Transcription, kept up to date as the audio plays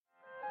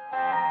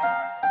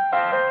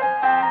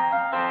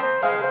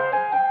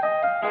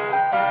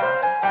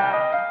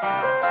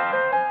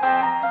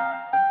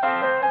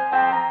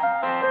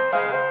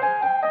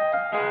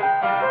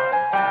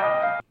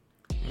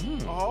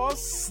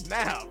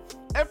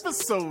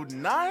episode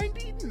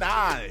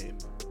 99.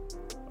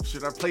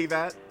 Should I play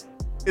that?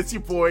 It's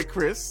your boy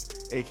Chris,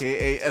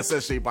 aka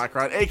SSJ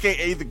Blackrod,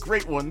 aka the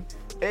Great One,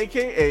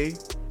 aka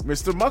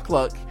Mr.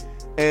 Muckluck,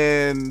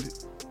 and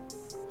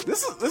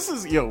this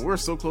is we're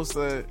so close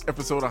to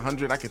episode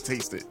 100. I can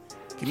taste it.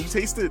 Can you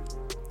taste it?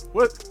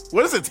 What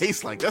does it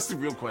taste like? That's the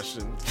real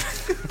question.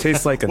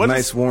 Tastes like a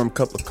nice warm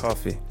cup of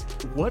coffee.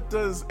 What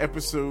does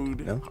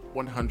episode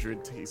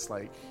 100 taste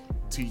like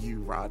to you,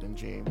 Rod and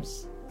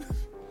James?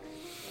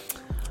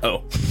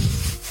 Oh.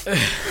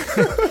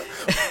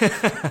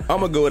 I'm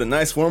gonna go with a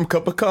nice warm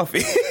cup of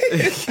coffee.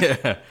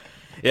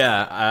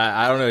 Yeah.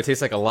 I don't know. It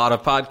tastes like a lot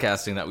of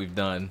podcasting that we've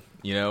done.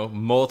 You know,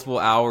 multiple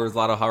hours, a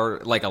lot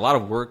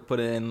of work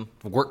put in,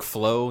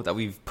 workflow that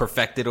we've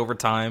perfected over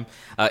time.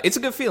 It's a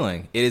good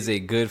feeling. It is a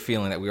good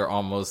feeling that we are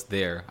almost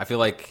there. I feel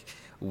like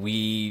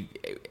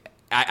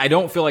I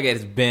don't feel like it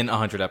has been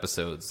 100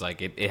 episodes.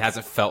 Like it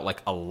hasn't felt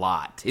like a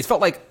lot. It's felt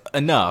like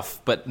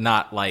enough, but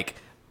not like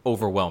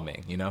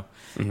overwhelming. You know.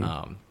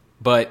 Mm-hmm.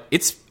 But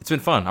it's been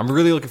fun. I'm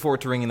really looking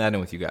forward to ringing that in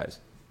with you guys.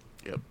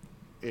 Yep.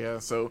 Yeah,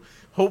 so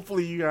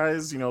hopefully you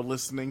guys,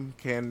 listening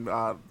can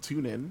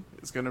tune in.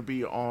 It's going to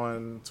be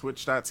on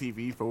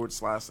twitch.tv/SSJ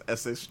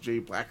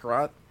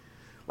Blackrod,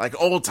 like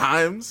old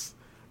times.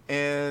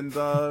 And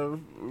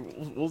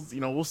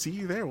we'll see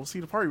you there. We'll see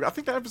the party. I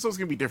think that episode's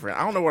going to be different.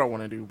 I don't know what I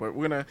want to do, but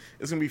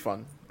it's going to be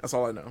fun. That's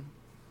all I know.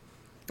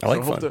 I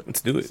like fun.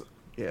 Let's do it.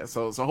 Yeah,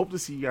 so I hope to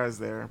see you guys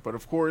there. But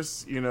of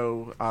course,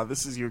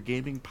 this is your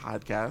gaming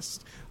podcast.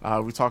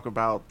 We talk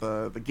about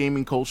the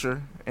gaming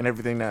culture and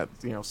everything that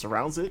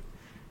surrounds it.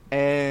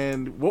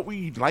 And what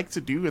we like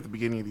to do at the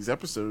beginning of these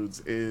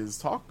episodes is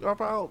talk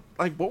about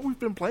like what we've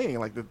been playing,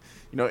 like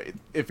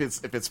if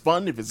it's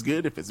fun, if it's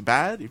good, if it's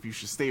bad, if you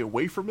should stay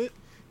away from it,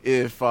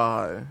 if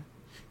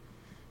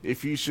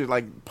you should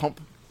like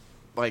pump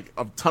like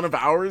a ton of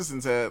hours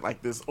into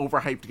like this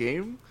overhyped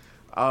game.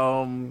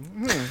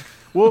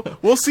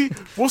 We'll see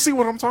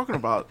what I'm talking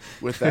about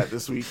with that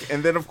this week.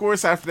 And then of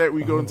course after that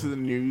we go into the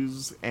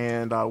news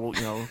and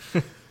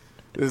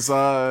there's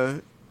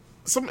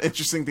some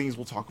interesting things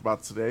we'll talk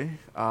about today.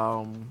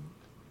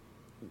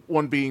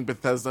 One being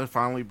Bethesda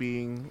finally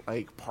being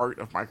like part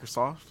of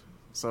Microsoft.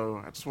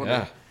 So I just want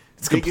to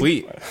it's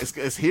complete.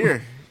 It's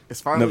here.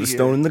 It's finally another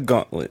stone in the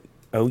gauntlet.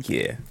 Oh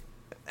yeah.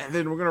 And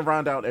then we're gonna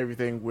round out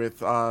everything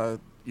with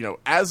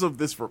as of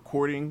this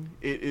recording,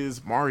 it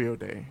is Mario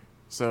Day.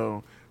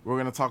 So we're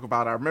going to talk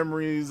about our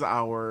memories,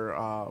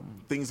 our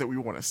things that we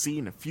want to see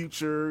in the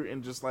future,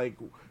 and just like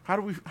how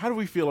do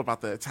we feel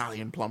about the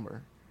Italian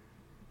plumber?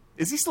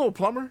 Is he still a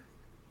plumber?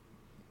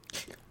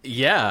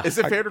 Yeah. Is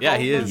it fair to call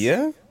he him? is.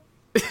 Yeah.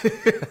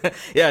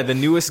 Yeah, the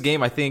newest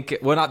game, I think.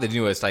 Well, not the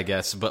newest, I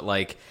guess, but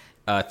like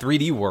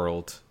 3D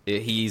World.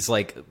 He's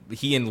like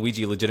he and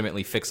Luigi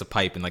legitimately fix a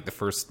pipe in like the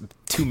first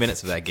 2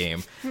 minutes of that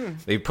game.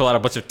 They pull out a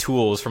bunch of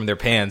tools from their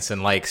pants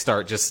and like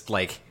start just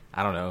like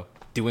I don't know.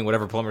 Doing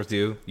whatever plumbers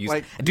do.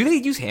 Do they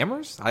use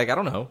hammers? Like I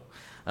don't know.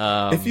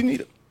 If you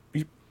need,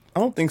 I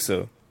don't think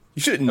so.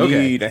 You shouldn't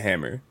need a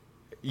hammer.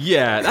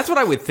 Yeah, that's what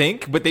I would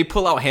think. But they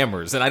pull out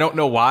hammers, and I don't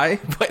know why,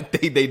 but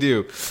they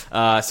do.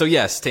 So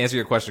yes, to answer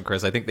your question,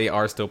 Chris, I think they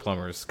are still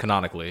plumbers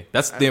canonically.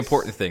 That's the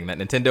important thing that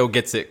Nintendo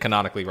gets it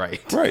canonically right.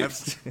 Right.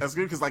 That's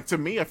good because like to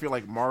me, I feel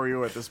like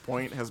Mario at this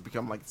point has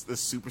become like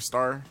this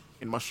superstar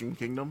in Mushroom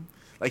Kingdom.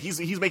 Like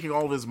he's making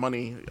all of his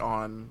money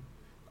on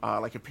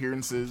like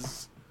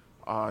appearances.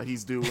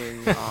 He's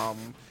doing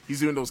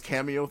those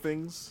cameo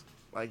things,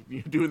 like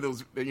doing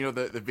those the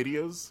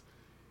videos.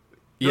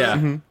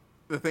 Yeah,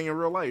 the thing in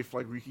real life,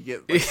 like we could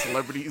get like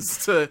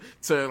celebrities to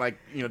like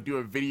do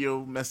a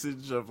video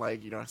message of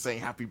like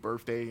saying happy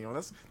birthday.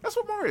 That's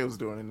what Mario's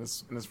doing in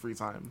his free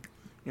time.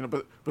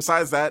 But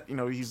besides that,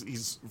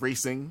 he's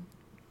racing,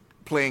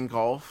 playing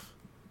golf,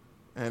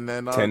 and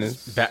then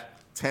tennis.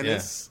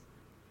 Tennis.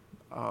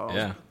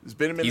 Yeah.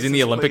 He's in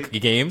the Olympic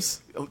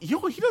Games. He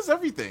does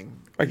everything.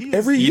 Like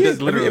every year,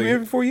 does literally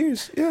every 4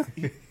 years. Yeah,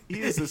 he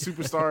is a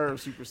superstar of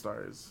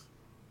superstars.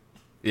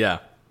 Yeah,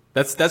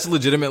 that's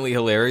legitimately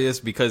hilarious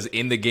because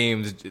in the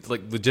games, it's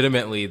like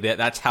legitimately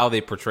that's how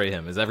they portray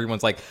him. Is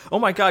everyone's like, "Oh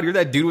my god, you're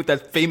that dude with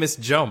that famous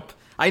jump.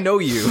 I know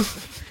you."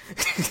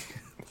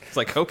 It's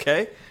like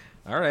okay,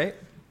 all right.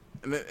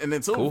 And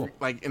until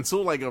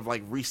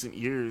recent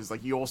years,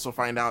 like you also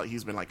find out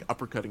he's been like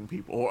uppercutting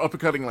people or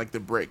uppercutting like the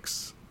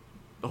bricks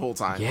the whole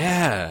time.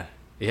 Yeah.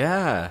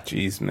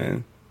 Jeez,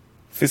 man.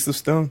 Fist of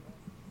Stone.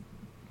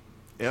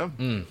 Yeah.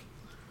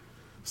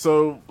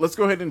 So let's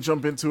go ahead and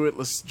jump into it.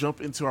 Let's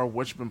jump into our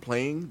what you've been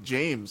playing.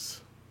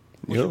 James,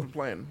 what you been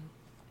playing?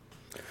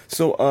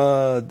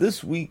 So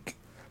this week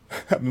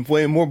I've been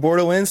playing more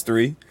Borderlands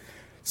 3.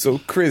 So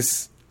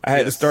Chris, I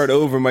had to start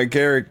over my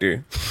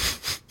character.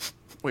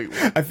 Wait,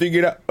 what? I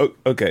figured out. Oh,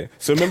 okay,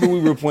 so remember we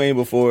were playing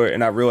before,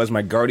 and I realized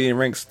my Guardian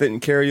ranks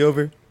didn't carry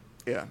over.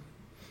 Yeah.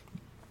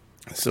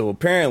 So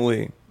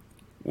apparently,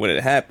 what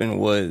had happened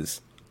was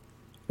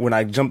when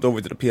I jumped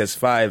over to the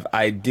PS5,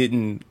 I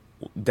didn't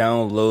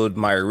download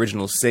my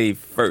original save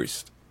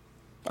first.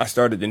 I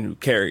started a new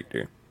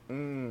character,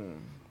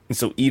 and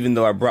so even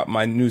though I brought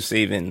my new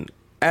save in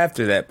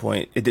after that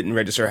point, it didn't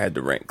register I had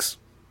the ranks.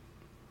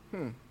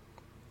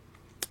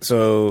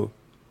 So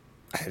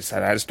I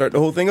decided I had to start the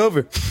whole thing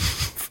over.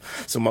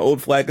 So my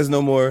old flag is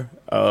no more.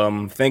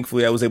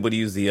 Thankfully, I was able to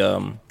use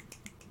the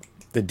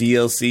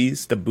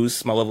DLCs to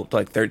boost my level up to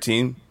like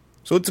 13.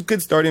 So it's a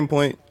good starting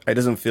point. It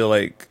doesn't feel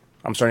like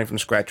I'm starting from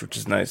scratch, which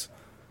is nice.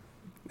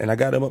 And I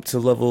got him up to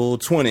level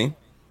 20.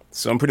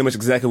 So I'm pretty much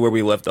exactly where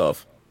we left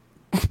off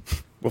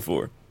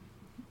before.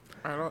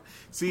 I don't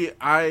see.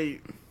 I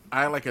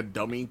like a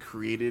dummy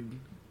created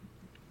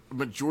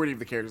majority of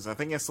the characters. I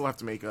think I still have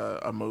to make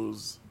a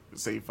Moe's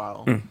save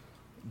file,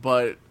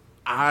 but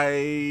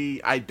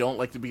I don't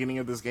like the beginning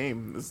of this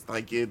game. It's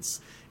like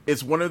it's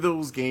one of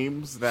those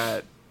games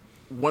that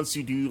once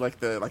you do like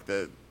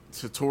the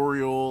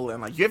tutorial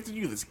and like you have to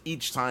do this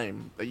each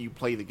time that you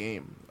play the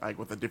game, like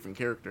with a different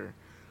character.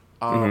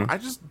 I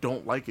just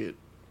don't like it.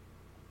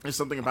 There's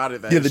something about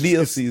it that the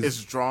DLC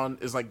is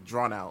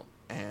drawn out,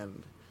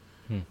 and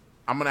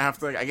I'm gonna have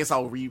to. I guess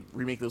I'll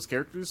remake those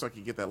characters so I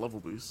can get that level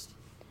boost.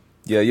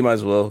 Yeah, you might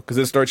as well, because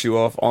it starts you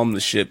off on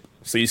the ship,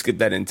 so you skip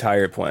that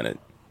entire planet.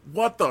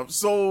 What the?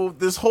 So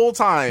this whole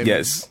time?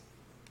 Yes.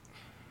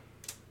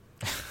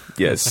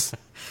 Yes.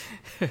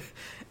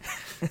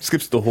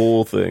 Skips the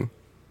whole thing.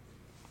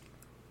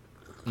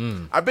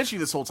 I bet you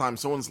this whole time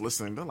someone's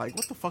listening. They're like,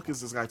 "What the fuck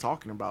is this guy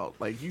talking about?"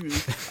 Like you,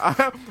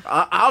 I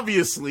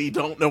obviously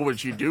don't know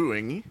what you're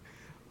doing.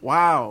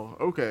 Wow.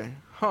 Okay.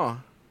 Huh.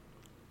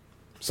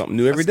 Something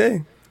new every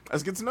day.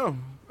 That's good to know.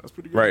 That's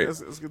pretty good. Right.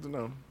 That's good to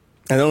know.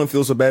 I don't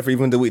feel so bad for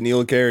even deleting the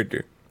old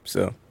character,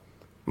 so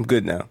I'm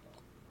good now.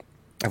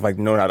 I've like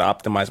known how to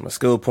optimize my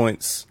skill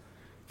points.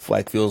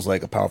 Flag feels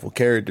like a powerful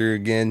character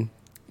again.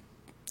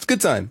 It's a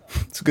good time.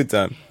 It's a good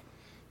time.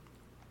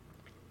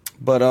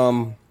 But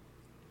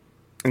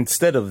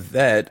instead of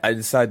that, I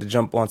decided to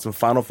jump on some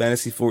Final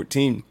Fantasy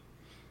 14.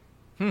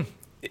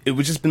 It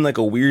was just been like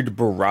a weird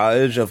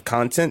barrage of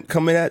content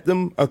coming at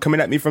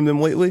me from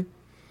them lately.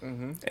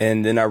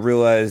 And then I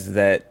realized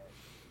that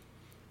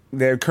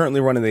they're currently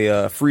running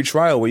a free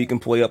trial where you can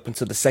play up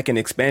until the second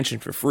expansion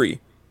for free.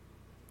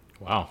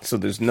 Wow. So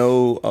there's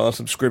no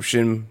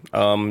subscription.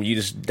 You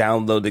just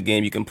download the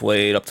game. You can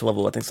play it up to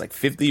level, I think it's like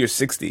 50 or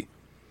 60.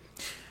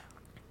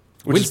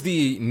 When's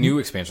the new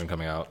expansion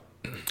coming out?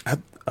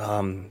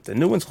 The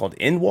new one's called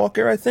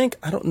Endwalker, I think.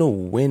 I don't know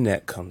when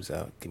that comes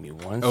out. Give me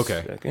one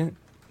second.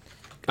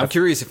 I'm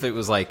curious if it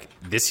was like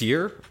this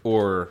year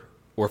or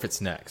if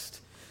it's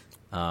next.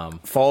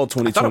 Fall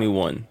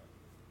 2021.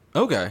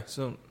 Okay,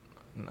 so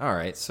all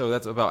right, so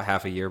that's about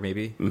half a year,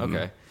 maybe.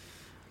 Okay,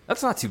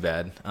 that's not too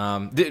bad.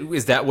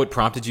 Is that what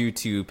prompted you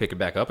to pick it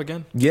back up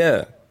again?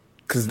 Yeah,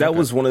 because that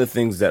was one of the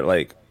things that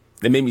like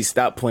that made me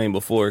stop playing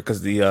before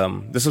because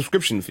the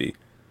subscription fee.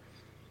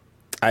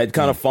 I had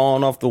kind of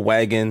fallen off the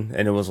wagon,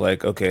 and it was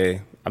like,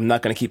 okay, I'm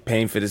not going to keep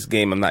paying for this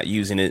game. I'm not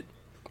using it,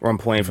 or I'm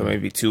playing for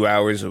maybe 2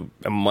 hours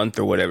a month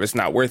or whatever. It's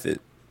not worth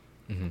it.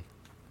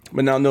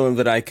 But now knowing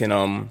that I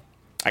can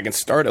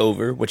start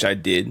over, which I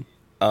did.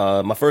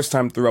 My first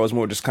time through, I was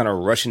more just kind of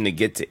rushing to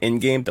get to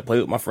end game to play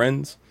with my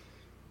friends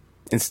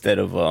instead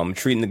of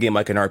treating the game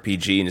like an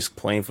RPG and just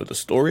playing for the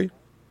story.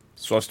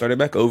 So I started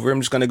back over.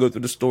 I'm just going to go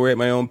through the story at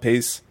my own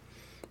pace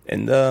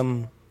and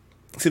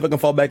see if I can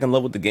fall back in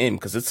love with the game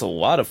because it's a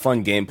lot of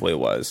fun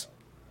gameplay-wise.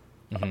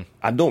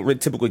 I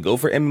don't typically go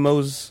for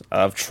MMOs.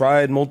 I've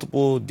tried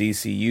multiple,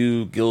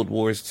 DCU, Guild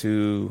Wars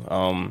 2.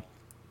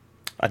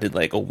 I did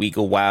like a week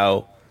of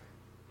WoW.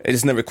 It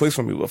just never clicks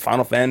for me. But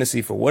Final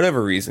Fantasy, for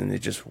whatever reason, it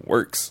just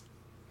works.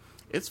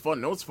 It's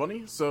fun. No, it's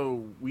funny.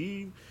 So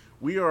we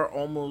are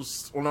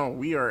almost. Well, no,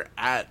 we are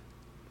at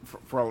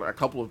for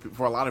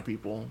a lot of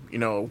people.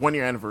 1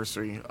 year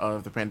anniversary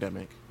of the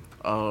pandemic,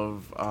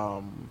 of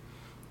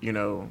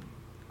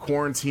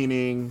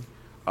quarantining,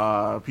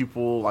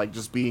 people like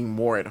just being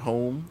more at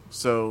home.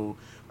 So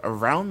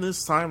around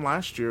this time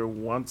last year,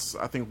 once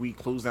I think we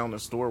closed down the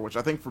store, which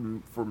I think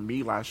for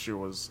me last year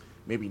was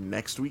maybe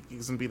next week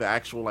is gonna be the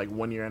actual like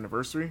 1 year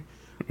anniversary.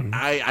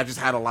 I just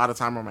had a lot of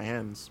time on my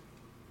hands.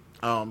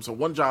 So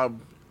one job,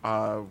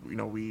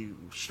 we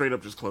straight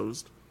up just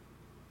closed.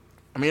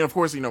 I mean, of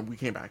course, we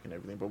came back and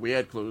everything, but we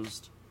had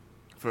closed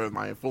for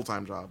my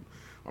full-time job.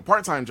 My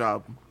part-time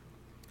job,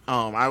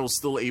 I was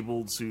still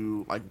able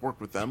to like work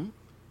with them,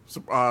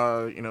 so,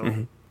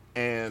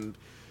 and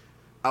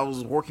I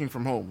was working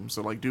from home,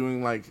 so like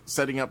doing like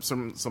setting up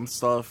some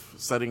stuff,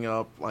 setting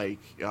up like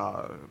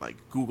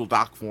Google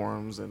Doc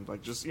forms and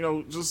like just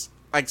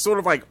like sort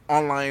of like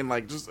online,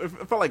 like just it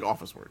felt like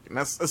office work, and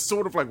that's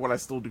sort of like what I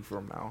still do for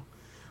them now.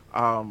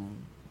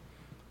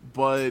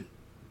 But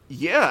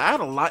yeah, I had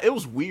a lot. It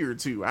was weird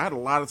too. I had a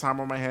lot of time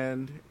on my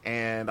hand,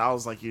 and I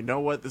was like, you know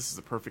what, this is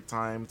the perfect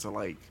time to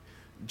like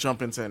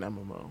jump into an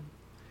MMO.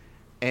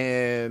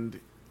 And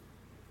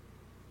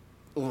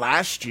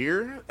last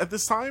year at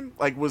this time,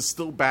 like, was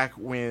still back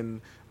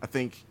when I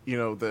think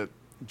the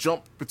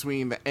jump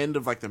between the end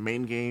of like the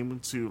main game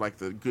to like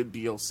the good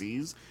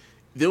DLCs,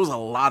 there was a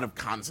lot of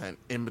content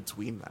in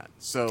between that.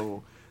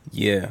 So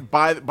yeah,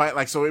 by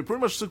like, so it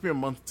pretty much took me a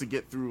month to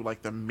get through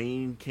like the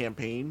main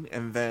campaign,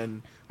 and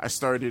then I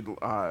started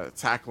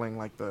tackling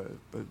like the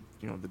the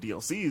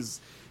DLCs,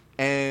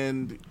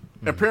 and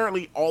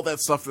apparently all that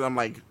stuff that I'm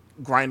like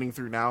grinding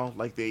through now,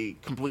 like they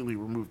completely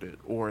removed it,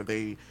 or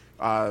they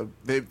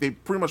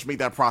pretty much made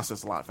that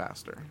process a lot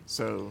faster.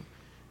 So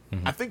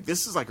I think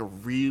this is like a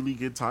really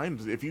good time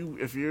if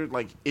you're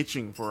like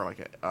itching for like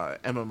a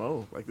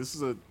MMO. Like this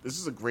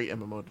is a great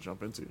MMO to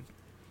jump into.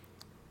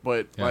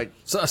 But like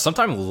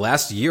sometime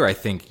last year, I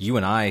think you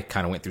and I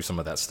kind of went through some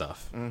of that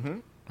stuff,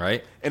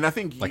 right? And I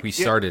think like we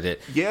started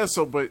it. Yeah.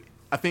 So, but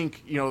I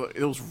think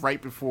it was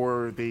right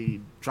before they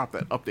dropped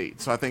that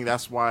update. So I think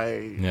that's why.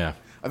 Yeah.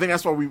 I think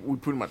that's why we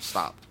pretty much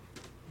stopped.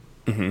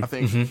 I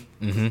think.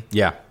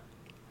 Yeah.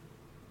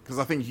 Because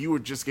I think you were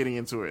just getting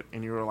into it,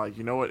 and you were like,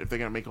 you know what? If they're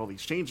gonna make all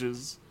these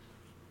changes,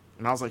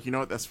 and I was like, you know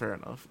what? That's fair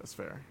enough. That's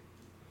fair.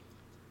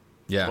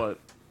 Yeah. But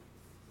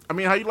I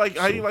mean, how you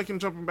like him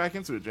jumping back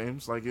into it,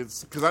 James? Like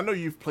it's because I know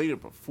you've played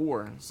it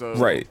before. So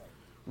Right.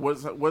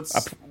 What's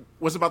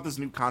about this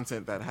new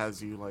content that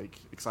has you like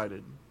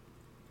excited?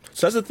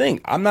 So that's the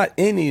thing. I'm not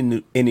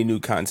in any new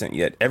content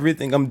yet.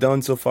 Everything I'm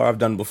done so far, I've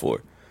done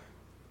before.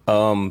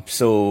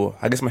 So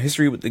I guess my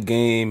history with the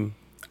game,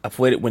 I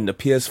played it when the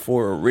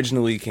PS4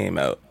 originally came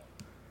out.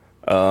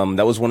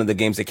 That was one of the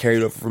games that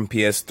carried over from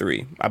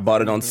PS3. I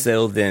bought it on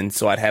sale then,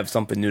 so I'd have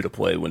something new to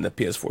play when the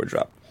PS4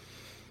 dropped.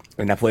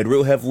 And I played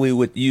real heavily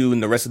with you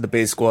and the rest of the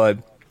base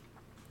squad.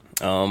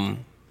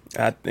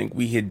 I think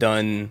we had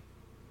done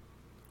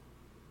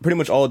pretty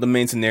much all of the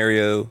main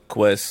scenario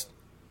quests.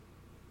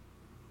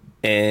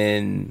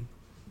 And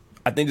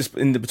I think just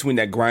in between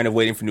that grind of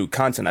waiting for new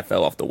content, I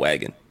fell off the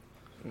wagon.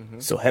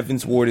 So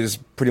Heaven's Ward is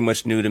pretty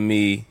much new to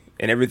me.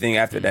 And everything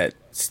after that,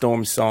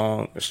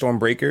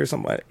 Stormbreaker or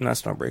something like, not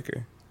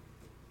Stormbreaker.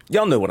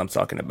 Y'all know what I'm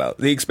talking about.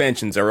 The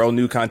expansions are all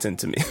new content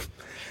to me.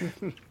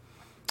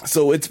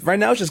 So it's right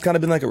now it's just kind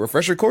of been like a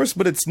refresher course,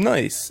 but it's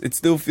nice. It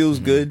still feels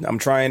good. I'm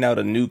trying out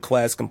a new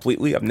class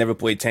completely. I've never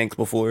played tanks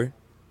before.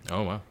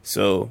 Oh wow.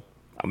 So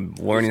I'm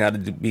learning how to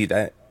be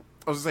that.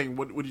 I was just saying,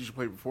 what did you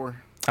play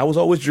before? I was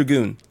always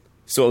Dragoon.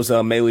 So it was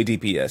melee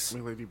DPS.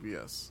 Melee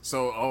DPS.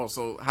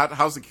 So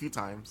how's the queue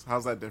times?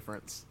 How's that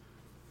difference?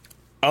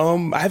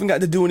 I haven't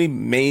got to do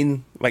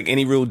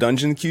any real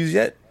dungeon queues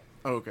yet.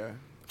 Okay.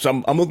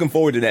 So I'm looking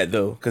forward to that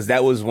though, because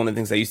that was one of the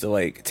things that used to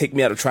like take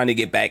me out of trying to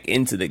get back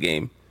into the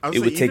game. It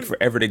would take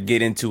forever to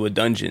get into a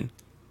dungeon.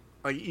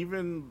 Like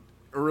even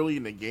early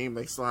in the game,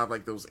 they still have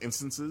like those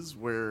instances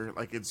where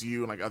like it's you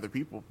and like other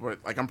people, but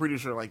like I'm pretty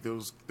sure like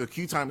the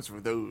queue times for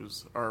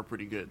those are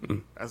pretty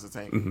good as a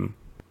tank.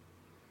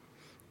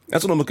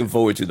 That's what I'm looking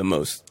forward to the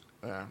most.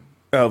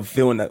 Yeah.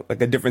 Feeling that,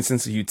 like a different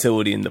sense of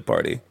utility in the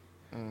party.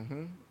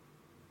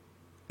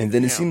 And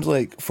then it seems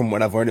like, from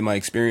what I've learned in my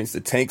experience,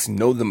 the tanks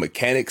know the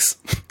mechanics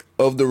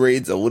of the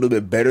raids a little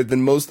bit better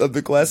than most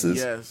other classes.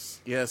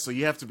 Yes. Yeah. So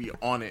you have to be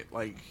on it.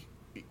 Like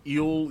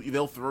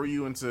they'll throw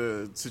you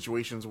into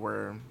situations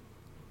where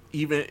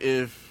even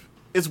if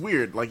it's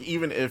weird, like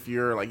even if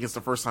you're like it's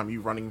the first time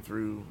you running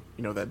through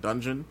that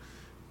dungeon,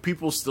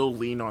 people still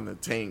lean on the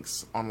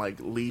tanks on like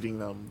leading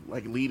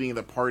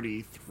the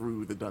party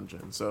through the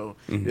dungeon. So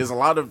there's a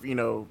lot of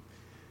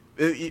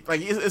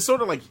it's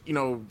sort of like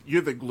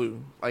you're the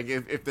glue. Like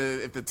if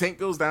the tank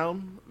goes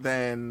down,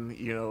 then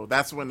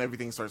that's when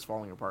everything starts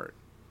falling apart.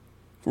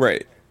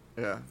 Right.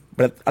 Yeah.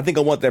 But I think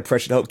I want that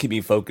pressure to help keep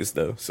me focused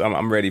though, so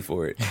I'm ready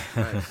for it.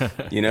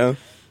 Nice.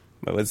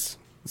 But let's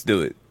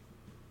do it.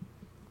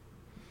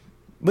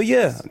 But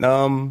yeah,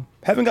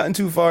 haven't gotten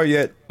too far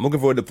yet. I'm looking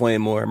forward to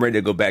playing more. I'm ready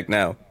to go back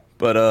now.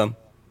 But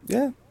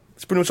yeah,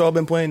 it's pretty much all I've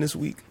been playing this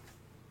week.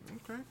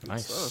 Okay.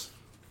 Nice. Stuff.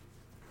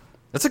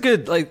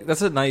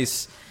 That's a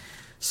nice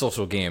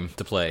social game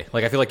to play.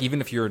 Like I feel like even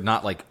if you're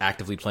not like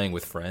actively playing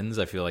with friends,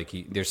 I feel like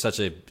there's such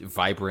a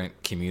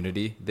vibrant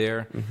community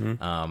there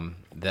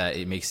that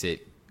it makes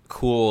it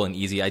cool and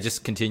easy. I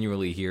just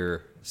continually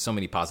hear so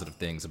many positive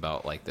things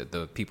about like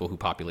the people who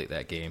populate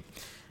that game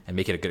and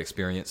make it a good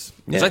experience,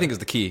 which I think is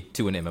the key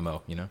to an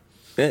MMO. Yeah,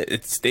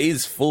 it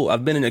stays full.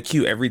 I've been in a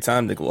queue every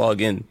time to log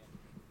in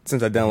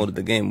since I downloaded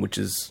the game, which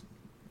is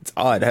it's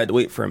odd. I had to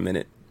wait for a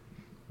minute,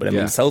 but I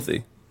mean it's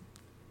healthy,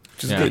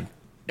 which is good.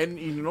 And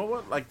you know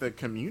what? Like the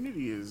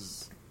community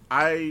is,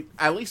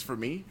 at least for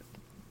me,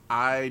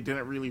 I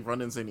didn't really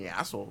run into any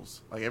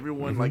assholes. Like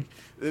everyone,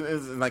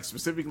 like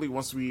specifically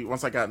once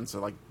I got into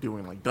like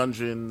doing like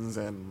dungeons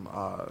and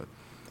I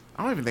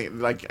don't even think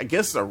like I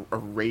guess a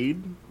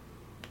raid,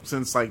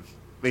 since like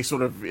they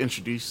sort of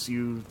introduce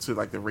you to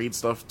like the raid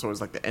stuff towards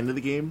like the end of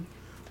the game.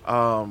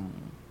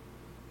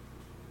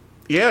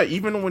 Yeah,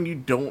 even when you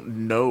don't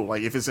know,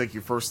 like if it's like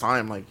your first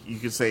time, like you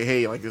could say,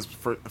 "Hey, like this is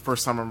the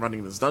first time I'm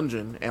running this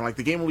dungeon," and like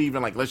the game will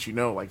even like let you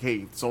know, like,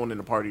 "Hey, someone in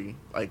the party,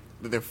 like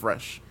they're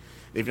fresh,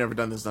 they've never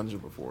done this dungeon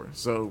before."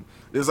 So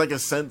there's like a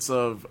sense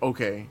of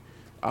okay,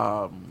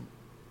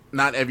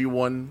 not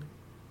everyone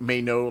may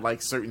know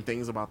like certain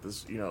things about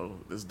this,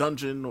 this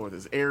dungeon or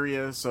this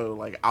area. So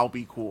like I'll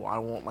be cool. I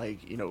won't like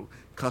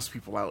cuss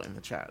people out in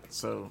the chat.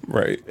 So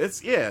right,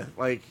 it's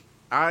like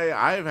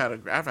I've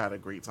had a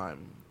great time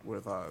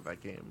with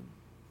that game.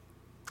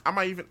 I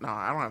might even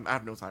I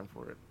have no time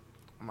for it.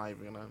 I'm not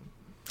even gonna.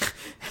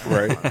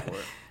 Right.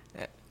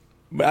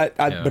 But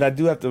I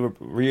do have to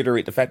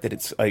reiterate the fact that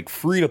it's like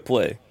free to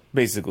play,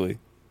 basically,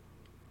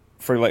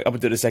 for like up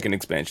until the second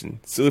expansion.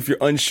 So if you're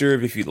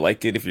unsure if you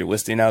like it, if you're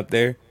listening out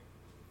there,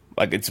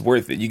 like it's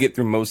worth it. You get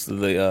through most of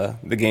the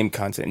game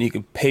content, and you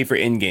can pay for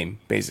in-game,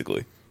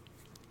 basically.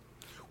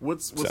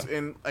 What's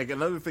in like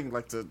another thing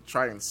like to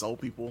try and sell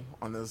people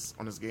on this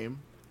game.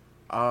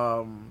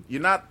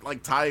 You're not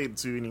like tied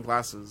to any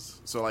classes.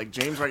 So like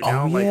James right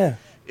now, like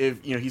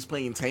if he's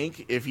playing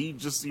tank, if he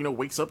just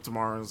wakes up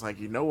tomorrow and is like,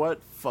 you know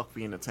what, fuck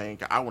being a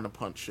tank, I want to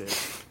punch shit.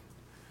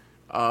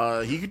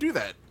 He could do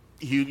that.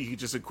 He could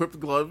just equip the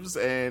gloves,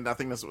 and I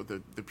think that's what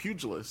the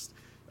pugilist.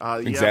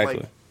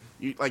 Exactly.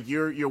 Like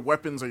your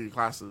weapons are your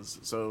classes.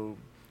 So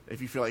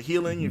if you feel like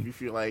healing, if you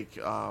feel like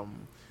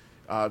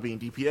being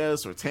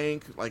DPS or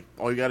tank, like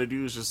all you got to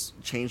do is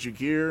just change your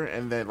gear,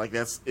 and then like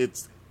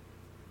it's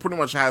pretty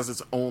much has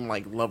its own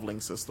like leveling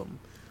system.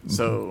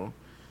 So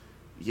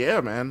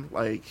yeah, man,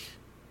 like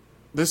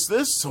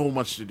there's so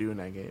much to do in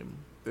that game.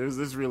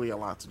 There's really a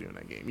lot to do in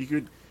that game. You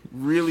could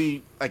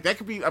really like that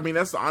could be. I mean,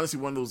 that's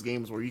honestly one of those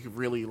games where you could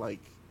really like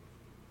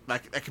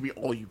that could be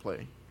all you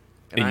play,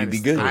 and you'd be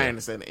good. I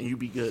understand, and you'd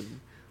be good.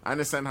 I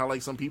understand how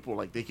like some people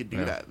like they could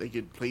do that. They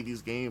could play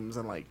these games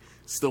and like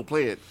still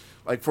play it.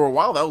 Like for a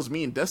while, that was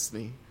me in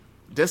Destiny.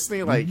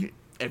 Destiny, like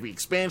every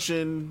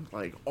expansion,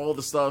 like all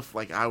the stuff,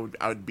 like I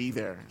would be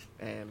there.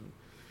 And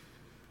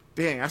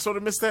dang, I sort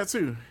of missed that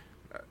too.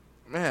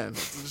 Man,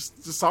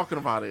 just talking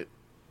about it.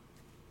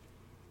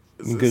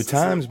 Good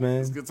times, man.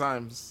 It's good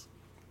times.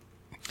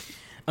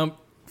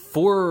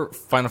 For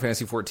Final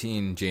Fantasy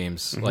XIV,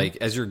 James, like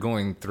as you're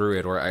going through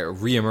it or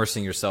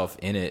re-immersing yourself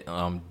in it,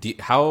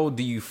 how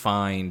do you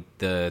find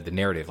the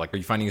narrative? Like, are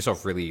you finding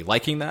yourself really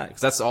liking that?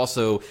 Because that's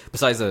also,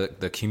 besides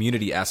the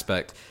community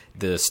aspect,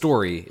 the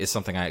story is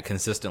something I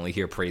consistently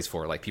hear praise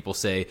for. Like, people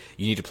say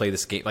you need to play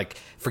this game. Like,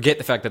 forget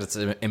the fact that it's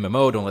an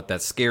MMO. Don't let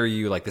that scare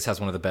you. Like, this has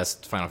one of the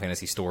best Final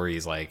Fantasy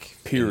stories. Like,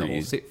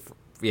 period.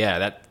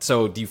 Yeah.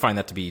 So, do you find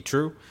that to be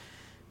true?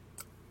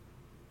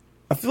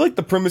 I feel like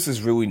the premise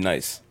is really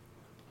nice.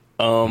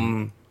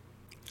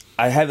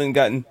 I haven't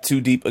gotten too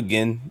deep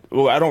again.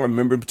 Well, I don't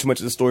remember too much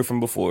of the story from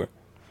before.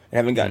 I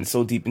haven't gotten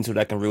so deep into it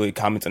I can really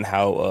comment on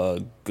how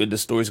good the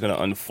story is going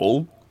to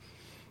unfold.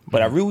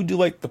 But I really do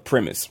like the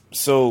premise.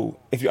 So,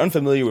 if you're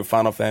unfamiliar with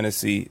Final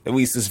Fantasy, at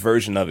least this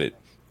version of it,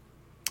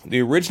 the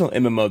original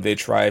MMO they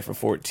tried for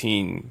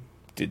 14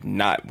 did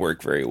not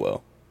work very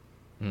well.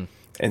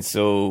 And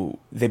so,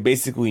 they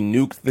basically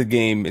nuked the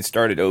game and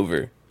started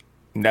over.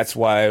 And that's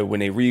why when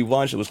they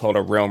relaunched, it was called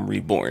A Realm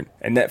Reborn.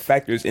 And that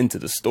factors into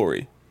the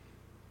story.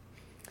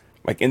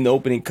 Like, in the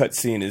opening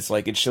cutscene, it's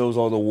like it shows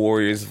all the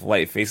warriors of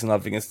light facing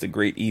off against the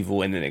great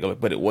evil, and then they go,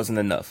 but it wasn't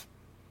enough.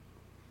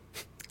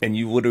 And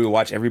you literally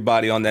watch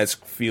everybody on that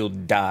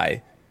field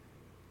die.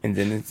 And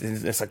then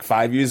it's like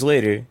 5 years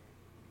later,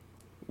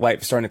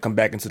 light is starting to come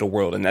back into the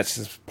world, and that's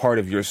just part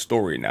of your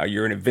story now.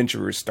 You're an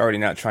adventurer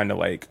starting out trying to,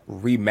 like,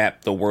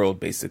 remap the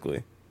world,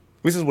 basically.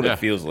 This is what it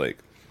feels like.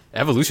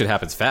 Evolution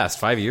happens fast.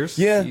 5 years?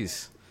 Yeah.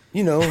 Jeez.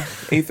 You know,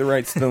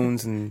 aetheryte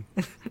stones and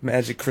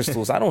magic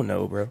crystals. I don't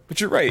know, bro. But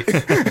you're right.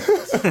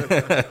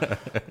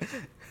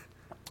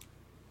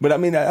 But I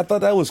mean, I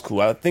thought that was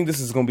cool. I think this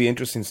is going to be an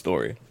interesting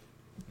story.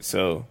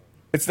 So,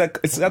 it's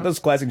got those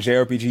classic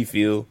JRPG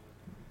feel.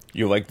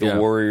 You're like the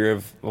warrior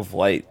of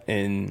light,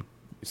 and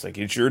it's like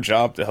it's your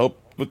job to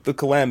help with the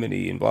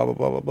calamity and blah, blah,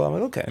 blah, blah, blah. I'm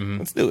like, okay,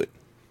 let's do it.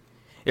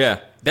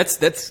 Yeah,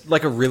 that's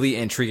like a really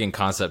intriguing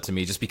concept to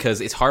me, just because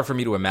it's hard for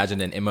me to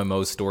imagine an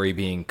MMO story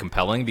being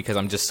compelling, because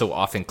I'm just so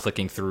often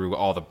clicking through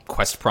all the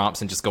quest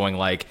prompts and just going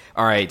like,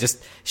 all right,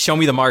 just show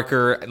me the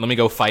marker, let me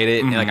go fight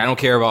it, and like I don't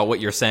care about what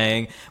you're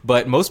saying.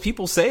 But most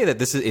people say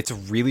that it's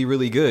really,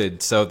 really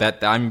good, so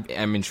that I'm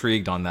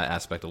intrigued on that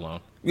aspect alone.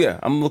 Yeah,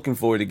 I'm looking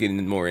forward to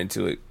getting more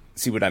into it,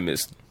 see what I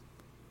missed.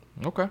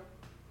 Okay,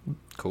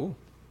 cool.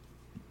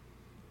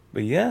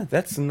 But yeah,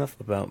 that's enough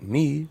about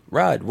me.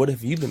 Rod, what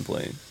have you been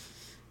playing?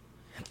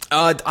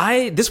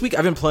 This week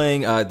I've been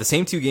playing the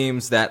same two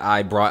games that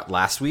I brought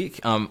last week.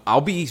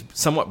 I'll be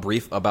somewhat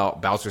brief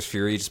about Bowser's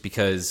Fury, just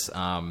because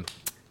I've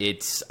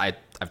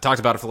talked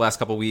about it for the last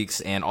couple of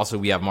weeks, and also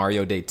we have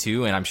Mario Day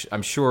 2, and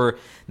I'm sure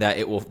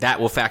that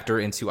will factor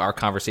into our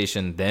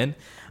conversation then.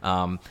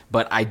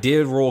 But I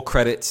did roll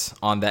credits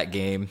on that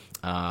game,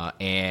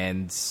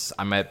 and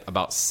I'm at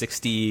about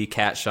 60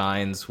 cat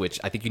shines, which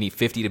I think you need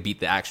 50 to beat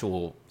the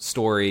actual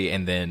story,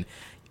 and then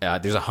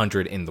there's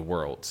 100 in the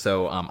world.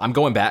 So I'm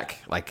going back,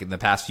 like in the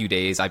past few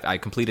days. I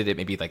completed it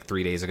maybe like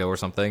 3 days ago or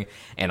something,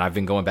 and I've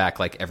been going back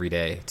like every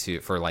day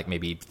for like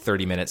maybe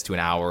 30 minutes to an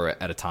hour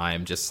at a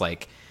time, just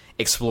like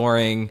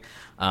exploring.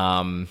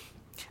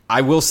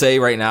 I will say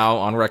right now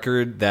on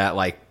record that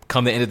like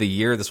come the end of the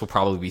year, this will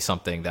probably be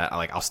something that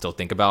like I'll still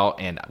think about,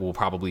 and will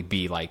probably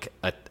be like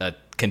a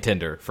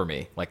contender for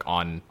me, like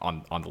on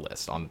the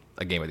list, on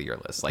a game of the year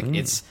list. Like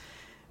it's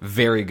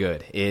very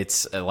good.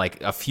 It's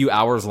like a few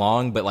hours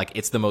long, but like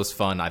it's the most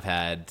fun I've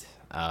had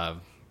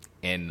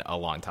in a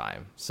long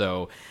time.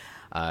 So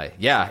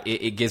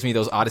it gives me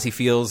those Odyssey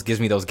feels, gives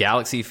me those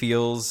Galaxy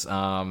feels.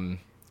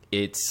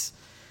 It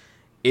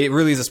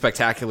really is a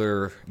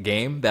spectacular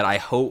game that I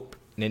hope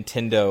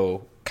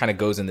Nintendo kind of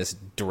goes in this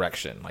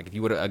direction. Like if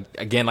you would have,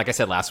 again, like I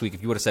said last week,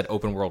 if you would have said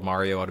open world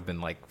Mario, I'd have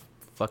been like,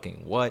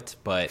 fucking what?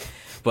 But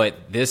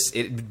this,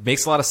 it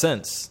makes a lot of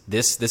sense.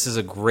 This is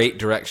a great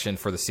direction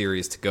for the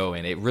series to go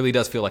in. It really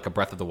does feel like a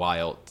Breath of the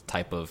Wild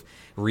type of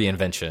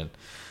reinvention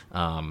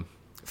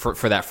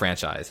for that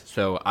franchise.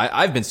 So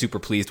I've been super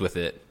pleased with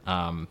it,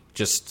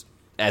 just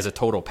as a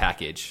total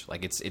package.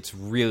 Like it's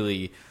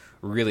really,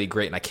 really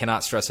great, and I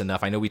cannot stress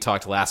enough. I know we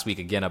talked last week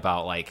again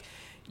about like,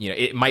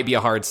 it might be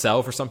a hard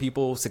sell for some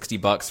people,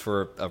 $60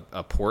 for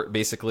a port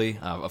basically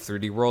of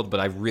 3D World, but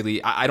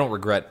I don't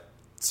regret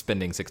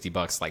spending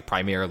 $60 like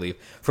primarily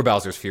for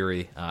Bowser's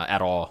Fury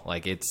at all.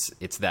 Like it's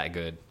that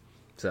good.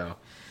 So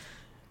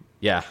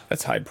yeah,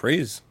 that's high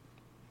praise.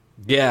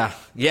 Yeah,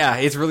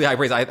 it's really high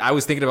praise. I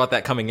was thinking about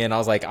that coming in. I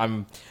was like,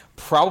 I'm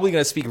probably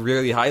going to speak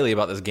really highly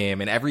about this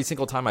game, and every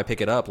single time I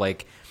pick it up,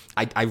 like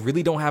I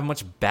really don't have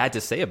much bad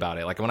to say about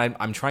it. Like when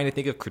I'm trying to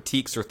think of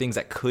critiques or things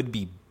that could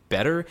be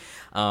better,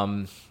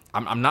 I'm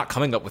not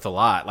coming up with a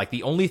lot. Like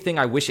the only thing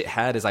I wish it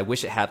had is like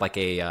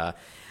a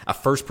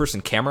first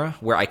person camera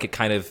where I could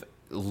kind of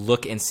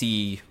look and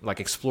see, like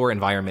explore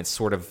environments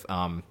sort of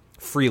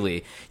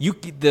freely.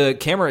 The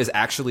camera is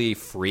actually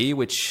free,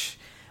 which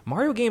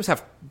Mario games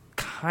have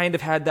kind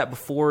of had that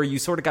before. You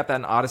sort of got that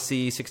in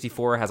Odyssey.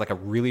 64 has like a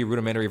really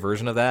rudimentary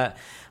version of that,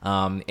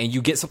 and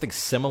you get something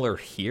similar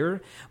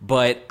here,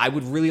 but I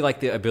would really like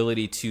the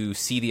ability to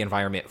see the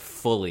environment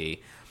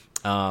fully,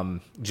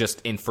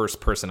 just in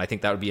first person. I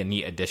think that would be a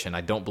neat addition.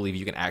 I don't believe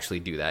you can actually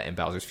do that in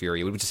Bowser's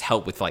Fury. It would just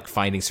help with like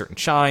finding certain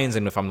shines,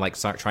 and if I'm like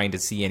trying to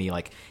see any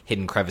like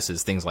hidden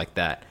crevices, things like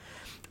that.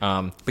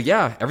 But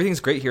yeah, everything's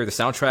great here. The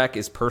soundtrack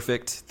is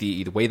perfect.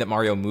 The way that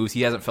Mario moves,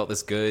 he hasn't felt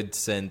this good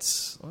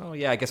since, well,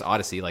 yeah, I guess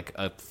Odyssey, like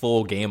a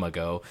full game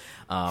ago.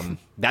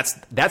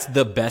 That's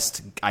the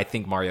best I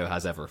think Mario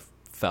has ever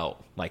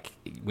felt, like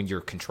when you're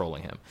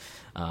controlling him.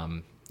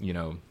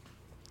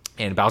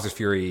 And Bowser's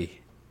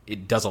Fury,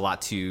 it does a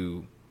lot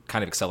to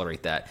kind of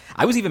accelerate that.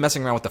 I was even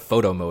messing around with the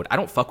photo mode. I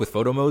don't fuck with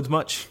photo modes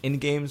much in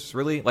games,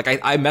 really.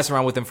 Like I mess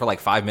around with them for like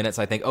 5 minutes.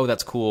 I think, oh,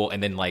 that's cool,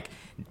 and then like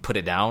put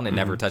it down and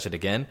never touch it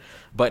again.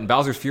 But in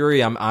Bowser's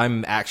Fury,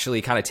 I'm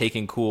actually kind of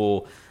taking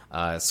cool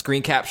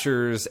screen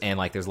captures, and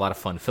like there's a lot of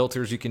fun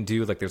filters you can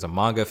do. Like there's a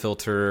manga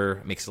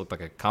filter, makes it look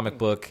like a comic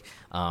book,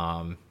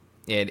 and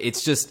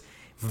it's just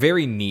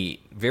very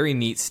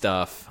neat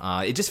stuff.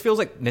 It just feels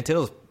like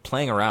Nintendo's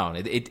playing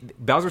around.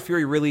 Bowser's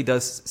Fury really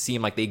does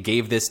seem like they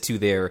gave this to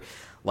their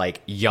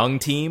like young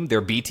team, their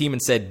B team,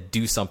 and said,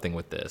 do something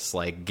with this.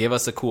 Like, give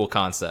us a cool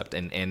concept.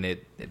 And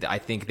I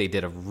think they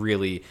did a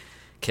really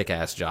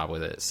kick-ass job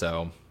with it.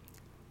 So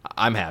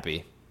I'm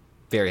happy.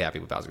 Very happy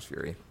with Bowser's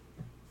Fury.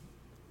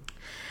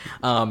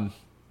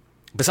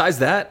 Besides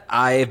that,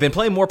 I've been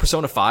playing more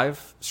Persona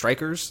 5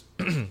 Strikers.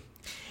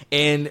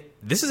 And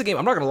this is a game,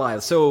 I'm not going to lie.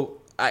 So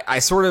I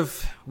sort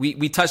of,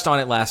 we touched on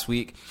it last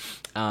week.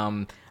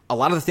 A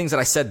lot of the things that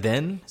I said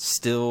then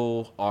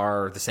still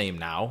are the same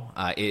now.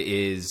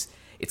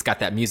 It's got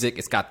that music,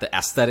 it's got the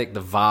aesthetic,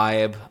 the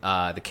vibe,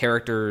 the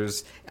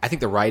characters. I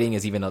think the writing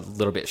is even a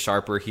little bit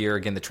sharper here.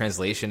 Again, the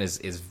translation is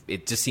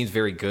it just seems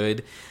very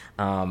good.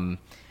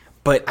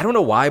 But I don't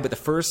know why, but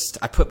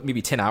I put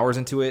maybe 10 hours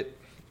into it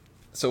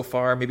so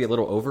far, maybe a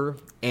little over,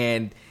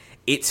 and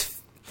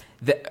it's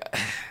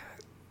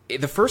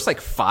the first like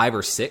 5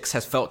 or 6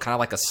 has felt kind of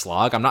like a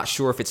slog. I'm not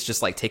sure if it's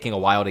just like taking a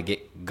while to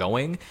get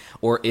going,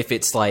 or if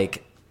it's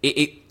like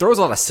it throws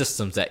a lot of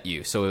systems at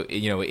you. So it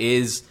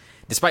is,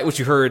 despite what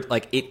you heard,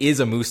 like it is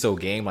a Musou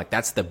game. Like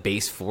that's the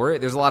base for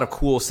it. There's a lot of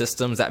cool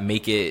systems that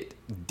make it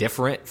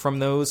different from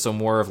those. So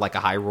more of like a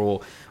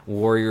Hyrule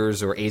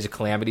Warriors or Age of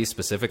Calamity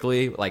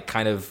specifically, like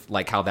kind of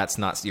like how that's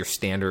not your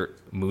standard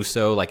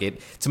Musou. Like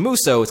it's a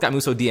Musou, it's got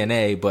Musou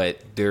DNA, but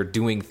they're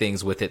doing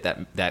things with it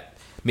that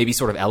maybe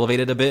sort of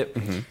elevated a bit.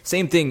 Mm-hmm.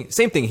 Same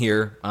thing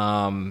here.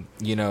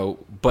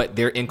 But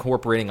they're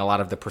incorporating a lot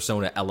of the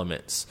Persona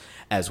elements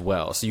as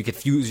well. So you could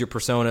fuse your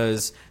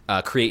personas,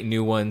 create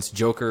new ones.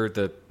 Joker,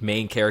 the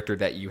main character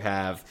that you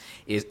have,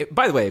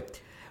 by the way,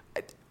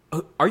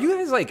 are you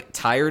guys like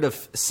tired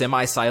of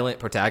semi-silent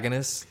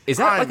protagonists? Is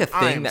that like a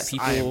thing that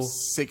people? I am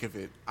sick of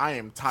it. I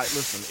am tired.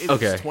 Listen,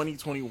 it's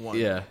 2021.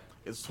 Yeah,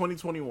 it's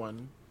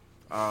 2021.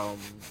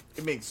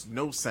 It makes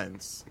no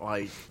sense.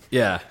 Like,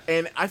 yeah,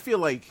 and I feel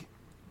like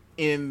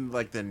in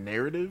like the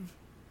narrative,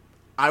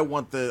 I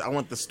want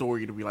the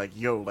story to be like,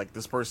 yo, like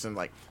this person,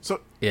 like,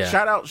 so. Yeah.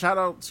 Shout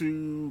out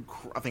to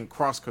I think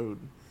Crosscode.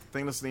 I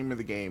think that's the name of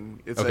the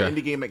game. It's an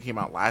indie game that came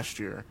out last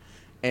year,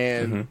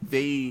 and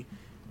they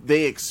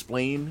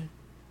explain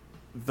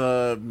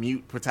the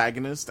mute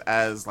protagonist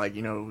as like,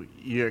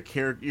 you're a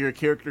character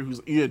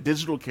you're a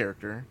digital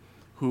character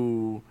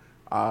who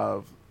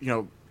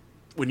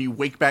when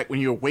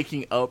you're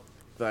waking up,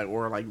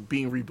 or like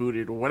being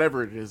rebooted or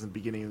whatever it is in the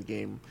beginning of the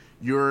game,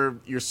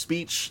 your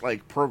speech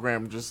like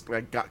program just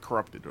like got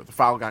corrupted, or the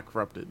file got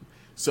corrupted.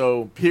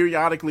 So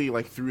periodically,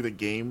 like through the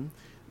game,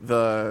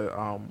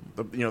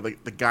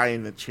 the guy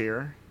in the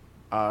chair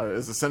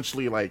is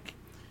essentially like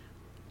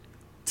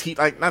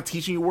not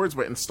teaching you words,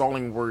 but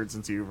installing words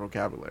into your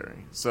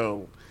vocabulary.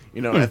 So,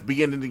 at the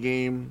beginning of the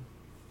game,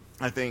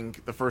 I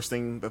think the first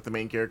thing that the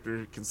main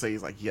character can say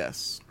is like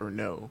yes or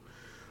no,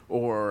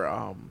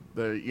 or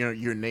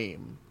your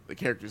name, the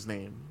character's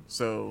name.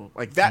 So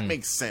like that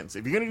makes sense.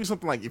 If you're gonna do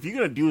something like if you're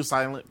gonna do a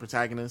silent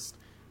protagonist,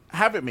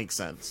 have it make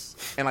sense,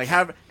 and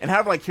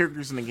have like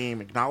characters in the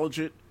game acknowledge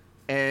it,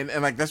 and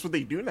like that's what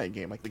they do in that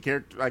game. Like the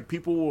character, like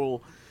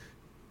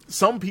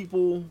some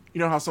people,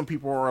 how some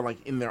people are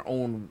like in their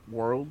own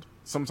world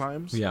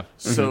sometimes. Yeah.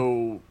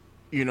 So,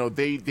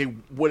 they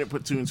wouldn't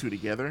put two and two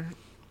together.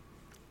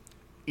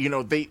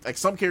 They like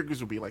some characters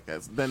would be like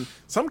that. Then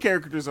some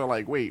characters are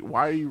like, wait,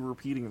 why are you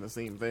repeating the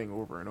same thing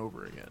over and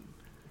over again?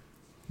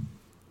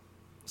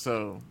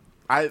 So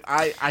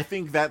I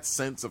think that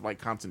sense of like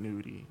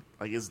continuity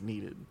like is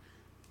needed.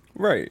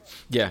 Right.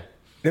 Yeah.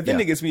 The thing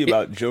that gets me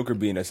about Joker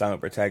being a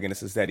silent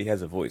protagonist is that he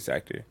has a voice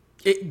actor.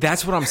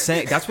 That's what I'm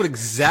saying. That's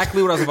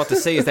exactly what I was about to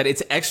say, is that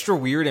it's extra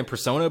weird in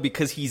Persona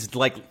because he's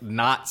like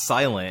not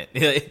silent.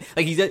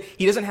 Like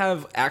he doesn't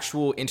have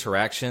actual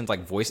interactions,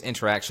 like voice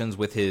interactions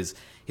with his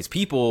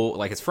people,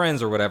 like his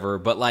friends or whatever,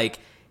 but like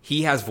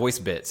he has voice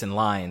bits and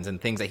lines and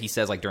things that he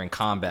says like during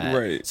combat.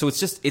 Right. So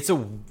it's a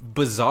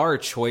bizarre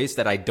choice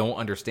that I don't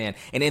understand.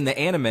 And in the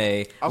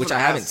anime, which I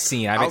haven't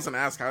seen, I was gonna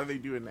ask, how do they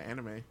do it in the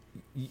anime?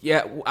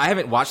 Yeah, I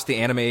haven't watched the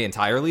anime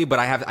entirely, but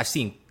I've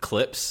seen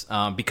clips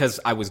because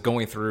I was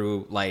going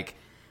through like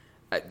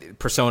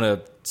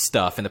Persona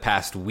stuff in the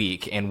past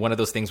week, and one of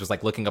those things was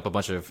like looking up a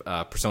bunch of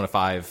Persona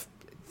 5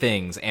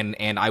 things,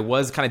 and I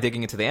was kind of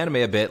digging into the anime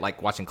a bit,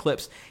 like watching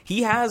clips.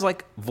 He has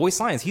like voice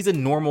lines. He's a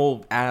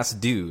normal ass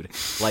dude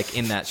like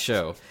in that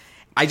show.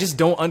 I just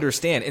don't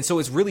understand, and so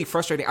it's really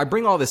frustrating. I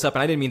bring all this up,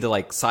 and I didn't mean to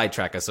like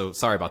sidetrack us, so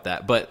sorry about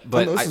that. But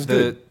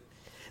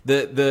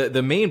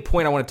the main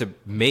point I wanted to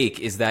make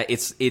is that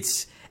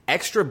it's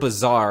extra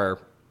bizarre.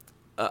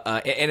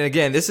 And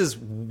again, this is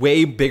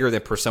way bigger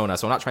than Persona,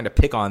 so I'm not trying to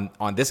pick on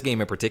this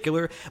game in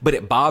particular, but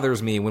it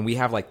bothers me when we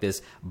have like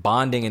this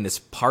bonding and this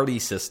party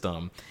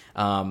system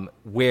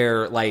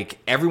where like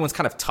everyone's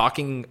kind of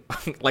talking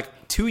like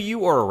to you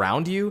or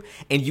around you,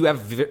 and you have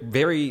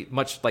very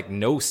much like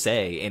no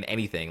say in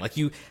anything. Like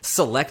you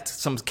select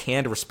some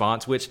canned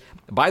response, which,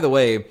 by the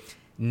way,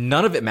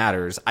 none of it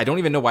matters. I don't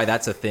even know why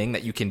that's a thing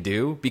that you can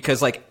do,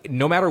 because like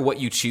no matter what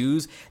you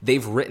choose,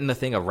 they've written the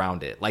thing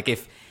around it. Like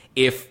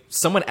if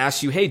someone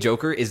asks you, hey,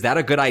 Joker, is that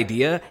a good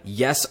idea?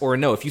 Yes or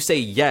no. If you say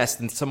yes,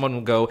 then someone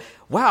will go,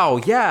 wow,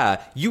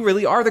 yeah, you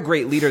really are the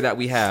great leader that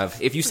we have.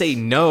 If you say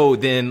no,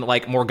 then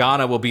like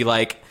Morgana will be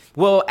like,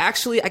 well,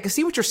 actually, I can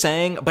see what you're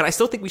saying, but I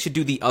still think we should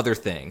do the other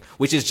thing,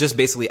 which is just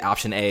basically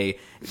option A,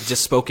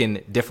 just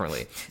spoken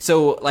differently.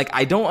 So like,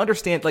 I don't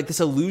understand, like this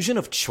illusion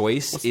of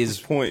choice What's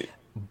the point?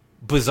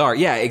 Bizarre.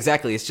 Yeah,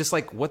 exactly. It's just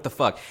like, what the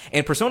fuck?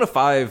 And Persona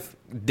 5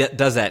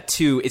 does that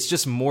too. It's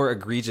just more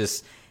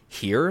egregious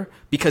here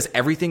because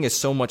everything is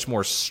so much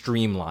more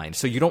streamlined.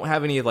 So you don't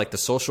have any of like the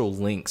social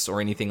links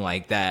or anything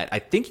like that. I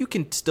think you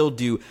can still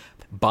do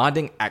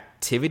bonding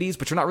activities,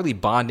 but you're not really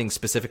bonding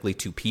specifically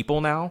to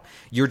people now.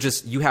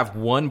 You have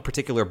one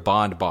particular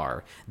bond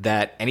bar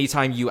that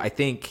anytime I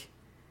think,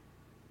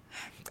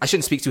 I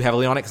shouldn't speak too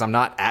heavily on it because I'm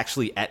not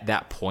actually at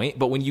that point,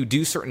 but when you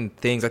do certain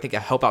things, I think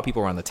it help out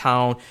people around the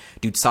town,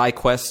 do side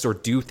quests, or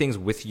do things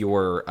with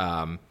your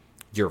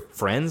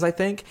friends, I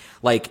think,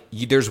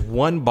 there's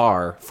one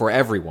bar for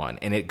everyone,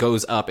 and it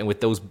goes up, and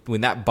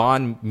when that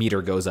bond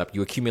meter goes up,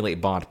 you accumulate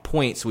bond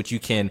points, which you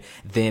can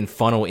then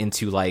funnel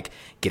into like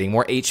getting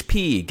more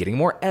HP, getting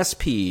more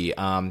SP.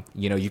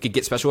 You could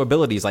get special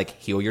abilities like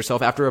heal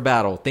yourself after a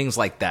battle, things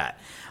like that.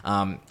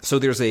 So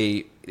there's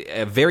a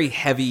very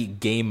heavy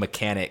game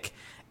mechanic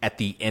at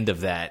the end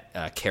of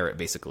that carrot,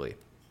 basically.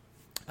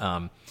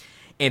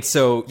 And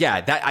so,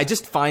 yeah, I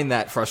just find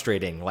that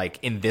frustrating, like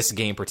in this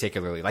game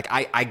particularly. Like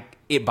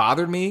it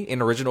bothered me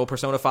in original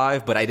Persona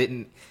 5, but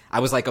I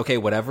was like, okay,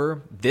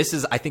 whatever.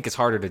 I think it's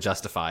harder to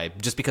justify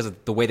just because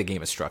of the way the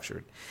game is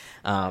structured.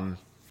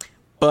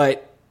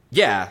 But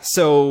yeah,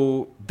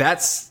 so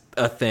that's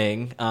a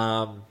thing.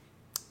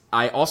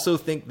 I also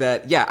think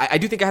that, I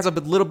do think it has a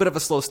little bit of a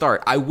slow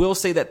start. I will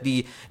say that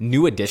the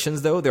new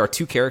additions, though, there are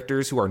two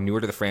characters who are newer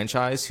to the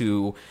franchise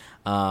who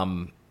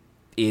I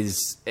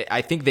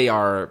think they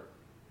are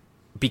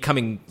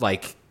becoming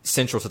like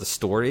central to the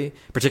story,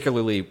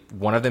 particularly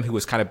one of them who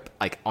was kind of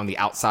like on the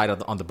outside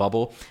on the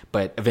bubble,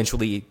 but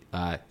eventually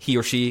he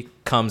or she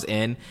comes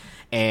in,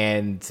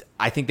 and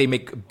I think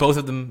both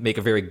of them make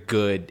a very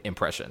good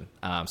impression.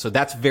 So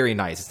that's very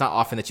nice. It's not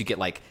often that you get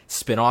like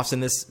spin-offs in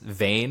this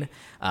vein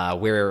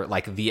where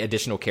like the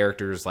additional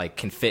characters like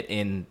can fit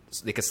in,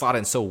 they can slot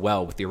in so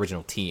well with the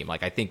original team.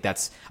 Like I think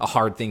that's a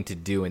hard thing to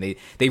do, and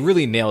they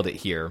really nailed it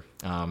here.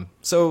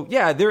 So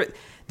yeah,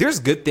 there's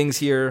good things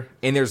here,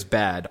 and there's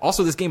bad.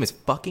 Also, this game is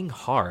fucking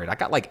hard. I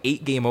got like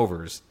 8 game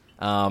overs.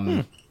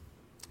 I'm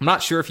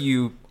not sure if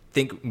you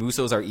think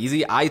Musos are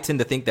easy. I tend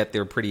to think that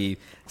they're pretty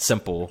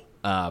simple,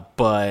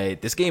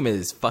 but this game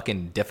is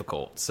fucking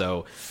difficult.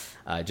 So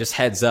Just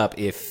heads up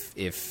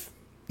if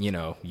you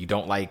know you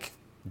don't like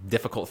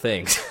difficult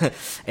things.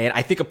 And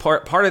I think a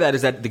part of that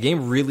is that the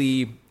game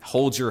really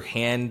holds your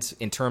hand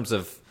in terms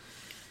of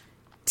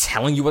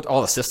telling you what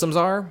all the systems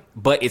are,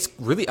 but it's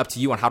really up to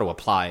you on how to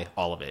apply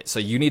all of it. So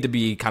you need to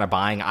be kind of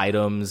buying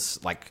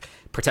items like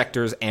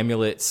protectors,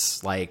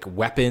 amulets, like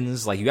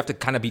weapons. Like you have to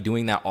kind of be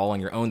doing that all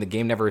on your own. The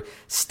game never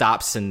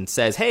stops and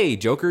says, "Hey,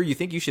 Joker, you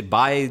think you should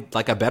buy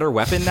like a better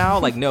weapon now?"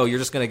 Like, no, you're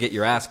just going to get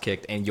your ass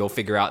kicked, and you'll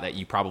figure out that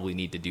you probably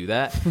need to do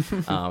that.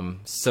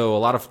 So a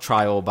lot of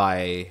trial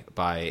by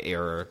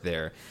error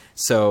there.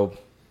 So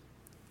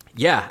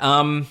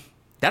yeah,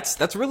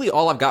 that's really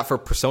all I've got for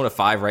Persona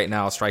 5 right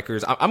now,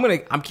 Strikers. I'm gonna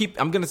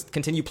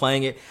continue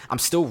playing it. I'm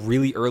still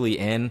really early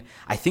in.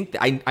 I think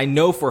I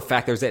know for a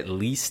fact there's at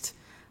least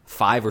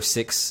 5 or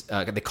 6.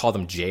 They call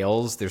them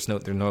jails. There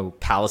are no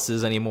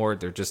palaces anymore.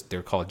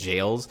 They're called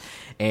jails.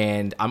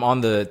 And I'm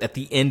at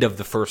the end of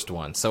the first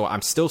one, so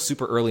I'm still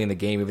super early in the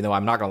game. Even though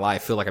I'm not gonna lie, I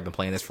feel like I've been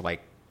playing this for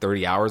like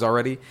 30 hours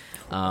already.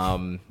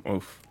 I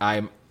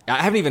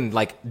haven't even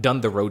like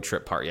done the road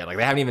trip part yet. Like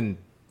they haven't even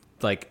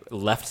like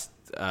left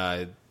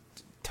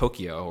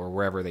Tokyo or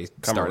wherever they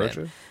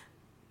started.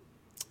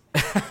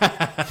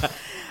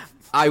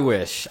 I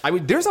wish.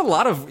 There's a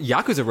lot of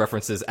Yakuza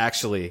references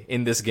actually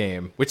in this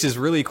game, which is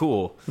really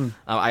cool.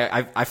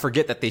 I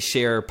forget that they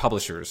share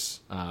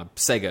publishers,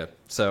 Sega.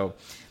 So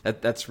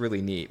that's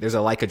really neat. There's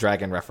a Like a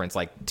Dragon reference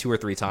like 2 or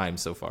 3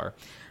 times so far,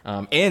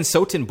 and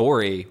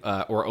Sotenbori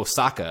or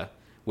Osaka,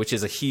 which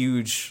is a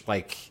huge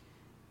like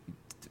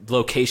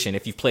location.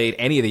 If you've played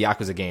any of the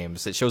Yakuza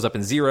games, it shows up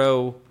in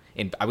Zero.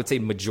 And I would say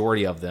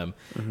majority of them,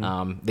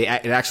 it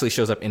actually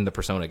shows up in the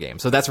Persona game.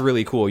 So that's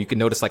really cool. You can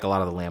notice like a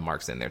lot of the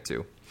landmarks in there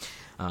too.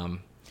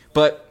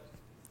 But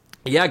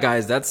yeah,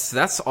 guys,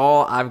 that's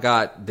all I've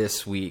got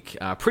this week.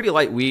 Pretty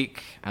light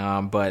week,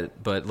 but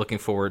looking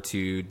forward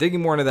to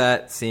digging more into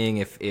that, seeing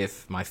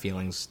if my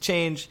feelings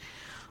change,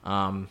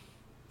 and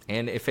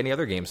if any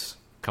other games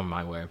come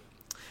my way.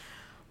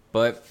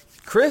 But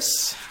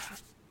Chris,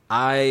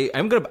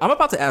 I'm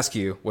about to ask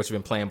you what you've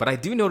been playing, but I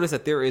do notice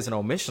that there is an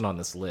omission on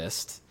this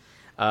list.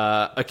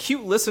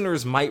 Acute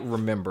listeners might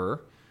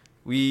remember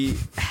we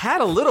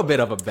had a little bit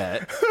of a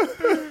bet.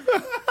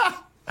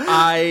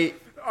 I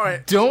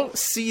don't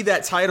see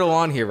that title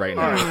on here right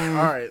now.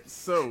 All right.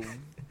 So,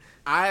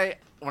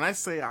 when I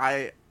say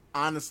I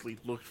honestly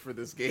looked for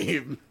this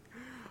game,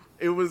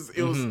 it was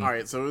all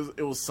right. So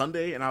it was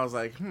Sunday, and I was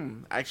like,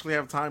 I actually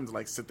have time to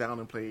like sit down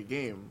and play a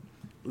game.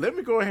 Let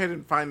me go ahead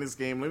and find this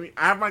game.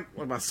 I have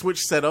my Switch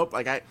set up.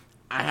 Like I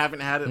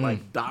haven't had it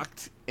like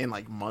docked in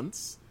like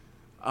months.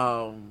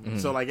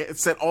 So like it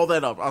set all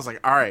that up. I was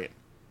like, all right,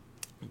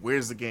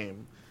 where's the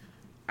game?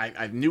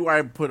 I knew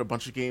I put a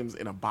bunch of games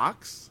in a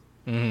box.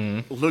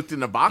 Looked in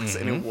the box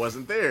and it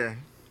wasn't there.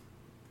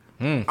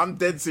 I'm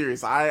dead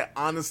serious. I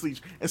honestly,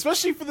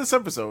 especially for this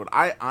episode,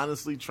 I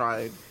honestly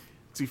tried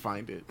to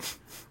find it.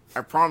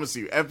 I promise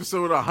you,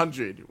 episode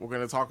 100, we're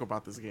going to talk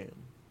about this game.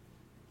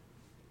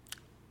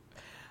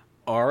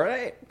 All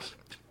right.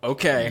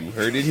 Okay. You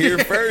heard it here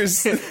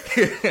first.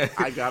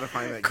 I gotta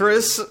find that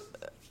Chris,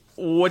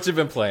 game. what you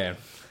been playing?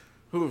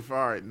 Oof,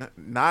 all right.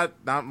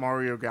 Not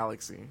Mario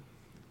Galaxy.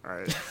 All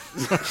right.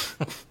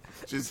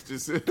 just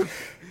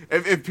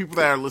if people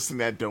that are listening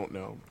that don't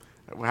know.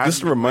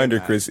 Just a reminder,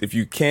 Chris, if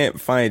you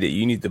can't find it,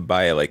 you need to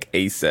buy it like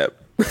ASAP.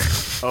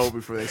 Oh,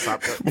 before they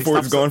stop. Before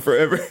it's gone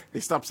forever. They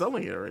stopped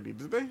selling it already,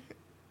 did they?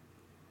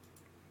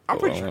 I'm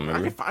pretty sure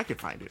I could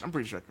find it. I'm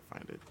pretty sure I could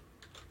find it.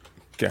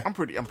 Okay. I'm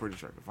pretty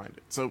sure I can find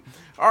it. So,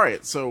 all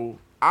right. So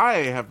I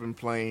have been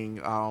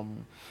playing.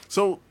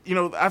 So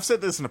I've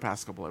said this in the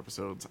past couple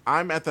episodes.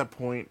 I'm at that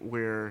point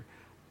where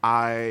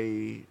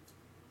I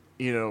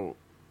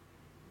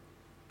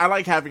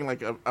like having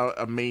like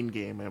a main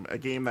game, a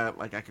game that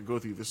like I could go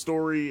through the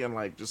story and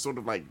like just sort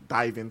of like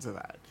dive into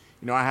that.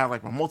 I have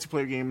like my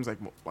multiplayer games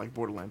like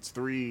Borderlands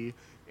 3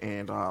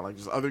 and like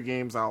just other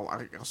games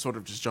I'll sort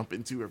of just jump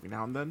into every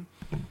now and then.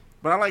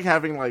 But I like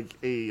having like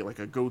a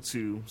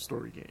go-to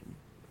story game.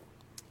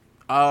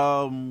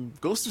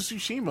 Ghost of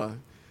Tsushima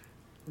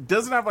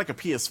doesn't have like a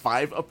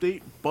PS5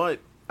 update, but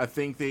I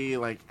think they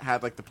like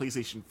had like the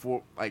PlayStation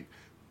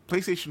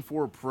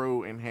 4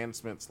 Pro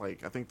enhancements.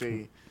 Like I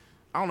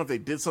don't know if they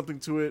did something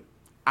to it.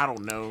 I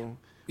don't know.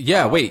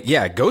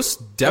 Yeah,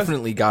 Ghost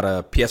definitely got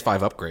a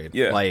PS5 upgrade.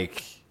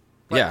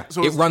 Yeah.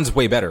 So it runs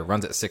way better. It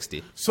runs at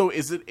 60. So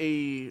is it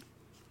a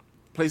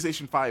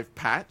PlayStation 5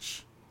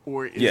 patch?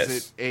 Or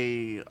is it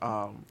a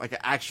like an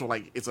actual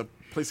like it's a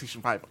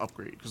PlayStation 5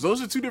 upgrade? Because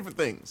those are two different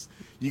things.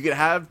 You could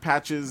have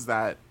patches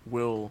that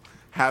will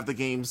have the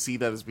game see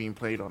that it's being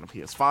played on a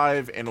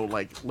PS5 and it'll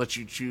like let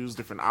you choose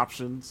different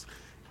options.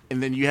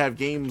 And then you have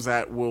games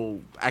that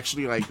will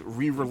actually like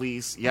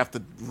re-release. You have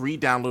to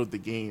re-download the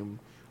game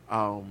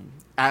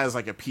as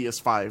like a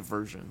PS5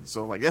 version.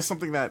 So like that's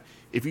something that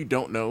if you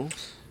don't know,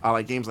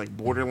 like games like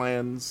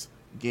Borderlands,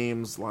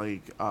 games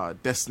like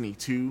Destiny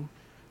 2.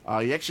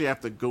 You actually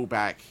have to go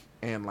back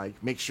and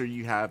like make sure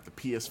you have the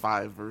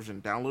PS5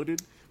 version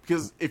downloaded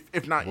because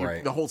if not,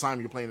 right. The whole time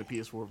you're playing the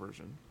PS4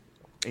 version.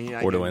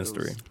 And Borderlands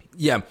 3.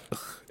 Yeah,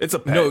 It's a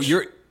patch. no,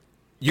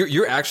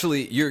 you're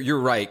actually you're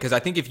right, because I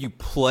think if you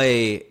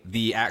play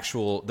the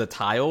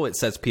tile, it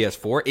says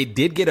PS4. It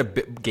did get a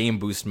game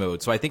boost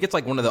mode, so I think it's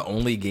like one of the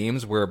only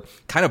games where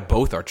kind of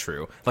both are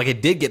true. Like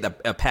it did get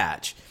a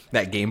patch,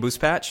 that game boost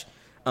patch,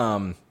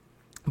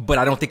 but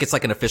I don't think it's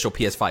like an official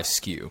PS5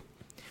 SKU,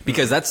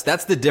 because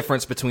that's the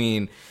difference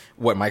between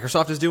what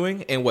Microsoft is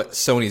doing and what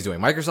Sony's doing.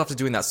 Microsoft is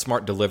doing that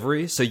smart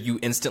delivery, so you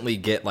instantly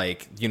get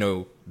like, you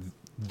know,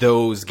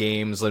 those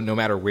games no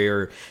matter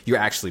where you're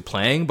actually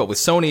playing. But with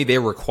Sony, they're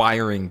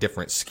requiring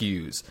different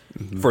SKUs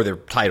for their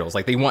titles.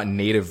 Like they want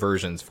native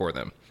versions for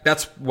them.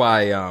 That's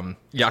why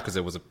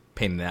Yakuza was a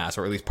pain in the ass,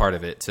 or at least part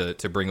of it,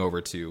 to bring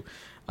over to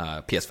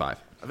PS5.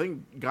 I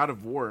think God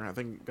of War is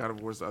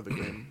the other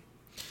game.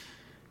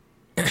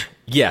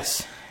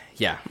 Yes.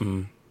 Yeah.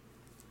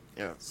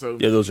 Yeah. So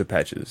Yeah, those are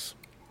patches.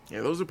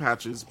 yeah, those are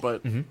patches,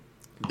 but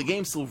the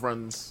game still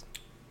runs.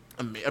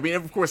 I mean,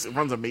 of course, it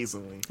runs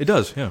amazingly. It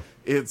does. Yeah.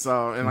 It's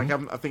and like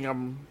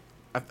I'm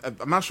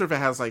not sure if it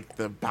has like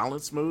the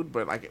balance mode,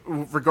 but like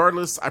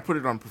regardless, I put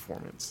it on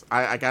performance.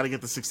 I got to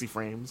get the 60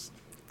 frames.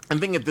 I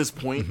think at this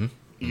point,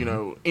 you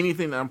know,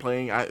 anything that I'm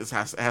playing, it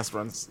has to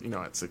run, you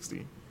know, at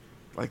 60.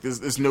 Like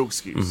there's no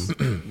excuse,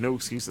 no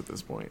excuse at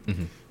this point.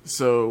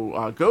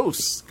 So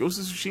Ghost of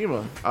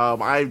Tsushima.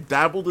 I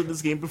dabbled in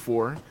this game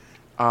before.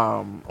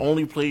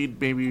 Only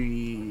played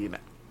maybe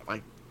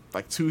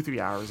like 2-3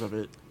 hours of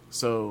it.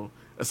 So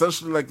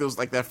essentially, like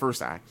that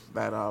first act,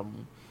 that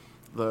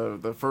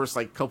the first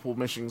like couple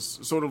missions,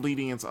 sort of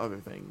leading into other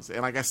things,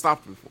 and like I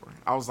stopped before.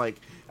 I was like,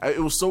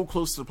 it was so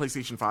close to the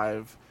PlayStation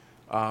 5,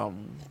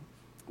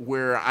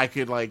 where I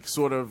could like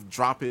sort of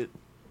drop it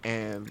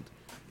and,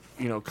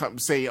 you know,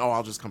 say, oh,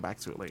 I'll just come back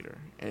to it later.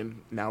 And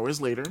now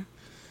it's later,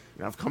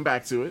 and I've come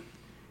back to it,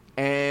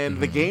 and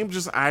the game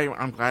just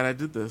I'm glad I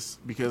did this,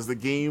 because the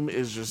game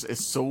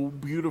it's so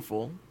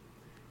beautiful.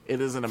 It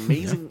is an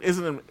amazing, it's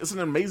an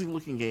amazing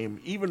looking game,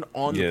 even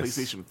on the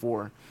PlayStation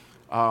 4.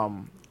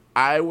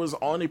 I was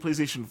on a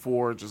PlayStation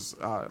 4, just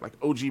like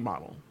OG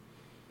model.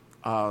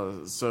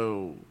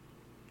 So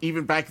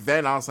even back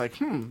then, I was like,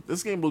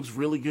 this game looks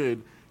really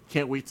good.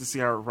 Can't wait to see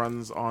how it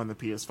runs on the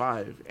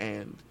PS5,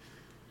 and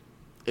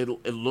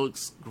it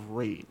looks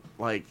great.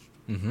 Like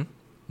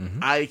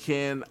I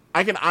can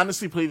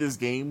honestly play this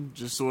game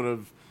just sort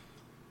of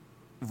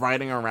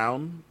riding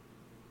around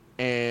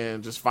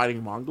and just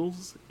fighting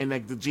Mongols, and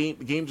like the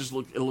game just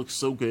looks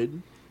so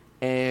good,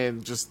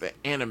 and just the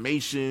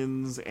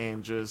animations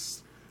and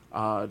just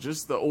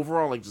the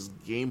overall like just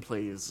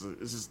gameplay is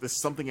just, there's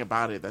something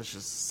about it that's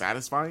just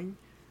satisfying.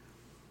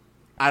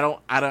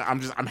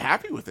 I'm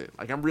happy with it.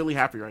 Like I'm really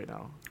happy right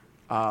now.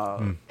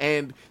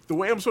 And the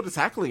way I'm sort of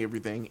tackling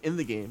everything in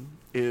the game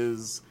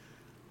is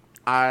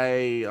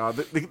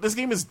this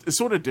game is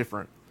sort of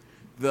different.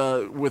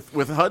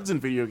 With HUDs in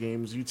video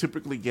games, you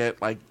typically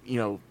get like, you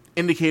know,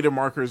 indicator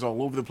markers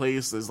all over the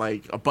place. There's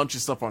like a bunch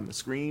of stuff on the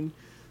screen.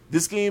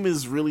 This game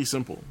is really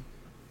simple.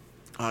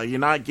 You're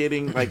not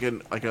getting like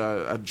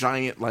a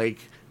giant like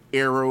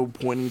arrow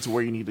pointing to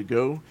where you need to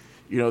go.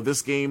 You know,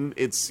 this game,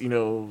 it's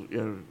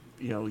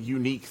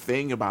unique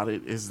thing about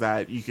it is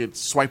that you could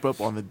swipe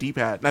up on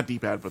the not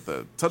D-pad, but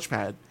the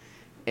touchpad,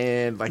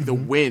 and like the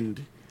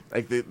wind,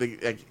 like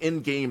like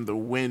in game, the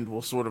wind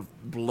will sort of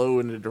blow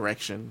in the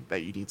direction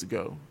that you need to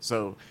go.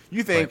 So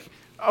you think,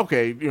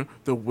 okay, you know,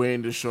 the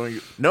wind is showing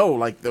you. No,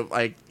 like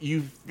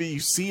you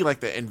see like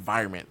the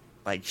environment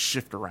like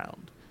shift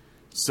around.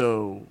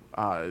 So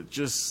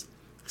just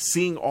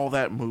seeing all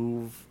that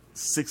move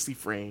 60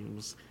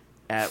 frames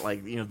at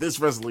like, you know, this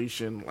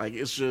resolution, like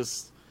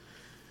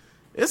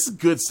it's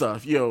good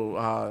stuff.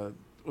 Yo,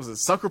 was it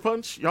Sucker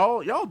Punch?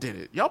 Y'all did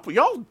it. Y'all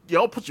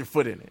put your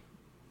foot in it.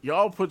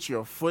 Y'all put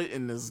your foot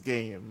in this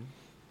game.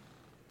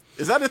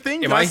 Is that a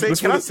thing? Can I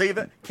say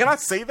that? Can I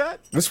say that?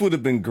 This would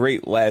have been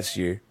great last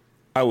year.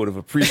 I would have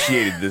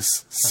appreciated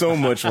this so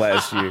much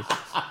last year.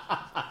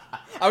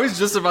 I was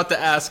just about to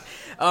ask,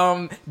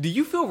 do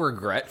you feel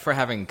regret for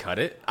having cut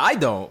it? I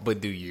don't,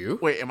 but do you?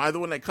 Wait, am I the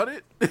one that cut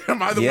it?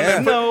 Am I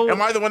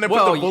the one that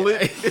put the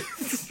bullet?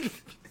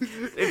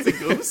 It's a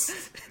ghost.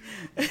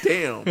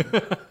 Damn.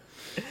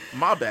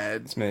 My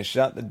bad. This man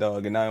shot the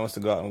dog and now he wants to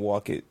go out and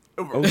walk it.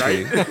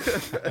 Okay.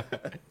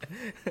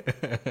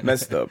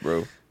 Messed up,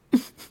 bro.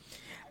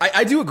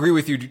 I do agree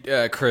with you,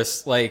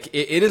 Chris. Like,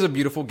 it is a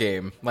beautiful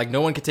game. Like, no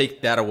one can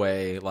take that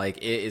away. Like,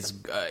 it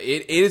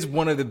is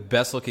one of the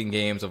best looking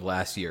games of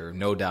last year,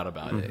 no doubt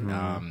about it.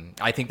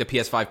 I think the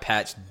PS5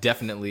 patch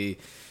definitely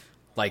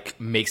like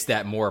makes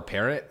that more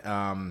apparent.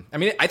 I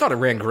mean, I thought it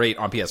ran great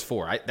on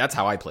PS4. That's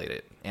how I played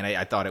it, and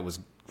I thought it was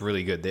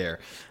really good there.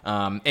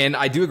 And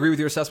I do agree with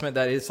your assessment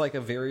that it's like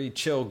a very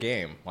chill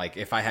game. Like,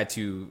 if I had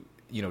to,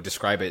 you know,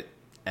 describe it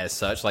as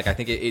such, like I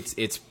think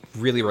it's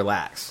really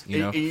relaxed. You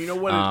know, and you know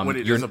what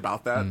it is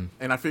about that.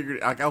 And I figured,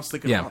 like, I was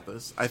thinking about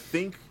this. I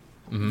think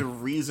the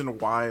reason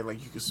why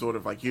like you could sort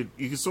of like you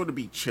can sort of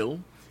be chill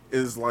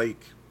is like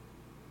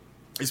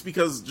it's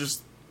because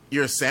just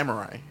you're a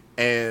samurai,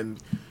 and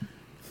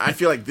I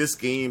feel like this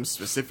game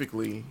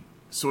specifically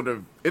sort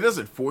of, it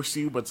doesn't force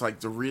you, but it's like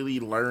to really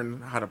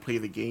learn how to play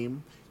the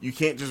game. You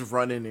can't just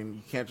run in and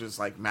you can't just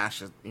like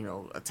mash a,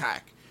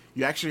 attack.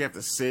 You actually have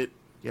to sit,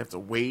 you have to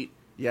wait,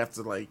 you have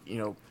to like,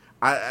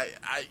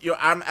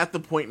 I'm at the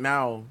point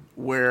now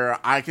where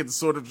I can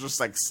sort of just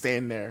like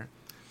stand there,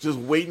 just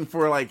waiting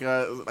for like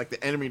the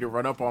enemy to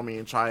run up on me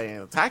and try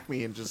and attack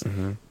me, and just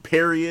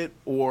parry it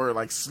or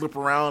like slip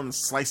around and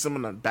slice them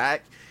in the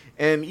back.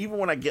 And even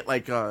when I get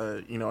like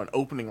an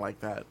opening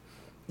like that,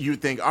 you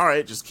think, all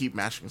right, just keep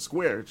mashing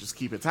square, just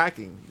keep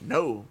attacking.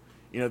 No,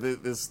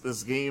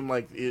 this game,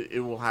 like it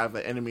will have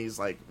the enemies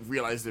like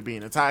realize they're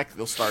being attacked.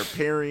 They'll start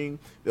parrying.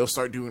 They'll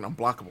start doing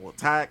unblockable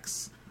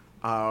attacks.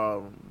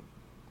 Right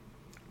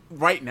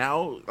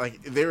now,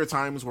 like there are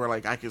times where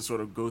like I can sort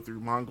of go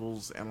through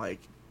Mongols and like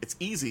it's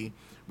easy,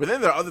 but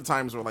then there are other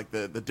times where like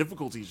the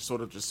difficulty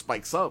sort of just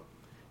spikes up,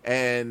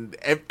 and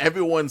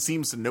everyone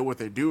seems to know what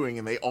they're doing,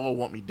 and they all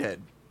want me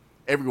dead.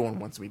 Everyone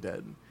wants me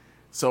dead.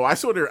 So I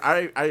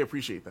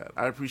appreciate that.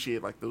 I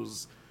appreciate like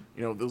those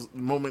those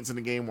moments in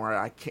the game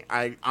where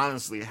I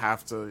honestly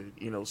have to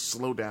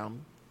slow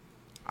down.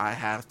 I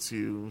have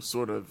to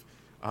sort of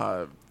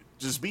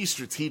just be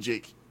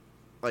strategic,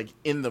 like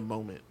in the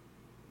moment.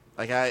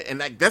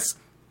 That's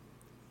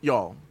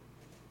y'all.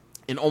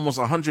 In almost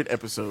 100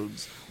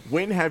 episodes,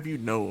 when have you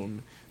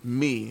known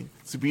me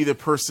to be the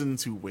person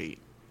to wait?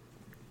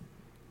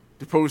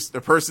 The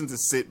person to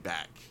sit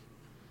back.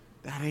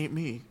 That ain't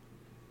me.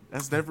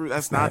 That's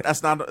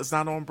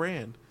not on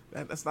brand.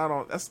 That's not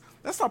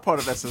part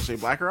of SSJ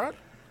Blackrock.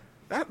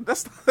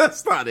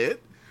 That's not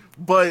it.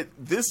 But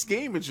this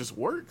game, it just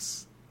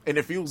works and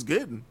it feels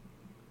good.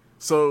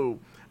 So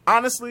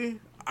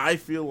honestly, I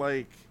feel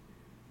like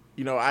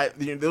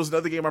there was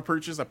another game I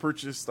purchased. I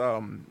purchased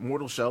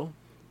Mortal Shell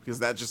because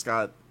that just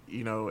got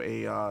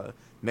a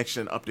next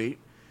gen update,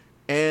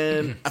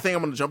 and I think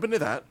I'm gonna jump into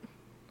that,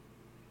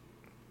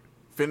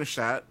 finish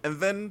that, and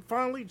then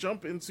finally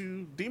jump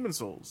into Demon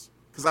Souls.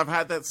 Because I've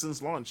had that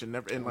since launch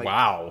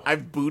wow.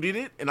 I've booted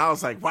it and I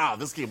was like, wow,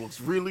 this game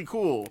looks really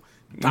cool.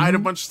 Died a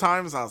bunch of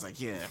times. I was like,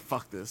 yeah,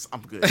 fuck this,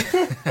 I'm good.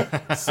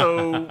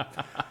 So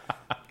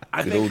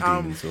I think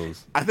I'm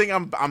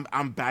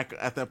back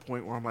at that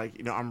point where I'm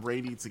like, I'm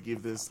ready to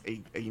give this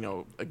a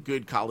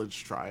good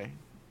college try.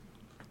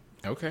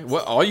 Okay.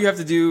 Well, all you have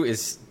to do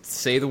is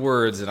say the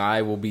words, and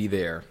I will be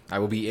there. I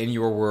will be in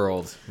your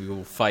world. We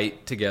will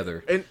fight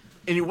together. And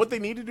what they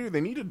need to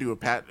do a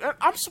patch.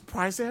 I'm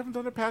surprised they haven't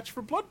done a patch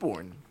for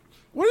Bloodborne.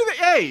 What are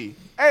they?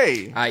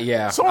 Hey.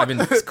 Yeah, I've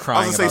been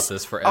crying about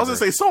this forever. I was going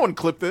to say, someone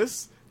clip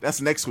this.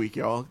 That's next week,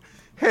 y'all.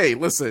 Hey,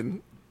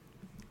 listen.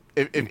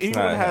 If anyone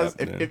has...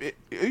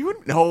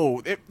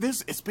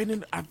 It's been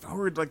in... I've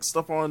heard, like,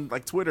 stuff on,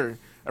 like, Twitter.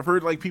 I've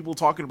heard, like, people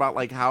talking about,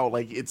 like, how,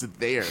 like, it's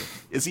there.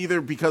 It's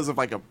either because of,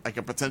 like,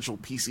 a potential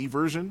PC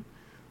version,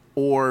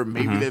 or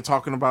maybe they're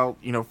talking about,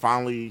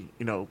 finally,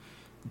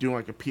 doing,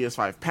 like, a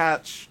PS5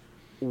 patch,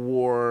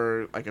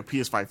 or like a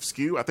PS5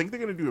 SKU. I think they're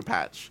going to do a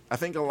patch. I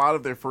think a lot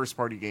of their first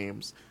party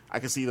games, I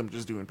can see them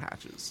just doing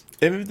patches.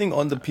 Everything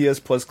on the PS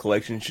Plus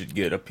collection should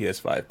get a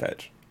PS5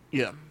 patch.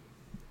 Yeah.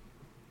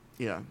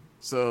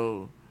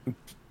 So,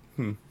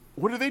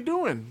 what are they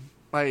doing?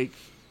 Like,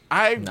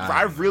 I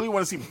really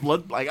want to see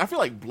I feel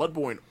like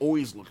Bloodborne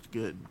always looked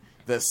good.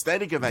 The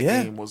aesthetic of that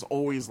game was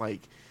always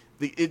like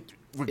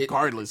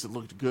regardless, it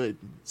looked good.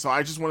 So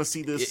I just want to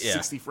see this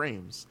 60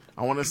 frames.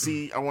 I want to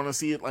see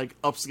it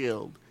like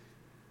upscaled.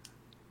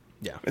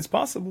 Yeah, it's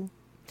possible.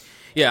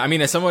 Yeah, I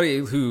mean, as somebody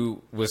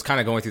who was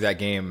kind of going through that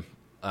game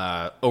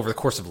over the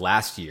course of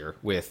last year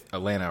with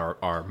Atlanta,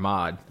 our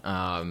mod,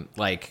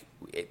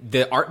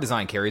 the art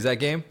design carries that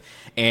game,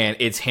 and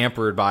it's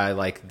hampered by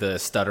like the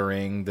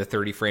stuttering, the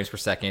 30 frames per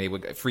second. It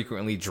would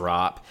frequently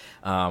drop,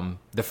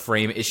 the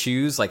frame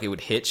issues, like it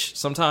would hitch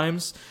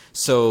sometimes.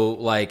 So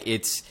like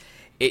it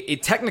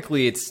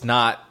technically it's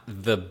not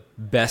the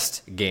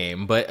best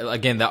game, but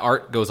again, the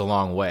art goes a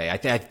long way.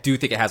 I do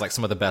think it has like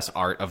some of the best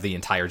art of the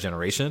entire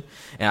generation,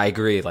 and I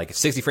agree. Like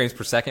 60 frames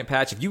per second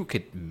patch, if you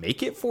could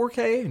make it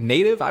 4K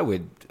native, I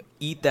would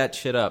eat that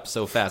shit up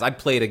so fast. I'd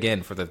play it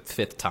again for the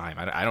 5th time.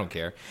 I don't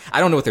care. I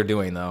don't know what they're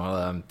doing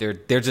though.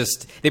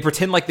 They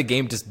pretend like the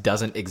game just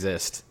doesn't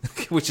exist,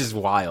 which is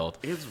wild.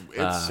 It's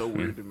so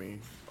weird to me.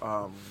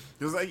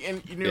 Because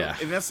and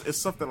it's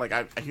stuff that like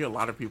I hear a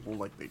lot of people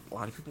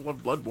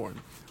love Bloodborne.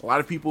 A lot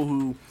of people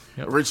who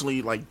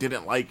originally like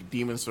didn't like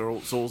Demon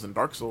Souls and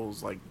Dark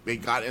Souls, like they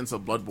got into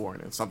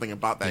Bloodborne, and something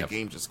about that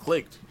game just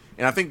clicked.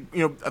 And I think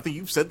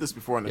you've said this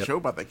before on the show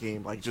about that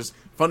game. Like just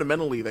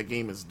fundamentally, that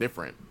game is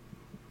different.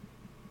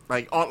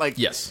 Like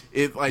yes,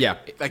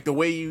 like the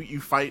way you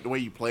fight, the way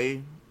you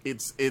play,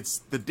 it's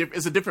a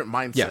different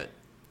mindset. Yeah.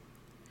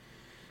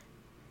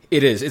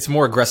 It is. It's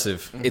more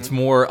aggressive. Mm-hmm. It's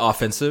more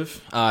offensive.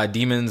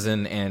 Demons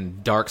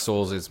and Dark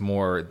Souls is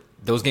more.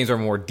 Those games are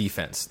more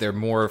defense. They're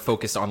more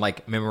focused on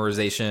like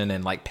memorization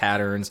and like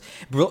patterns.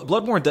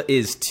 Bloodborne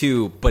is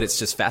too, but it's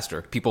just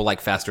faster. People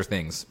like faster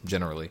things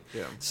generally.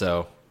 Yeah.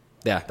 So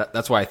yeah,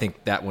 that's why I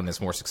think that one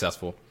is more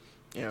successful.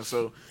 Yeah,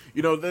 so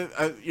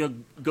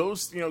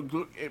Ghost,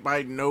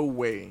 by no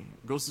way,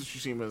 Ghost of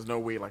Tsushima is no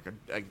way like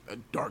a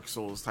Dark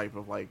Souls type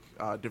of like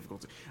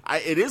difficulty.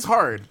 It is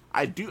hard.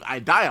 I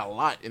die a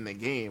lot in the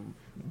game,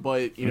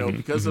 but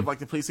because of like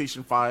the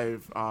PlayStation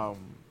 5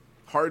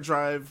 hard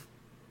drive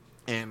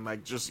and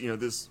like just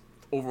this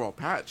overall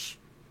patch,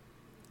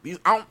 did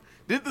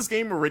this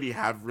game already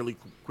have really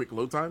quick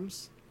load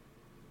times?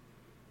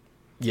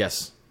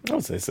 Yes, I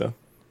would say so.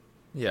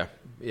 Yeah.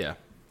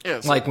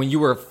 Yeah, so, like when you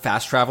were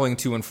fast traveling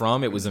to and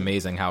from, it was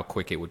amazing how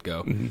quick it would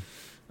go.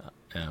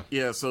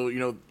 Yeah. So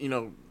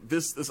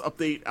this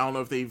update, I don't know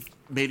if they've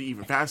made it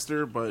even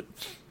faster, but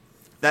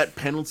that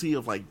penalty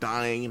of like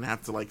dying and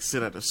have to like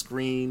sit at a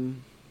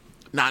screen,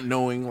 not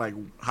knowing like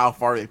how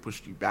far they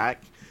pushed you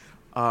back,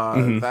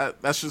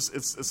 that's just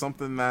it's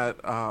something that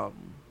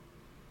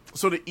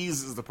sort of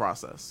eases the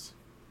process.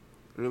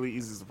 It really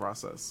eases the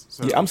process.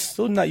 So, yeah, I'm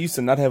still not used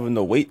to not having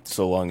to wait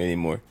so long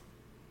anymore.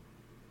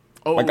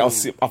 Oh, like I'll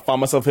find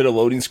myself hit a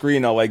loading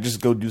screen. I'll like just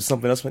go do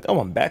something else. I'm like,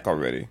 oh, I'm back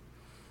already.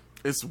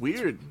 It's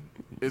weird.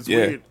 It's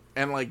weird.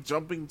 And like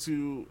jumping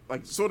into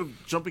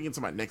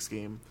my next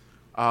game.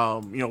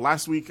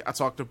 Last week I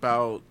talked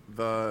about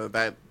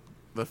the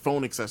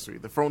phone accessory,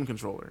 the phone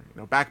controller,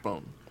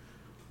 Backbone.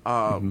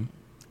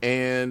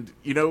 And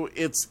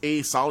it's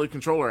a solid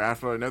controller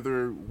after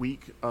another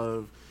week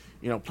of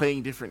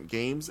playing different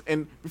games.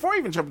 And before I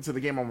even jump into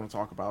the game I want to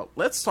talk about,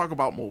 let's talk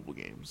about mobile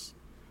games.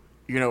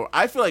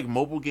 I feel like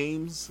mobile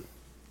games,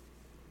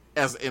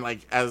 as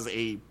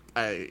a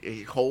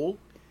whole,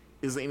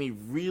 is in a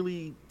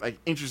really like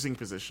interesting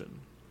position.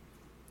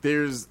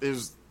 There's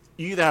you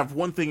either have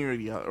one thing or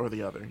the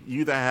other.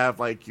 You either have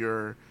like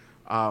your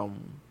I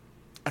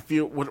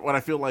feel what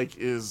I feel like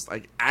is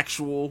like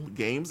actual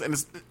games, and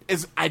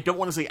it's I don't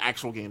want to say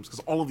actual games because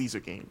all of these are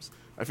games.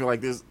 I feel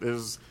like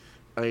there's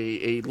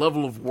a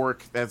level of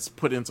work that's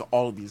put into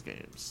all of these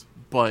games,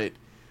 but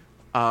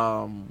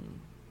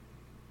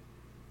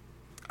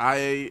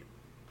I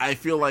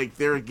feel like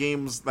there are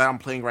games that I'm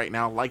playing right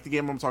now, like the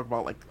game I'm talking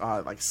about,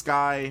 like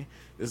Sky.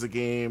 There's a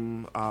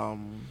game.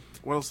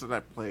 What else did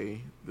I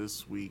play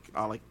this week?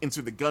 Like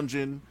Enter the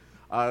Gungeon.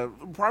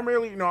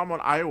 Primarily, I'm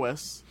on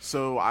iOS,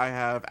 so I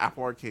have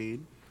Apple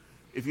Arcade.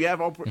 If you have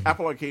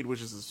Apple Arcade,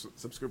 which is a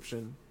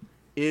subscription,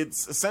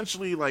 it's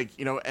essentially like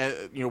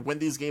when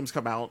these games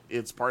come out,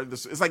 it's part of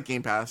this. It's like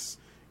Game Pass.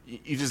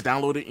 You just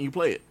download it and you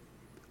play it.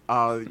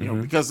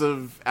 Because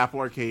of Apple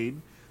Arcade.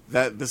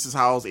 That this is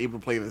how I was able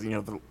to play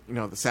the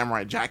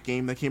Samurai Jack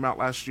game that came out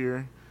last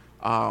year.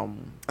 I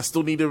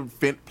still need to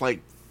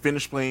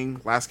finish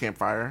playing Last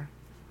Campfire,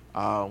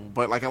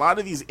 but like a lot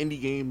of these indie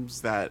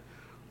games that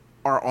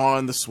are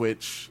on the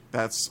Switch,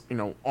 that's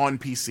on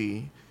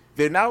PC,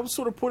 they're now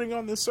sort of putting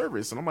on this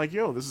service, and I'm like,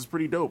 yo, this is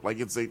pretty dope. Like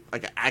it's an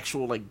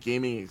actual like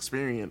gaming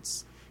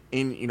experience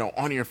in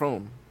on your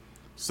phone.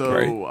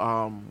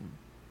 So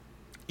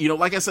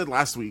like I said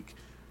last week.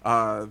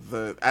 For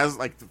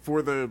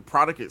the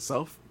product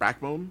itself,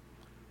 Backbone,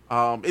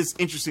 it's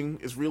interesting.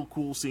 It's real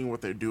cool seeing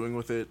what they're doing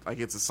with it. Like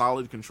it's a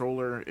solid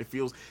controller. It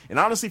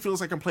honestly feels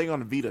like I'm playing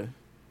on a Vita,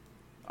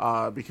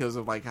 because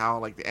of like how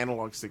like the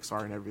analog sticks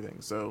are and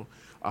everything. So,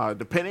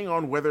 depending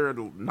on whether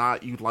or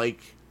not you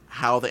like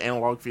how the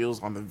analog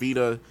feels on the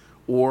Vita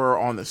or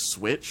on the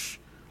Switch,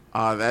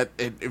 that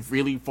it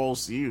really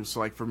falls to you. So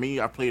like for me,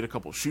 I played a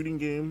couple shooting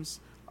games,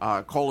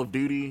 Call of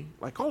Duty.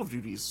 Like Call of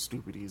Duty is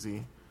stupid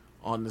easy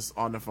on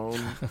the phone.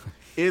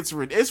 It's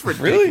ridiculous.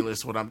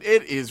 Really?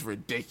 It is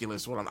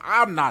ridiculous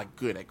I'm not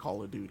good at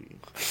Call of Duty,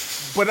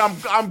 but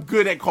I'm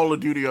good at Call of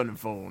Duty on the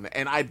phone,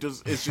 and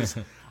it's just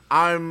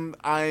I'm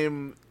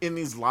in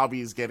these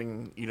lobbies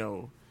getting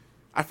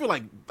I feel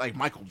like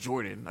Michael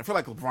Jordan. I feel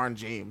like LeBron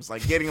James,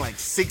 like getting like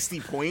 60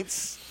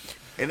 points.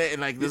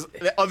 And like there's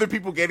other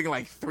people getting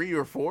like 3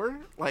 or 4.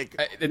 Like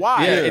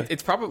why? Yeah,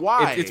 it's probably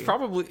why? It's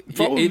probably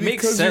it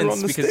makes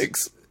sense because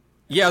sticks.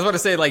 Yeah, I was about to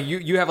say, like,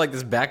 you have, like,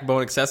 this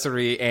Backbone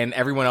accessory, and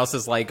everyone else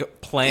is,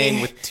 like,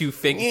 playing with two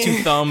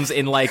thumbs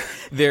in, like,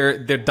 their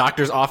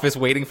doctor's office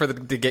waiting for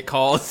them to get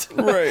calls.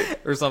 Right.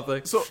 Or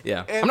something. So,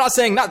 yeah. I'm not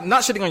saying, not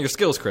shitting on your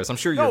skills, Chris. I'm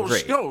sure you're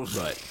great. No,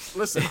 but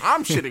listen,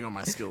 I'm shitting on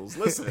my skills.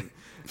 Listen,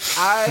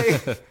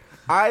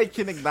 I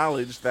can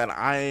acknowledge that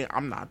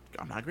I'm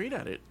not great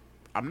at it.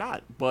 I'm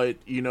not. But,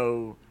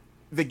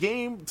 the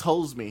game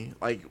tells me,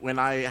 like, when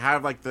I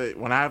have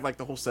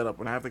the whole setup,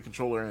 when I have the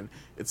controller, and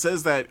it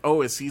says that,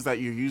 it sees that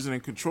you're using a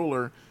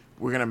controller,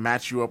 we're gonna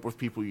match you up with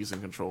people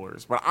using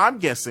controllers. What I'm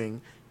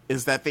guessing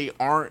is that there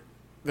aren't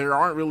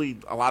really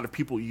a lot of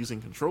people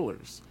using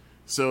controllers.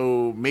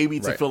 So maybe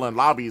to fill in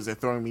lobbies, they're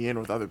throwing me in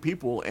with other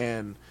people,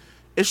 and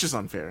it's just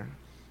unfair.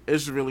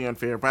 It's really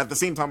unfair. But at the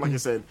same time, like I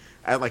said,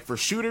 for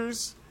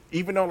shooters,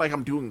 even though like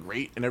I'm doing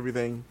great and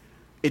everything,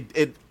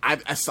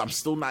 I'm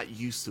still not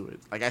used to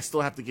it. Like I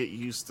still have to get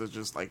used to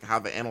just like how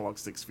the analog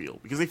sticks feel,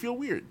 because they feel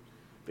weird.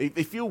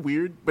 They feel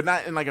weird, but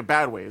not in like a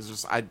bad way. It's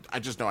just I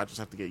just know I just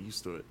have to get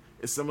used to it.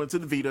 It's similar to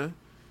the Vita.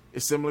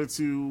 It's similar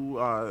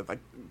to like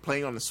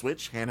playing on the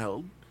Switch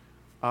handheld.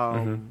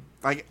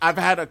 Like I've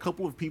had a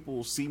couple of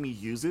people see me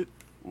use it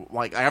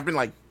like I've been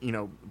like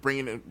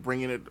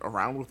bringing it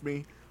around with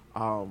me.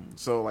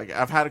 So like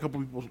I've had a couple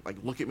people like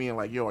look at me and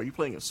like, yo, are you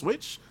playing a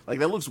Switch? Like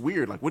that looks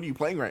weird. Like what are you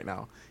playing right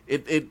now?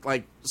 It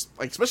like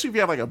especially if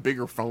you have like a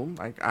bigger phone.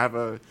 Like I have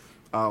a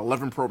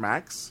 11 Pro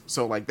Max,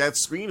 so like that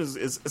screen is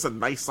it's a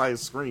nice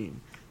size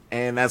screen,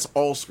 and that's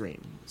all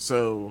screen.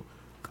 So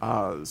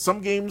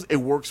some games it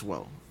works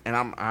well, and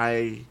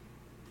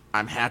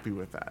I'm happy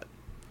with that.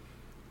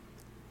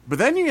 But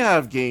then you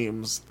have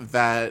games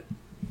that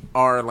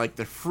are like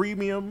the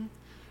freemium,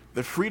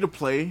 the free to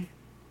play.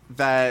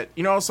 That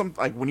some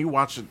like when you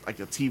watch like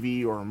a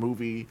TV or a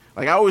movie,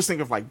 like I always think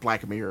of like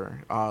Black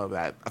Mirror.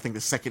 That I think the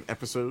second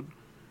episode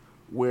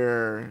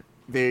where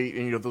they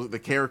the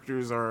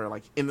characters are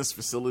like in this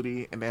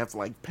facility and they have to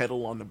like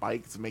pedal on the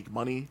bike to make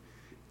money,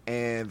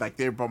 and like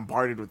they're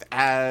bombarded with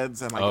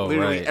ads and like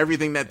literally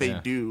everything that they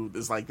do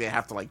is like they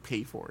have to like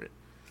pay for it.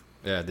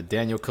 Yeah, the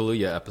Daniel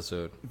Kaluuya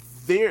episode.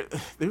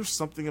 There's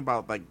something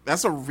about like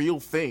that's a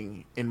real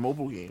thing in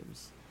mobile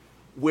games.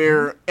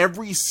 Where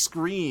every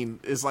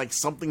screen is like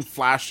something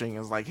flashing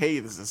is like, hey,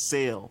 there's a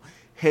sale.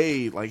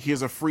 Hey, like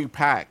here's a free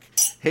pack.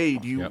 Hey,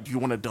 do you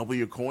want to double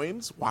your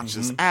coins? Watch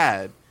this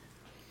ad.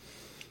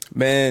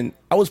 Man,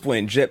 I was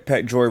playing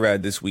Jetpack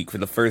Joyride this week for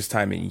the first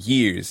time in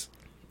years,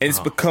 and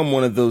it's become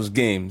one of those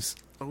games.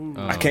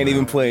 I can't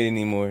even play it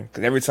anymore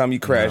because every time you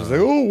crash, it's like,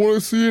 oh, want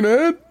to see an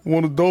ad?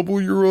 Want to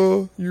double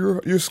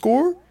your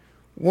score?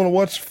 Want to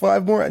watch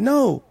 5 more?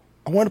 No,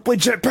 I want to play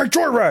Jetpack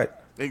Joyride.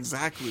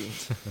 Exactly.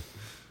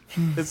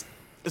 It's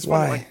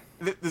why? funny,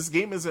 like this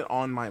game isn't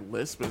on my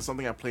list, but it's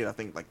something I played I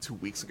think like 2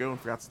 weeks ago and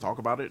forgot to talk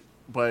about it.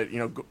 But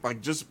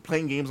like just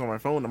playing games on my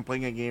phone, I'm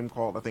playing a game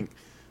called I think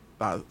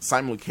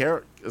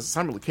Simulacra.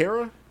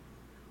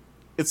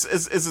 It's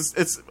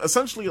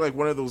essentially like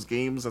one of those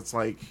games that's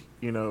like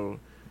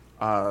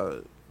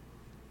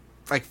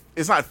like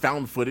it's not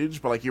found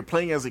footage, but like you're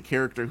playing as a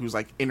character who's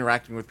like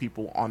interacting with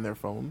people on their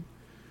phone,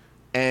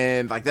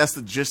 and like that's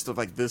the gist of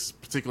like this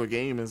particular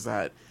game is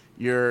that.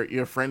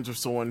 You're friends with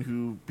someone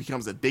who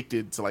becomes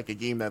addicted to like a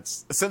game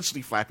that's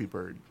essentially Flappy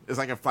Bird. It's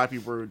like a Flappy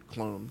Bird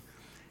clone.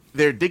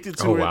 They're addicted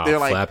to it. Wow. They're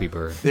like Flappy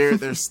Bird.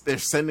 they're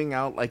sending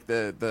out like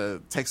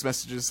the text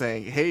messages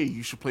saying, "Hey,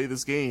 you should play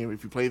this game.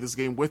 If you play this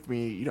game with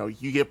me,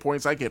 you get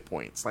points, I get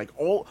points." Like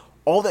all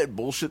that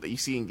bullshit that you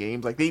see in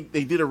games. Like they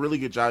did a really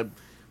good job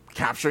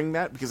capturing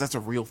that because that's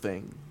a real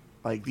thing.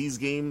 Like these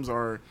games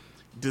are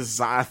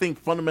I think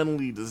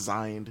fundamentally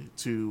designed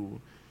to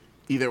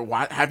either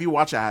have you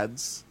watch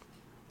ads.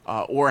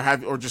 Or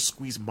just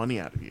squeeze money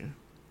out of you.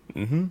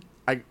 Mm-hmm.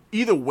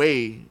 Either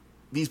way,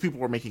 these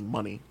people are making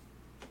money,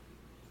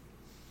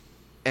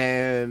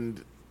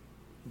 and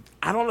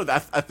I don't know.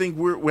 I think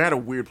we're at a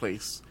weird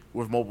place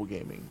with mobile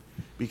gaming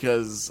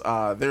because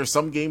there are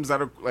some games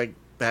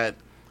that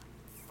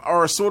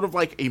are sort of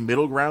like a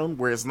middle ground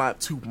where it's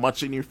not too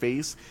much in your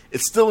face.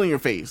 It's still in your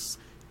face.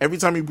 Every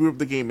time you boot up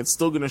the game, it's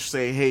still gonna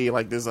say, "Hey,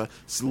 like there's a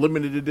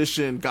limited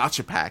edition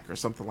gacha pack or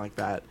something like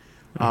that."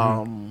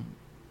 Mm-hmm.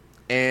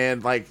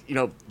 And like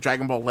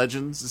Dragon Ball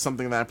Legends is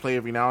something that I play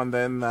every now and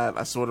then. That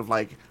I sort of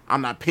like.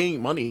 I'm not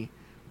paying money,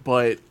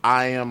 but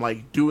I am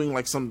like doing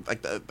like some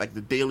like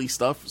the daily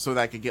stuff so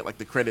that I could get like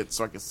the credits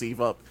so I can save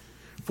up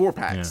 4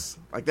 packs.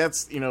 Yeah. Like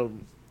that's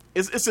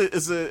it's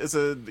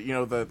a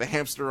the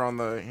hamster on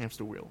the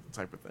hamster wheel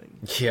type of thing.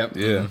 Yep.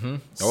 Yeah. Mm-hmm.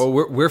 Oh,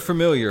 we're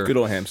familiar. Good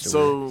old hamster.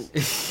 So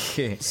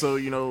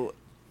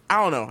I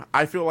don't know.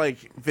 I feel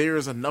like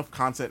there's enough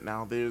content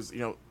now. There's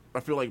I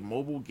feel like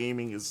mobile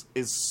gaming is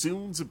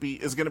going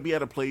to be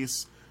at a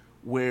place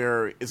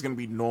where it's going to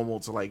be normal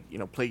to like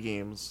play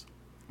games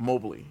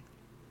mobily.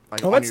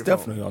 Like that's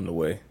definitely on the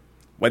way.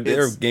 Like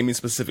there are gaming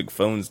specific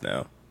phones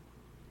now.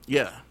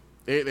 Yeah,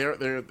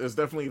 there's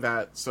definitely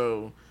that.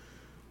 So,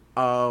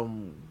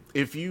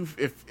 if you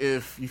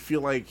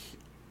feel like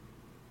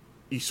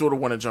you sort of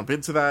want to jump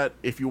into that,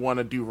 if you want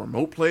to do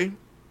remote play,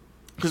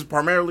 because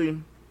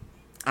primarily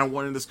I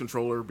wanted this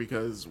controller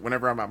because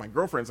whenever I'm at my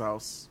girlfriend's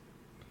house.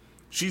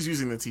 She's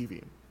using the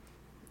TV,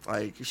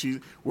 like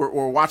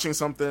we're watching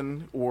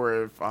something,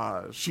 or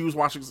if she's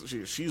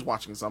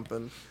watching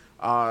something.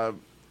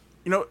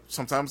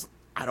 Sometimes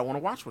I don't want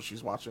to watch what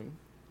she's watching.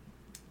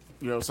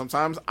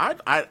 Sometimes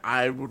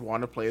I would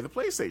want to play the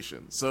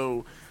PlayStation.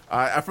 So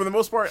for the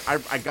most part,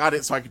 I got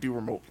it so I could do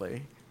remote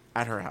play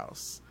at her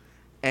house.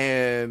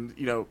 And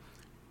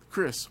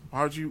Chris,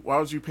 why would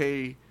you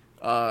pay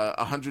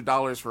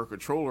 $100 for a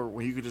controller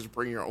when you could just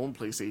bring your own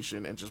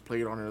PlayStation and just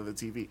play it on another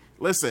TV?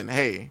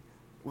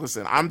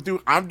 Listen, I'm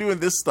doing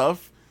this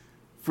stuff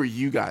for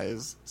you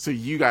guys, so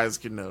you guys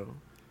can know,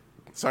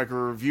 so I can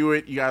review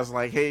it. You guys are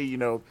like, hey,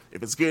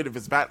 if it's good, if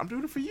it's bad, I'm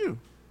doing it for you.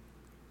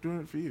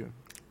 Doing it for you.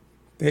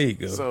 There you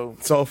go. So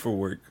it's all for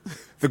work,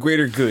 the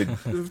greater good.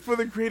 For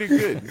the greater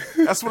good.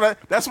 That's what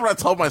I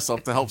told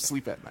myself to help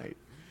sleep at night.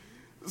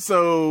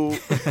 So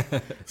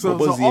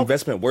was the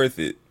investment worth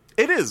it?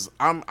 It is.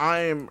 I'm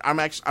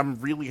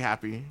really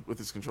happy with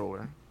this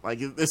controller. Like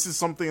this is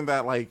something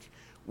that like.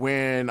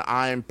 When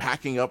I'm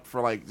packing up for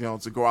like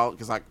to go out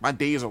because like my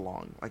days are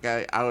long. Like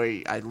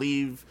I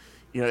leave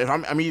You know, if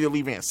I'm either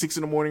leaving at 6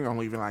 in the morning or I'm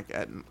leaving like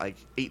at like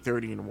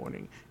 8:30 in the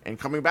morning and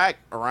coming back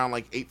around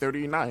like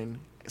 8:30 and 9.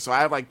 So I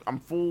have like I'm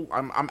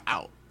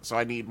out. So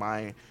I need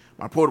my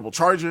portable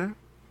charger.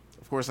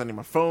 Of course, I need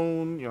my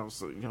phone. You know,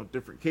 so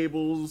different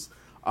cables.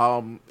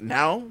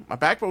 Now my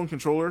Backbone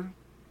controller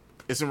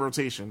is in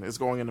rotation. It's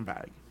going in the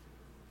bag.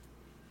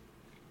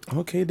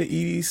 Okay, the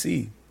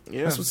EDC.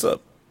 Yeah, that's what's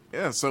up.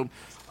 Yeah. So,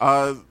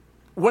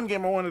 one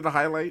game I wanted to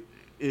highlight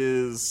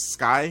is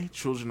Sky: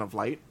 Children of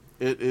Light.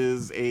 It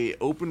is a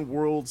open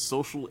world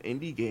social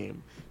indie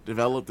game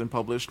developed and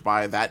published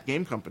by That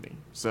Game Company.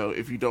 So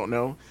if you don't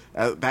know,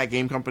 That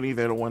Game Company,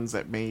 they're the ones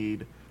that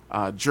made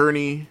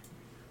Journey.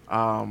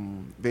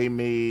 They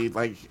made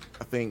I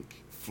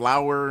think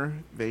Flower.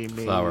 They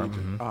made Flower.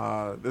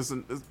 Mm-hmm.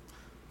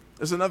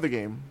 There's another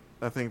game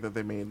I think that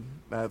they made.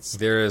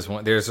 There's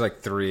one. There's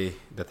like 3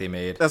 that they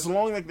made. That's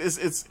long like this.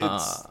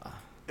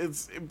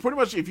 It's pretty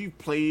much if you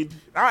played.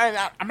 I'm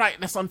not.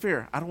 That's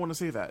unfair. I don't want to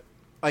say that.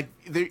 Like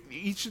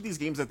each of these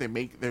games that they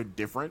make, they're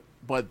different.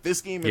 But this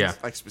game is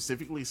like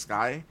specifically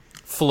Sky.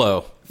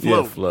 Flow.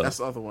 Yeah, Flow. That's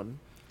the other one.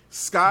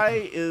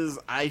 Sky is,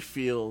 I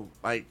feel,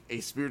 like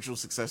a spiritual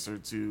successor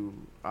to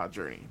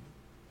Journey.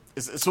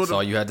 It's sort That's of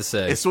all you had to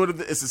say. It's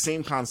the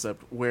same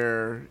concept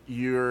where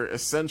you're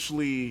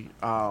essentially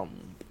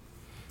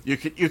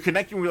you're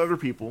connecting with other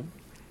people,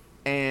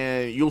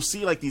 and you'll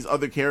see like these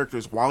other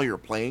characters while you're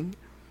playing,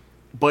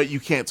 but you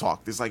can't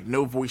talk. There's like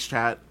no voice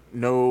chat,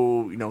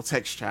 no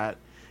text chat.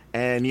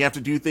 And you have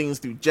to do things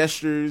through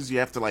gestures. You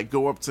have to like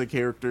go up to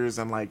characters,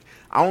 and like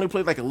I only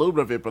played like a little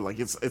bit of it, but like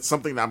it's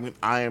something that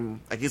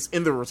I'm like it's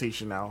in the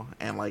rotation now,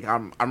 and like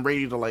I'm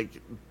ready to like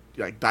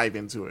dive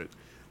into it.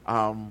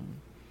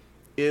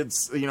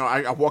 It's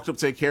I walked up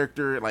to a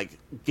character, like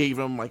gave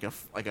him like a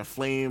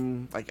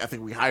flame, like I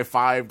think we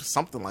high-fived,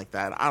 something like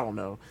that. I don't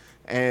know.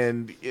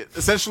 And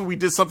essentially we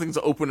did something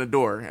to open a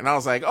door, and I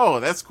was like, oh,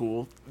 that's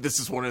cool.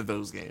 This is one of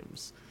those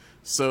games.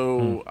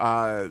 So,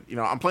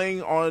 I'm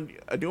playing on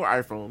a newer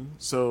iPhone.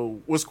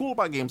 So what's cool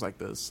about games like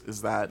this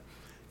is that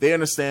they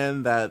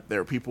understand that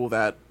there are people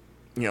that,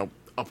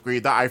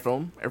 upgrade the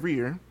iPhone every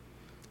year.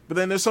 But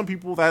then there's some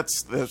people they're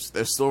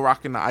still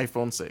rocking the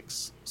iPhone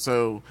 6.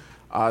 So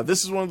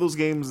this is one of those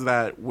games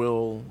that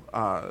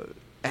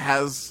it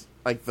has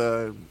like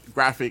the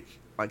graphic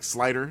like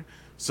slider.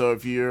 So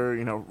if you're,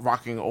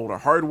 rocking older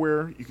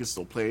hardware, you can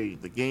still play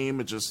the game.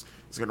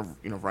 It's gonna,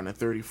 run at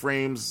 30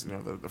 frames.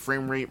 The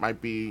frame rate might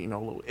be, a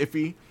little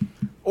iffy.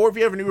 Or if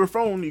you have a newer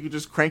phone, you can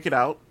just crank it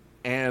out.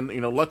 And,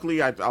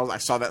 luckily I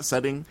saw that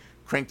setting,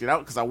 cranked it out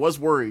because I was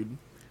worried.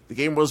 The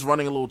game was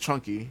running a little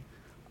chunky.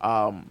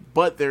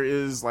 But there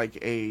is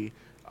like a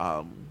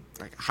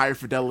higher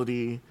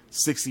fidelity,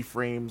 60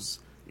 frames,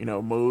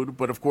 mode.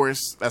 But of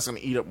course, that's gonna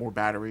eat up more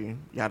battery,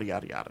 yada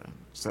yada yada.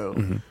 So,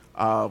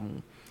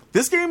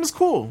 this game is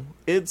cool.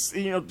 It's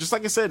just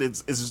like I said,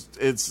 it's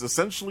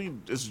essentially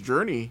it's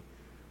Journey.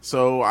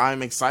 So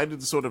I'm excited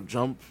to sort of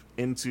jump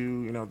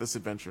into this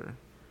adventure.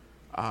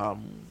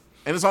 And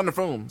it's on the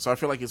phone, so I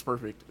feel like it's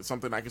perfect. It's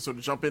something I can sort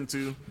of jump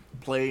into,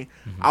 play.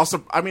 I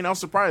was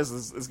surprised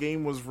this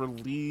game was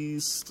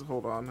released.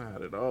 Hold on, I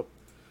had it up.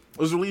 It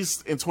was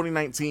released in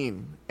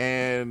 2019,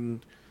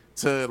 and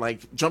to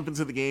like jump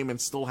into the game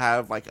and still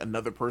have like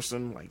another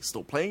person like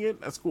still playing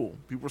it, that's cool.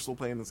 People are still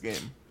playing this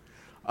game.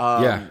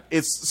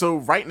 It's so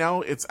right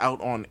now it's out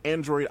on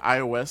Android,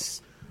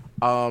 iOS.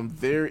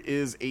 There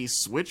is a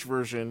Switch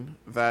version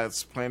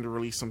that's planned to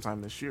release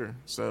sometime this year.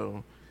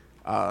 So,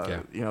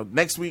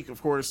 next week,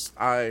 of course,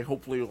 I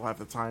hopefully will have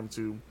the time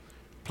to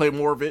play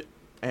more of it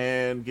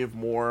and give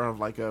more of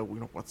like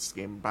what's this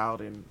game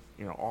about and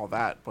all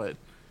that. But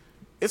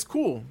it's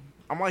cool.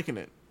 I'm liking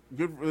it.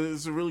 Good.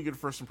 It's a really good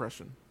first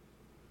impression.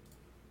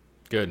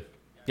 Good.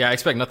 Yeah, I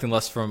expect nothing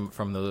less from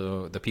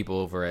the people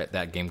over at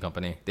That Game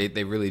Company.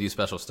 They really do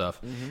special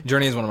stuff. Mm-hmm.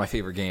 Journey is one of my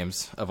favorite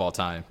games of all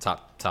time.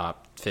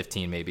 Top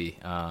 15 maybe.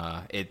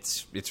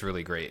 It's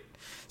really great.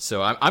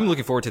 So I'm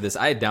looking forward to this.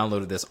 I had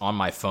downloaded this on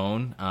my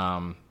phone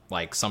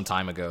like some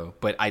time ago,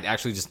 but I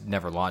actually just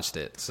never launched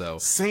it. So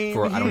same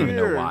here. I don't even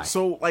know why.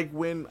 So like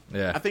when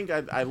I think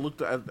I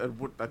looked at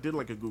what I did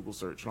like a Google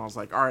search, and I was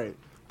like, all right,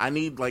 I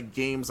need like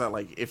games that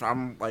like if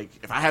I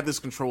have this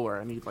controller,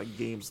 I need like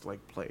games to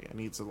like play. I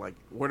need to like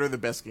what are the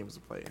best games to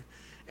play,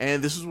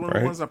 and this is one of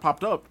the ones that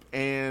popped up,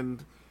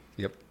 and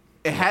yep,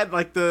 it had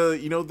like the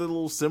the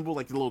little symbol,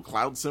 like the little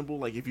cloud symbol,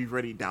 like if you've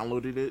already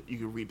downloaded it, you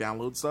can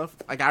re-download stuff.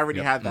 Like I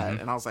already had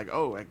that, and I was like,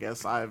 oh, I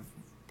guess I've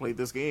played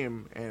this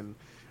game, and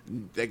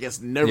I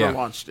guess never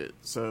launched it.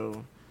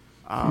 So,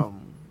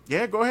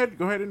 yeah, go ahead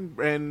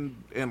and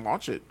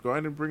launch it. Go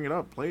ahead and bring it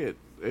up, play it.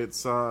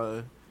 It's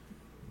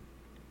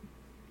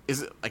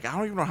Is it like I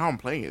don't even know how I'm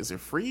playing it? Is it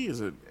free? Is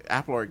it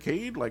Apple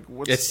Arcade? Like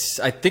what's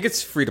I think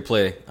it's free to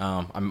play.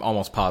 I'm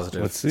almost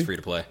positive Let's see. It's free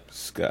to play.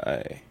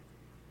 Sky.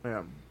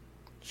 Yeah.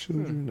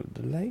 Children of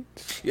the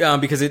Light. Yeah,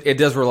 because it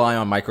does rely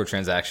on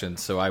microtransactions,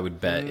 so I would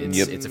bet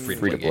it's a free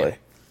to play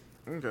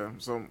game. Okay,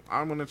 so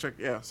I'm gonna check.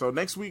 Yeah, so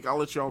next week I'll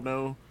let y'all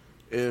know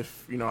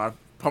if I've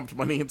pumped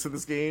money into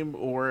this game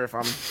or if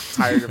I'm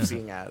tired of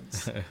seeing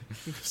ads.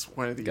 Just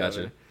one or the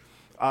other.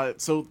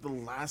 So the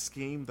last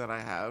game that I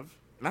have,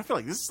 and I feel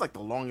like this is like the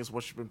longest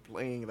what you've been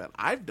playing that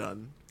I've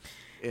done.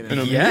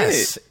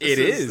 Yes, it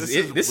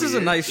is. This is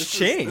a nice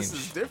change. This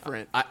is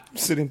different.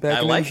 Sitting back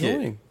and like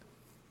enjoying.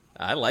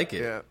 I like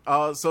it.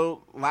 Yeah.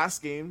 So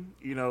last game,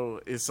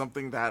 is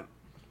something that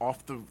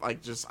off the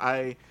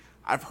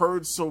I've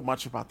heard so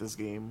much about this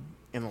game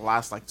in the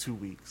last 2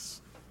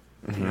 weeks.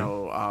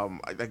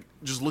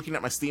 Just looking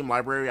at my Steam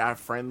library, I have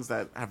friends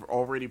that have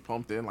already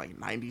pumped in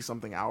 90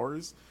 something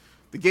hours.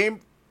 The game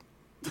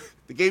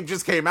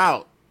just came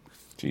out.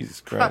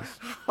 Jesus Christ!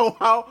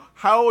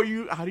 How do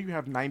you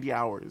have 90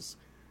 hours?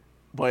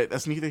 But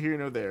that's neither here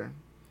nor there.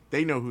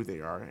 They know who they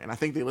are, and I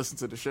think they listen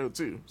to the show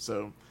too.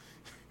 So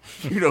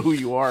you know who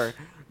you are.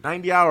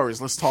 90 hours.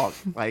 Let's talk.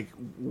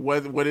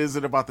 What is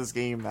it about this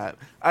game that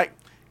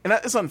and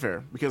it's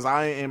unfair because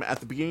I am at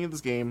the beginning of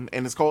this game,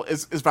 and it's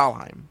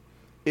Valheim.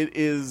 It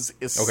is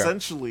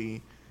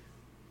essentially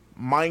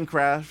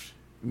Minecraft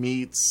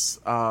meets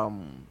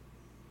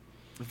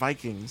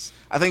Vikings.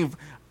 I don't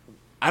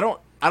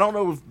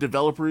know if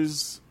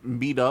developers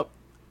meet up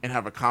and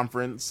have a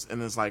conference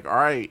and it's like, all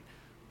right,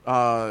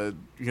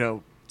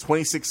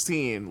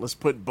 2016, let's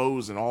put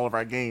bows in all of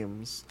our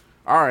games.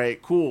 All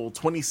right, cool.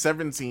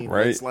 2017,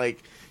 right. Let's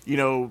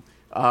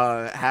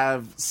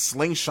have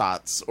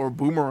slingshots or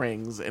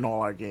boomerangs in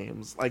all our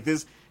games. Like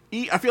this,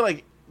 I feel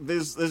like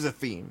there's a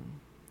theme.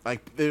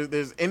 Like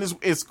there's and it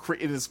is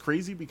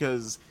crazy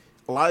because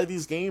a lot of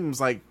these games,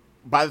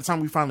 by the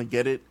time we finally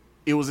get it,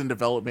 it was in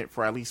development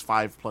for at least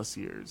 5+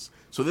 years.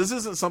 So this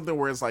isn't something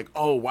where it's like,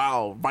 oh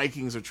wow,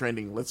 Vikings are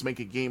trending, let's make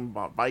a game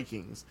about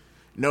Vikings.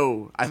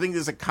 No, I think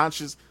there's a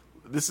conscious.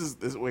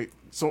 Wait.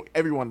 So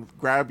everyone,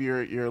 grab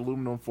your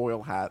aluminum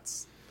foil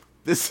hats.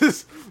 This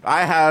is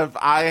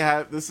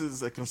This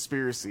is a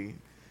conspiracy.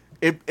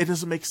 It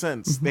doesn't make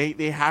sense.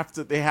 They have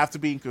to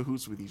be in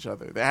cahoots with each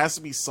other. There has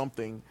to be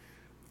something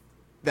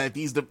that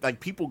these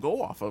people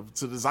go off of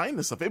to design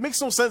this stuff. It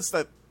makes no sense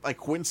that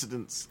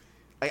coincidence.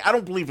 I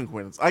don't believe in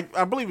coincidence.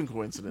 I believe in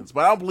coincidence,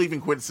 but I don't believe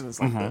in coincidence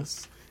like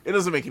this. It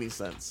doesn't make any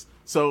sense.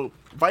 So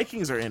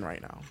Vikings are in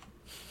right now.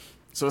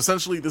 So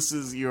essentially, this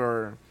is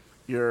your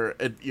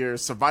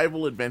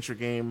survival adventure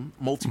game,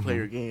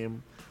 multiplayer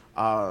game,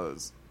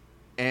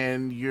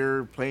 and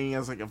you're playing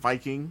as a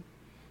Viking,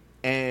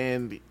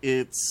 and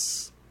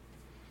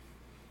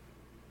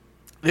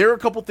there are a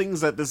couple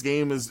things that this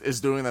game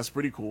is doing that's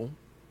pretty cool.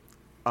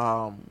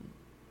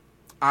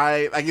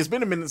 It's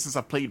been a minute since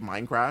I played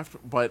Minecraft,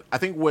 but I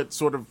think what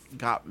sort of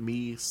got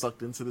me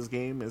sucked into this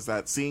game is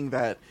that seeing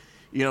that,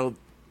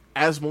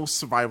 as most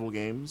survival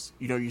games,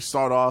 you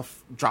start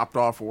off, dropped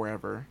off or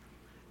wherever,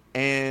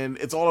 and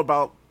it's all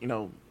about,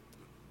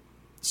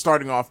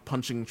 starting off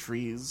punching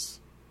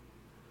trees,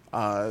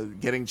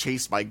 getting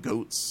chased by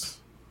goats,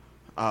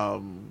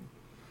 and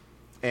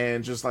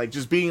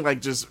just being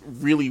just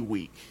really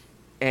weak,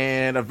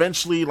 and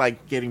eventually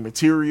getting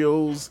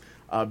materials,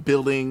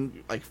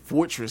 building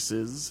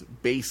fortresses,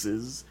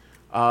 bases,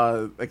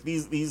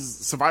 these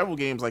survival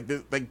games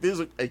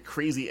there's a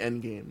crazy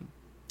end game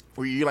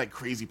where you're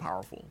crazy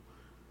powerful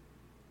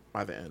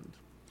by the end.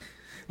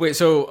 Wait,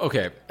 so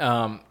okay,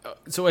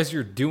 so as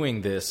you're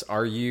doing this,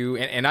 are you?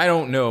 And I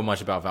don't know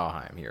much about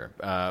Valheim here,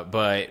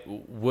 but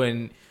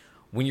when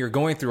you're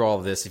going through all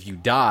of this, if you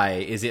die,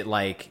 is it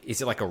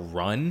like a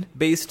run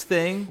based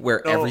thing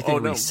where everything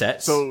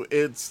resets? So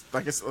it's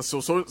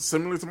so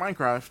similar to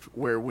Minecraft,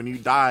 where when you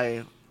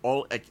die,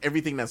 all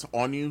everything that's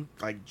on you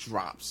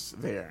drops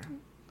there.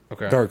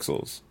 Okay. Dark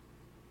Souls.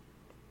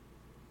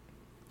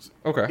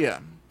 Okay. Yeah.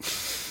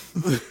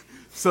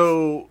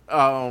 So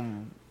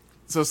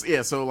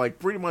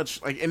pretty much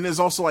and there's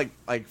also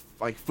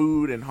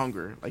food and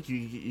hunger.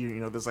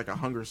 There's a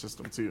hunger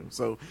system too.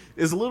 So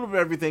there's a little bit of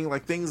everything,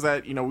 things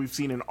that we've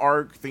seen in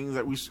Ark, things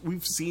that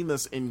we've seen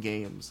this in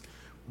games.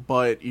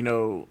 But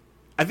I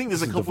think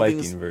there's a couple Viking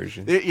things.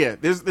 Version.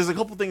 There's a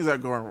couple things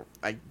that are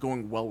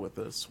going well with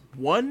this.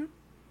 One,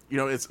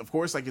 it's of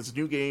course it's a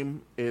new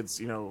game. It's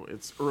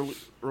it's early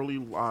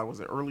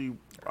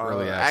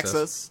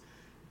access.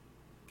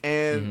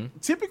 And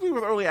typically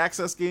with early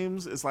access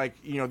games, it's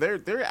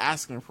they're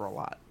asking for a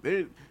lot.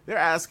 They're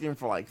asking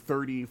for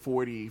 $30,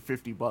 $40,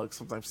 $50,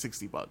 sometimes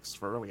 $60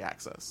 for early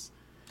access.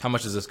 How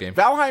much is this game?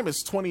 Valheim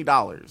is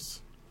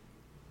 $20.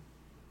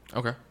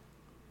 Okay.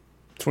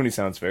 20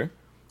 sounds fair.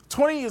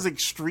 20 is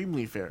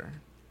extremely fair.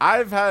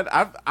 I've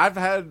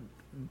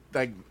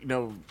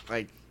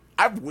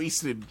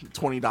wasted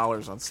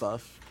 $20 on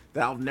stuff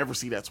that I'll never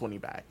see that 20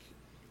 back.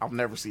 I'll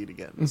never see it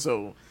again.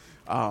 So,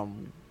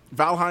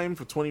 Valheim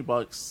for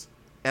 $20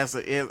 as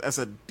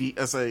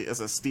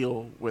a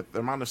steal with the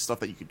amount of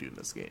stuff that you can do in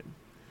this game.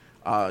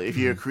 If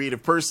you're a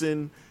creative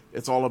person,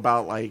 it's all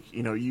about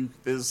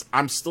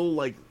I'm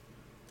still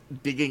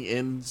digging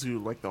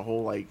into the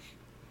whole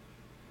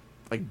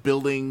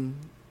building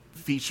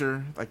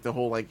feature, the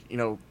whole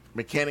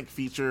mechanic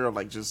feature of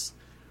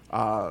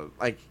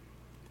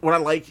what I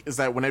like is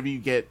that whenever you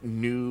get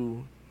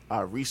new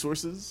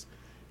resources,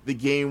 the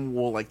game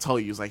will tell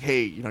you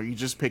hey, you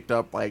just picked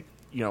up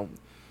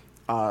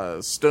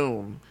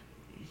stone.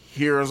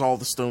 here's all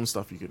the stone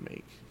stuff you can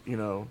make, you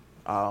know.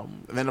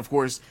 And then of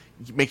course,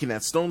 making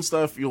that stone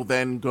stuff, you'll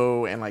then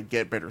go and like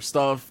get better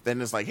stuff.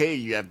 Then it's like, hey,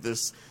 you have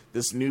this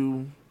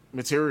new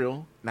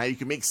material, now you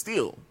can make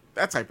steel,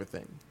 that type of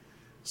thing.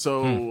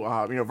 So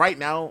you know, right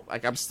now,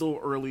 like I'm still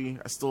early.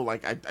 I still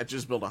like I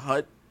just built a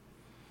hut.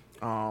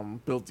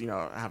 Built, you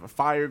know, I have a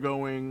fire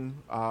going.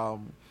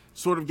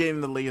 Sort of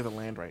getting the lay of the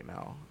land right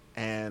now,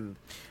 and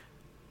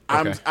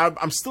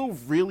I'm still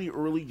really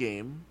early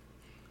game,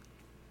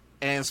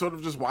 and sort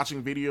of just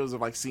watching videos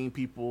of like seeing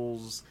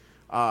people's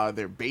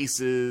their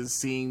bases,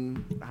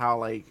 seeing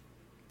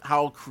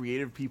how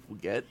creative people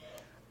get.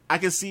 I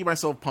can see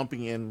myself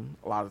pumping in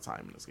a lot of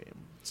time in this game.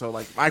 So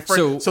like my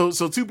friend, so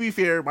to be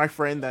fair, my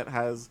friend that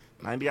has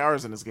 90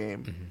 hours in this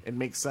game, it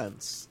makes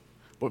sense.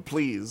 But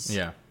please,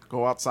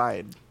 go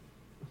outside,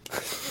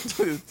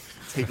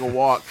 take a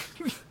walk.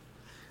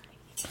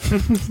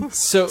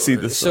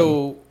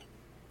 So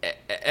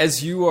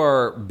as you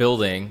are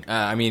building,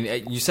 I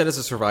mean, you said it's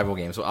a survival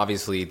game, so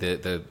obviously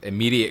the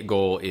immediate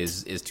goal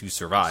is to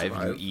survive.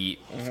 You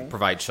eat,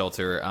 provide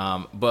shelter.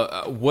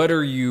 But what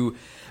are you?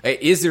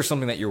 Is there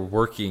something that you're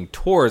working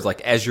towards,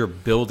 like as you're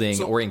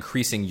building or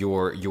increasing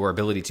your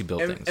ability to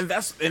build things?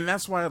 And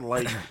that's why I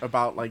like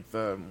about like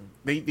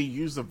they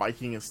use the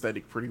Viking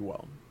aesthetic pretty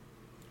well.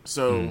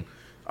 So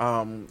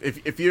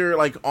if you're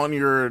like on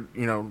your,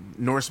 you know,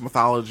 Norse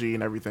mythology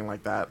and everything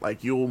like that,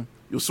 like you'll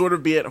sort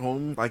of be at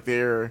home. Like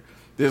there's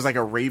like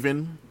a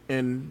raven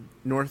in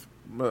Norse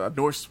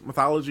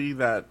mythology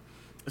that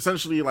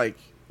essentially like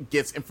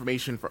gets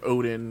information for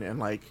Odin and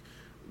like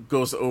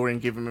goes to Odin,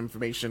 give him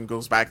information,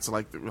 goes back to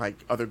like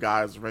other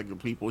guys, regular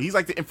people. He's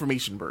like the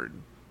information bird,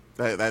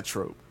 that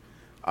trope.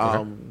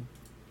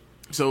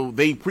 So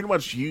they pretty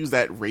much use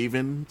that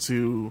raven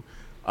to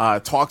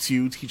talk to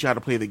you, teach you how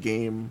to play the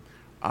game.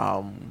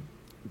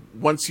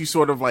 Once you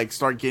sort of like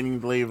start getting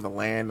the lay of the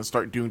land and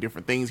start doing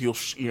different things, you'll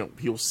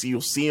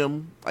see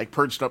him like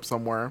perched up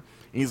somewhere, and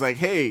he's like,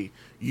 "Hey,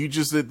 you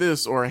just did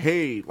this," or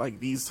 "Hey,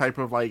 like these type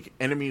of like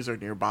enemies are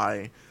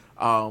nearby.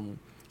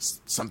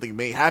 Something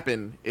may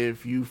happen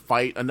if you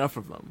fight enough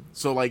of them."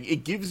 So like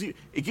it gives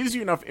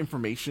you enough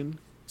information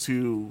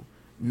to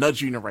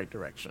nudge you in the right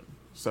direction.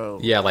 So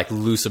yeah, like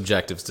loose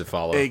objectives to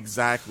follow.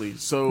 Exactly.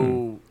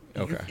 So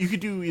Okay. you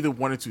could do either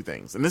one or two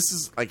things, and this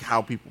is like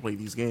how people play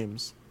these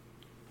games.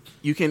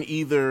 You can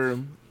either,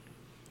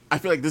 I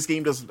feel like this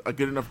game does a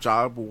good enough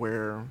job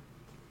where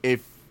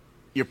if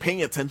you're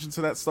paying attention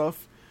to that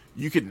stuff,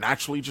 you could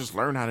naturally just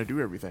learn how to do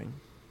everything.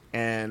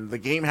 And the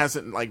game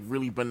hasn't like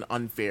really been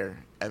unfair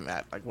at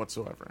that, like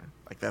whatsoever.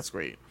 Like that's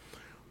great.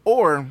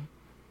 Or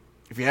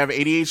if you have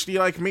ADHD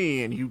like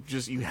me and you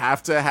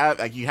have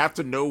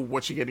to know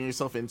what you're getting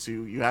yourself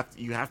into. You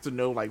have to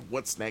know like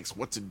what's next,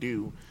 what to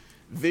do.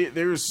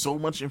 There is so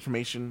much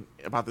information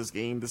about this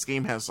game. This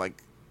game has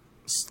like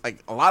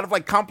a lot of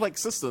like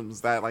complex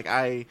systems that like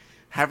I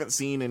haven't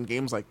seen in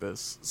games like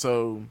this.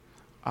 So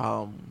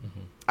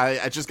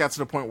I just got to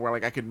the point where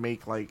like I could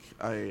make like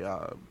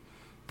a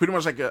pretty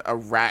much like a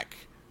rack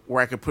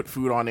where I could put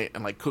food on it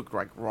and like cook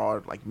like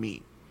raw like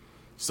meat.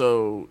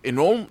 So in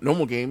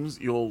normal games,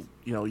 you'll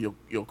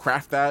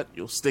craft that,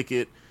 you'll stick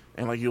it,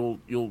 and like you'll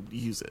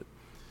use it.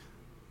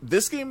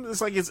 This game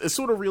is like it's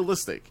sort of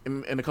realistic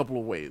in a couple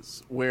of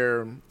ways.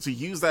 Where to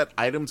use that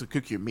item to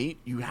cook your meat,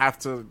 you have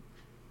to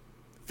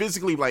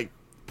physically like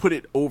put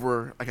it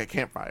over like a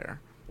campfire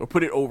or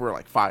put it over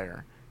like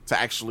fire to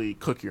actually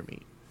cook your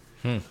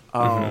meat.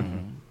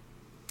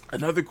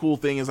 Another cool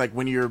thing is like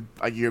when you're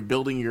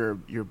building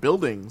your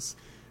buildings,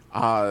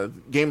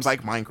 games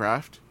like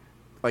Minecraft,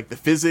 like the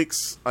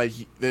physics, like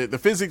the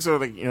physics are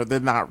like, you know,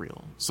 they're not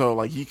real. So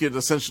like you could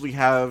essentially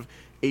have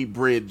a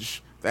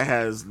bridge that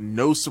has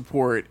no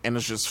support and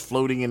it's just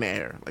floating in the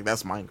air. Like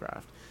that's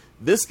Minecraft.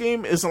 This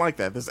game isn't like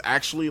that. There's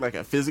actually like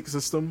a physics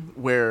system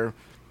where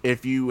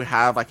if you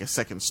have like a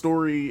second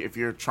story, if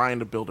you're trying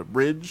to build a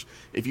bridge,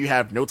 if you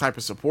have no type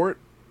of support,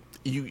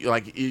 you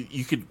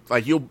could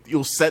like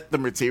you'll set the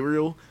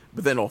material,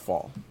 but then it'll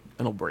fall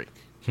and it'll break.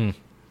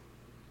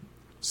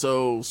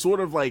 So sort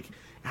of like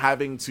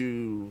having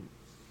to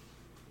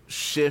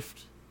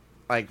shift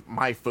like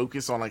my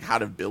focus on like how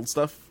to build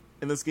stuff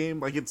in this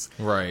game. Like it's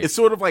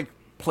sort of like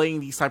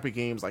playing these type of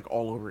games like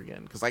all over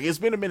again, because like it's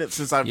been a minute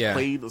since I've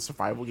played a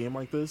survival game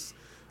like this.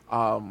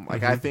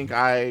 I think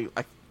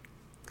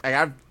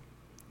I've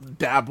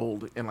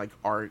dabbled in like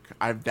Ark.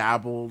 I've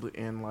dabbled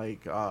in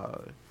like I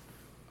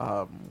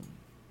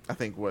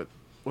think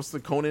what's the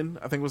Conan?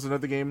 I think was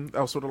another game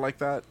that was sort of like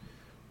that.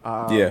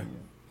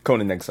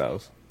 Conan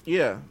Exiles.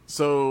 Yeah.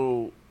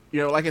 So you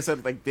know, like I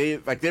said, like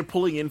they're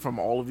pulling in from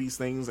all of these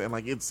things, and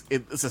like it's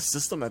a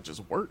system that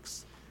just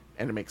works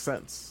and it makes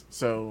sense.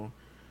 So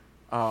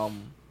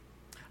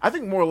I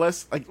think more or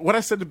less like what I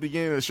said at the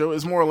beginning of the show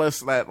is more or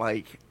less that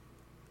like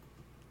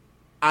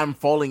I'm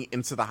falling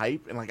into the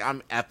hype, and like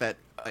I'm at that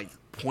like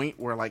point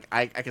where like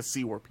I can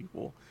see why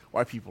people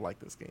like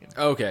this game.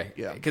 Okay,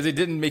 yeah, because you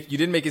didn't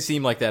make it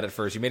seem like that at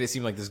first. You made it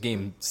seem like this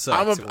game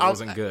sucked. It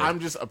wasn't good. I'm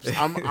just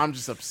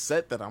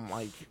upset that I'm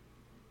like,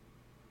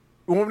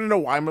 want me to know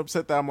why I'm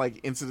upset that I'm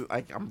like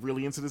I'm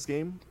really into this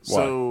game? Why?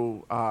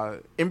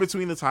 So in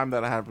between the time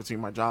that I have between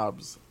my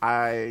jobs,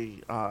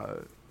 I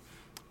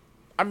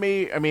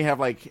may have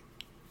like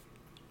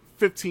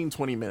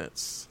 15-20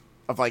 minutes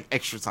of like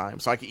extra time,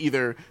 so I can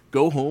either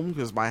go home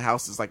because my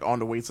house is like on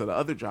the way to the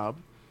other job,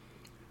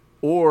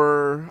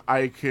 or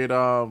I could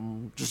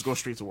just go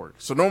straight to work.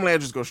 So normally I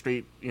just go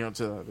straight, to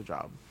the other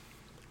job.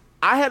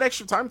 I had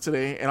extra time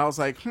today, and I was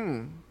like,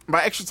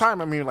 By extra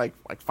time, I mean like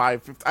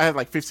 5. I had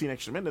like 15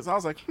 extra minutes. I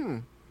was like,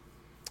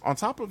 On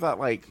top of that,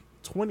 like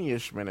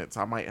 20-ish minutes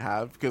I might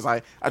have, because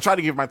I try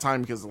to give my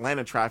time, because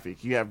Atlanta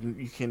traffic,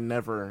 you can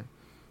never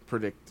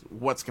predict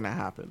what's gonna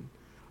happen.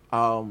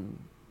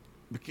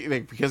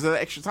 Because of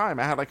the extra time,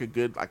 I had like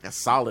a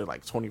solid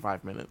like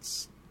 25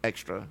 minutes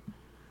extra,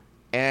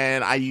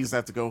 and I used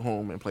that to go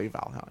home and play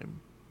Valheim.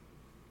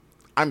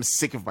 I'm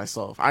sick of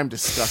myself. I'm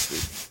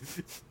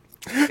disgusted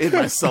in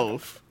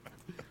myself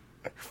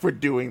for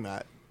doing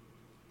that.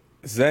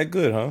 Is that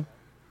good, huh?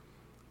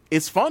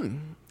 It's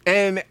fun,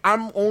 and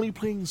I'm only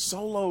playing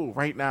solo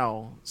right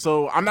now,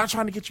 so I'm not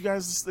trying to get you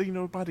guys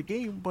to buy the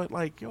game, but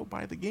like,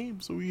 buy the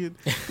game so we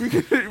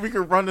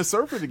could run the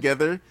server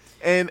together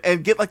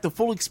and get like the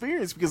full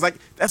experience, because like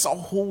that's a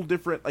whole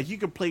different, like you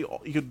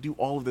could do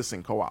all of this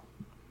in co-op.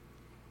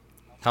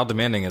 How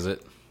demanding is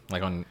it,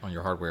 like on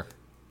your hardware?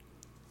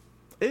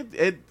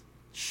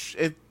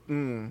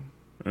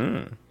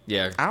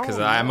 Yeah, because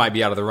I might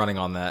be out of the running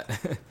on that.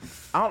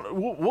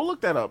 We'll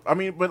look that up. I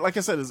mean, but like I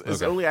said, it's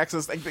Okay. early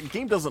access. Like, the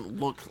game doesn't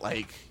look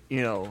like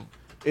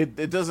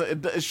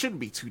it shouldn't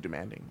be too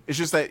demanding. It's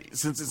just that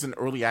since it's an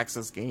early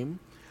access game,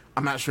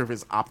 I'm not sure if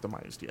it's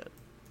optimized yet.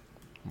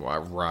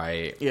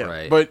 Right. Yeah,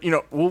 Right. but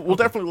we'll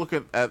definitely look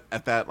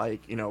at that,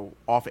 like,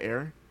 off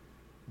air.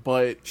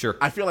 But Sure.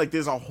 I feel like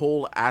there's a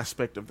whole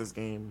aspect of this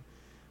game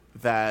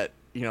that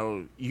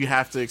you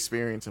have to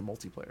experience in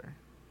multiplayer,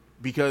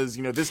 because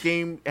this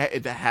game,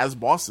 it has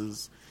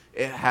bosses,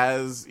 it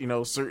has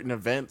certain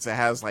events, it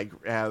has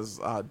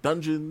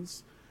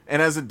dungeons,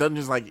 and as in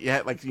dungeons,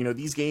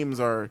 these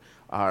games are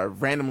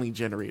randomly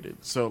generated.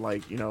 So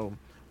like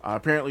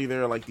apparently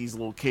there are like these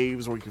little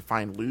caves where you can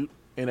find loot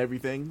and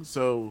everything.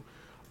 So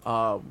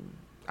I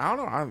don't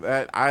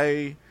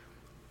know.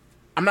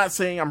 I'm not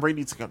saying I'm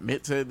ready to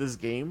commit to this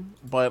game,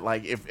 but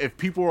like if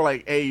people are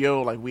like, hey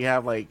yo, like we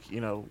have like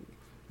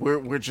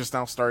we're just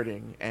now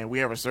starting and we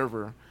have a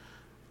server,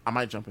 I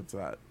might jump into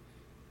that.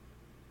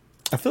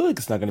 I feel like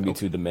it's not going to be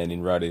too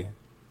demanding, Roddy.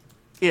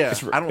 Yeah,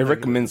 I don't. It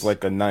recommends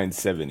like a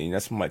 970.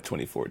 That's from like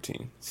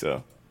 2014.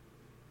 So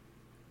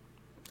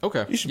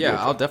Okay. You should be Yeah,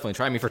 okay. I'll definitely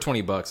try. I mean, for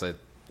 $20,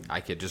 I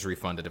could just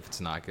refund it if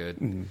it's not good.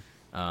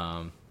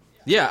 Mm-hmm.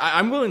 Yeah,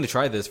 I'm willing to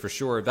try this for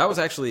sure. That was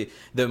actually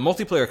the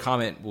multiplayer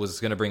comment was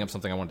going to bring up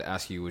something I wanted to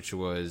ask you, which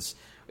was,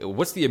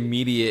 what's the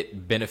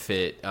immediate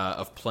benefit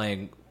of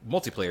playing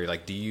multiplayer?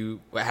 Like,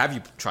 have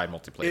you tried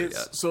multiplayer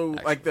yet? So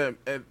actually? like the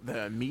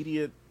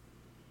immediate,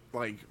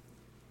 like,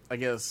 I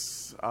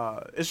guess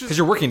it's just Because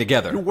you're working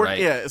together, right?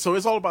 Yeah, so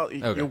it's all about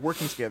Okay. you're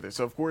working together.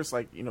 So of course,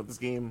 like this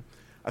game,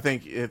 I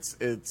think it's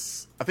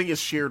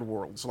shared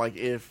worlds. So like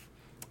if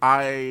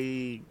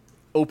I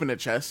open a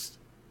chest,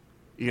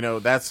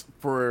 that's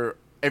for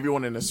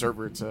everyone in the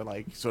server to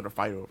like sort of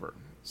fight over.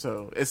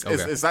 So it's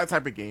that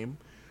type of game.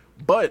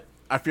 But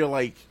I feel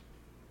like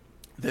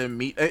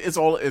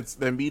it's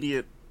the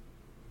immediate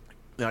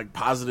like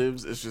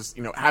positives. It's just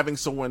having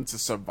someone to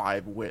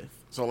survive with.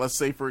 So let's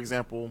say, for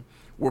example,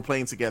 we're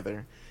playing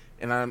together,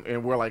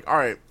 and we're like, all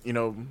right,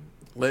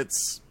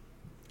 let's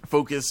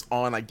focus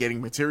on like getting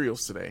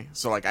materials today.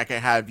 So like I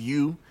can have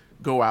you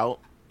go out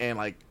and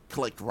like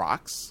collect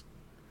rocks.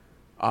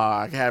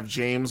 I can have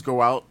James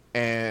go out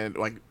and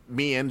like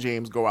me and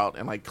James go out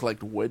and like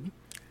collect wood,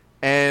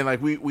 and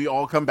like we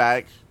all come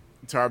back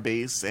to our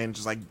base and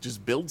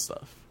just build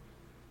stuff.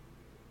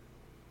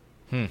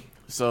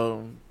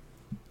 So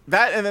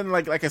that, and then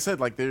like I said,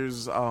 like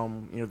there's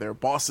there are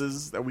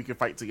bosses that we can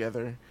fight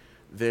together.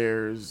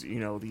 There's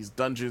these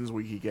dungeons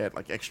where you get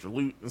like extra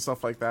loot and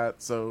stuff like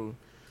that. So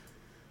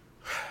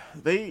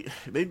they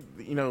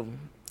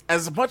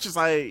as much as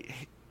I'm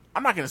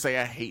not gonna say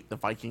I hate the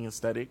Viking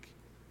aesthetic.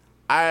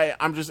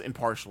 I'm just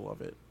impartial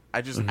of it.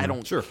 I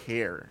don't Sure.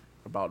 care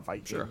about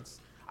Vikings. Sure.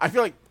 I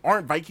feel like,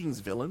 aren't Vikings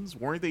villains?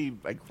 Weren't they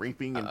like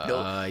raping and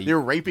they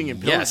were raping and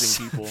pillaging yes.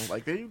 people?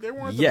 Like they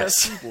weren't the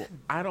Yes. best people.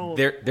 I don't.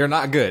 They're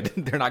not good.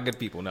 They're not good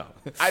people. No.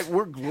 I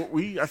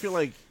feel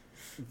like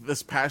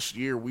this past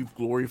year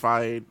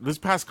this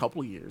past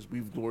couple of years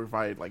we've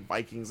glorified like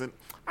Vikings, and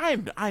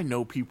I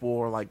know people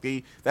are like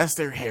that's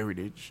their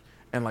heritage,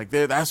 and like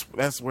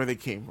that's where they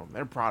came from.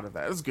 They're proud of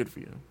that. It's good for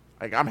you.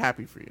 Like I'm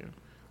happy for you.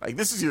 Like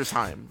this is your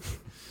time.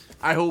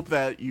 I hope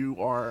that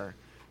you are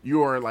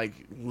like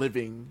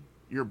living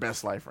your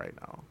best life right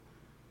now.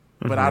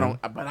 But I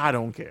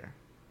don't care.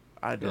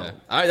 I don't.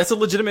 Yeah. That's a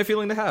legitimate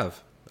feeling to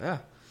have. Yeah.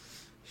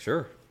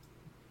 Sure.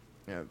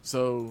 Yeah.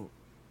 So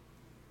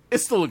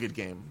it's still a good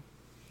game.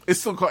 It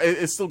still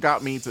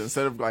got me to,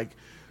 instead of like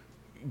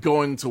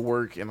going to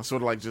work and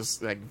sort of like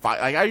just like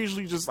I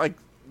usually just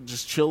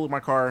chill in my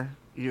car,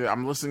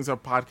 I'm listening to a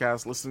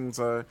podcast, listening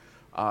to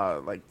I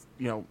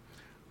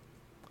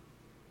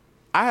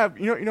have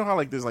you know how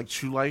like there's like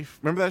True Life.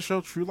 Remember that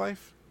show, True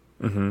Life?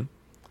 Mm-hmm.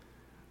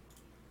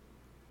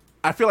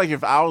 I feel like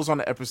if I was on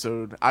the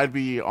episode, I'd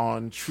be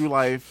on True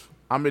Life.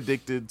 I'm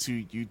addicted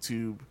to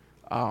YouTube.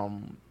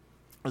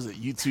 Was it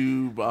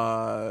YouTube?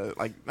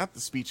 Like not the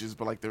speeches,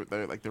 but like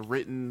the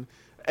written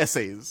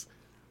essays.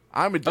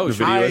 I'm addicted. Oh,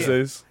 video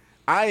essays.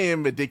 I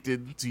am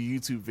addicted to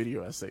YouTube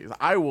video essays.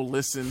 I will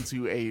listen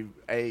to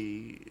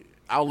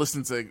I'll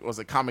listen to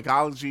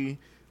Comicology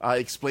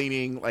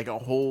explaining like a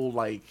whole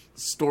like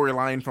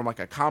storyline from like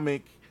a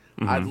comic.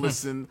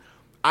 Mm-hmm.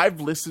 I've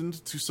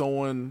listened to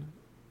someone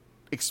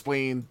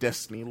explain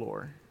Destiny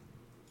lore.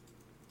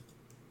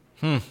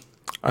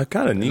 I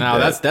kind of need now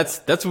that.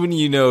 that's when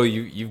you know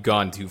you've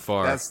gone too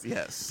far. That's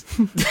yes.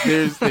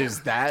 There's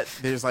that.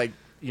 There's like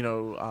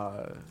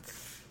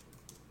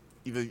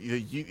either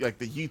like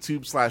the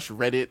YouTube /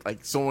 Reddit,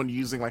 like someone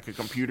using like a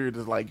computer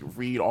to like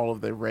read all of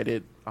the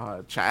Reddit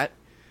chat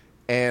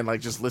and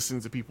like just listen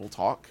to people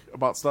talk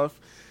about stuff.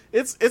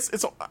 It's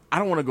I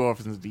don't want to go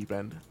off in the deep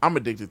end. I'm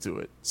addicted to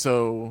it.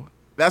 So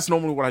that's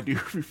normally what I do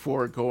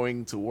before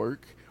going to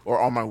work or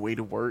on my way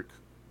to work,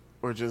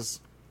 or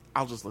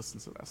I'll just listen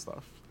to that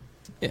stuff.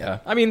 Yeah,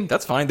 I mean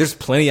that's fine. There's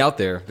plenty out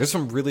there. There's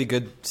some really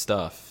good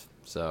stuff.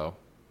 So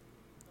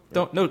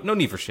no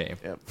need for shame.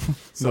 Yep.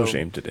 No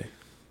shame today.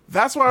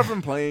 That's what I've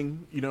been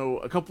playing.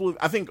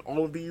 I think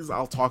all of these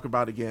I'll talk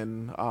about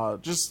again,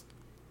 just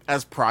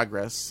as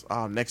progress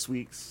next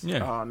week's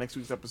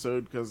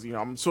episode, because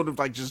I'm sort of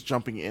like just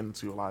jumping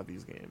into a lot of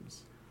these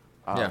games.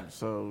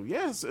 So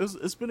yes,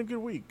 it's been a good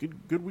week.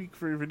 Good week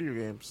for video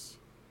games.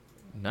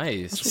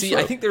 Nice. See,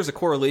 I think there's a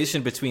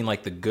correlation between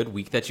like the good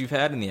week that you've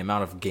had and the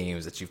amount of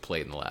games that you've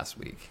played in the last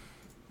week.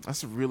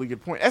 That's a really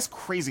good point. That's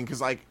crazy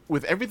because like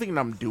with everything that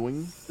I'm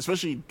doing,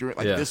 especially during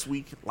like this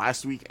week,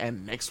 last week,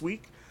 and next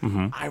week,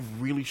 I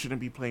really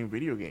shouldn't be playing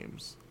video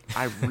games.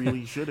 I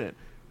really shouldn't.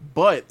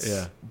 But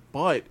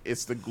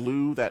it's the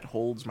glue that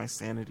holds my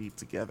sanity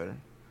together.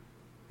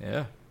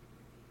 Yeah.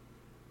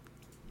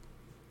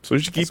 So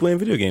you should keep playing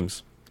video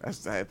games. I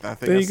think that's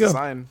the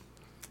sign.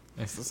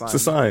 That's the sign. It's a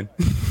sign.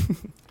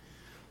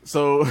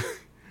 So,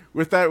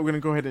 with that, we're gonna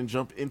go ahead and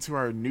jump into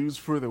our news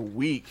for the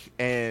week.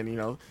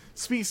 And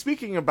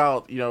speaking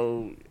about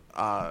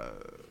I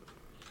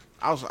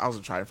was gonna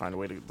try to find a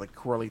way to like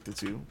correlate the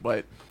two,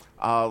 but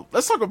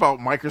let's talk about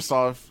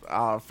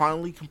Microsoft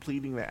finally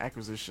completing the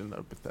acquisition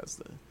of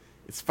Bethesda.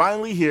 It's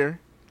finally here.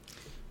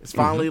 It's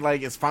finally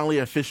it's finally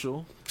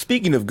official.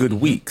 Speaking of good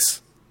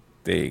weeks,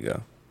 there you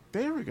go.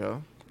 There we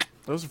go.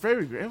 It was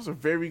a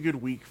very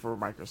good week for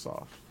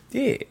Microsoft.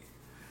 Yeah.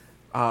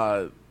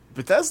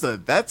 Bethesda,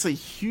 that's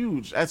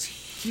huge.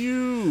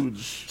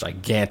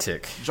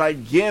 Gigantic.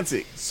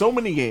 So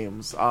many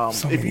games.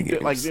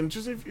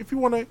 If you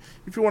want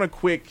a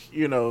quick,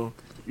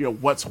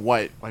 what's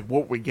what, like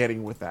what we're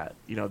getting with that.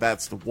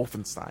 That's the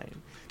Wolfenstein.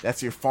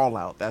 That's your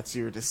Fallout. That's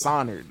your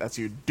Dishonored. That's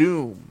your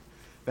Doom.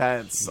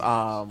 That's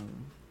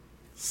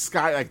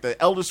Sky, like the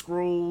Elder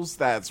Scrolls.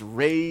 That's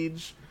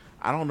Rage.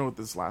 I don't know what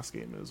this last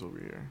game is over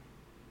here.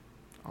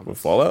 With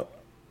Fallout?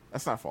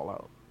 That's not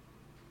Fallout.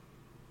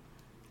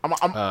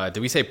 Did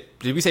we say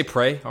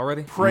Prey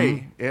already?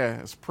 Prey, yeah,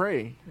 it's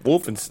Prey.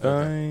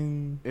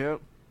 Wolfenstein. Okay. Yep,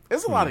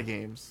 it's a lot of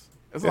games.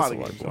 It's a lot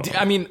of games.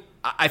 I mean,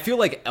 I feel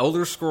like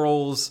Elder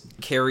Scrolls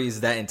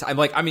carries that entire.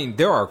 Like, I mean,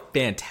 there are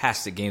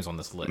fantastic games on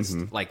this list.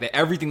 Like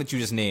everything that you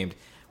just named,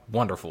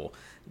 wonderful.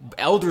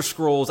 Elder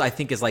Scrolls, I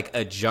think, is like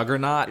a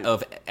juggernaut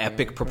of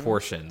epic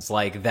proportions.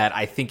 Like that,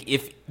 I think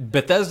if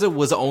Bethesda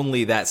was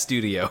only that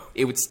studio,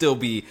 it would still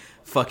be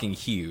fucking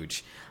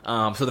huge.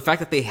 So the fact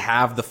that they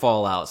have the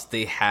Fallouts,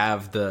 they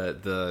have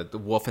the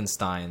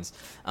Wolfensteins,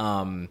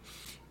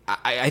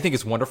 I think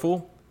it's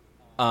wonderful.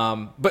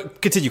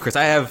 But continue, Chris.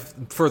 I have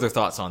further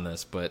thoughts on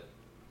this, but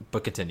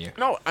continue.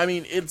 No, I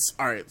mean it's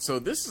all right. So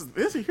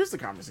here's the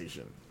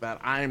conversation that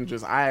I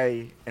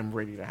am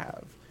ready to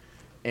have,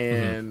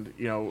 and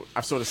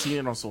I've sort of seen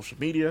it on social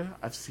media.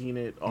 I've seen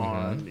it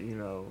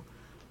on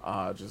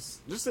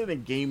just in a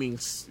gaming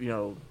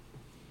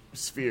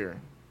sphere.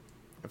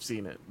 I've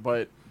seen it,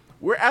 but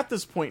we're at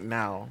this point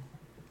now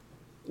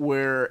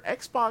where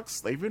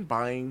Xbox, they've been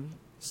buying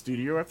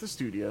studio after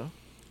studio,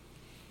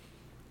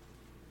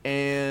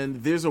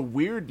 and there's a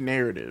weird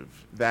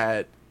narrative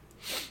that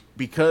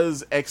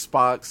because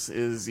Xbox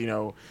is,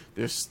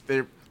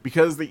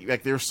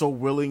 they're so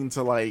willing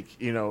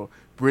to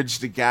bridge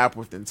the gap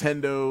with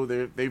Nintendo.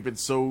 They've been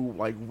so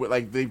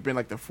they've been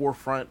the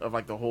forefront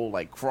of the whole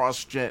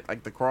cross-gen,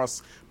 the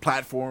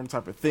cross-platform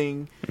type of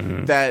thing,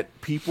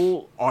 that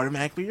people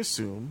automatically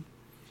assume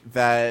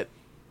that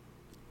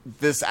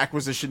this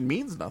acquisition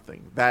means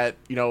nothing. That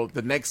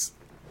the next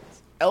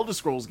Elder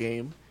Scrolls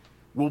game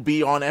will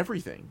be on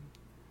everything.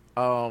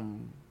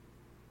 No.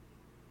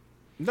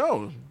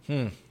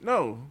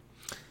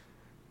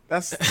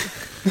 That's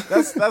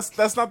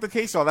not the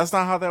case, y'all. That's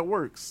not how that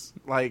works.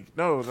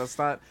 No, that's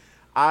not.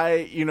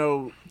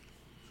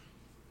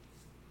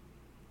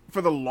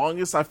 For the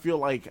longest, I feel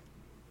like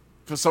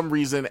for some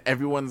reason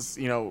everyone's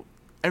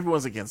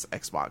everyone's against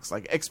Xbox.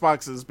 Like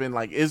Xbox has been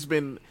like it's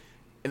been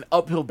an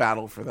uphill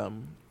battle for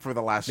them for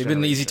the last. They've been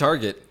an easy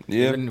target.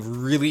 Yeah, they've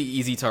been really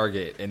easy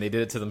target, and they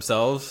did it to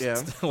themselves.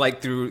 Yeah.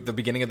 Like through the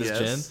beginning of this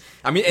gen.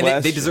 I mean,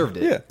 and they deserved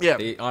it. Yeah,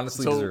 they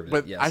honestly deserved it.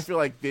 But yes. I feel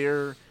like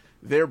their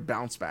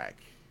bounce back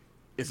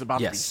is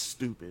about to be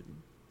stupid.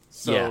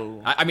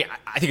 So yeah, I mean,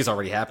 I think it's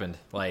already happened.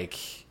 Like,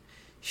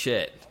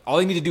 shit. All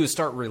they need to do is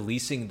start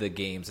releasing the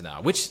games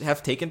now, which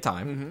have taken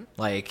time.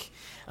 Like,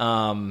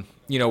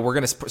 you know, we're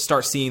going to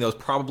start seeing those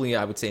probably,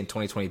 I would say, in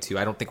 2022.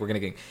 I don't think we're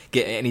going to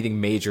get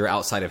anything major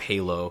outside of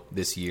Halo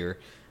this year.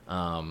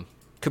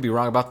 Could be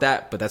wrong about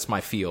that, but that's my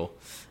feel.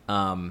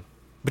 But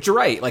you're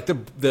right. Like,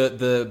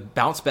 the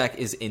bounce back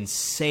is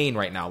insane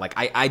right now. Like,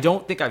 I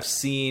don't think I've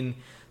seen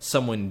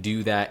someone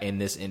do that in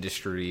this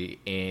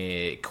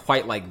industry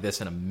quite like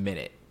this in a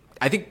minute.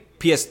 I think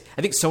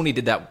Sony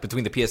did that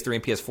between the PS3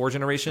 and PS4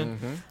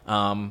 generation,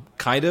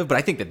 kind of. But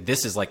I think that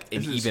this is like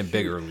an even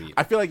bigger leap.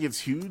 I feel like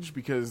it's huge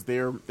because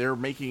they're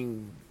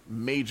making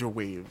major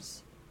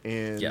waves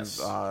in just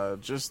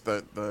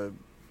the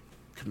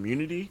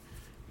community.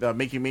 They're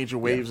making major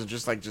waves and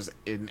just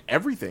in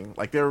everything.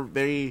 Like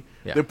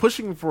they're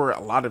pushing for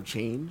a lot of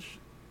change,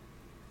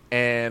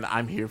 and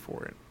I'm here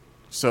for it.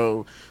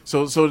 So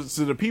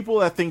the people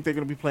that think they're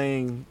going to be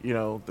playing, you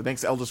know, the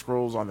next Elder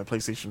Scrolls on the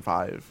PlayStation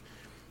 5.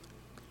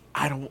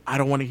 I don't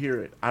want to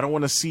hear it. I don't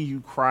want to see you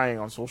crying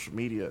on social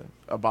media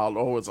about,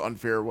 oh, it's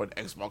unfair what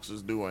Xbox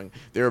is doing.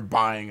 They're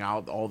buying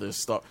out all this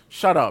stuff.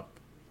 Shut up.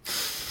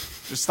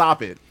 Just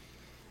stop it.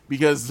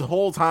 Because the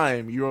whole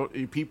time,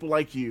 people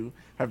like you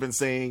have been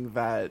saying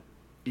that,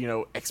 you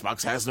know,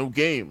 Xbox has no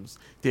games.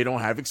 They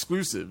don't have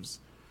exclusives.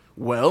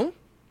 Well,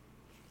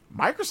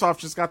 Microsoft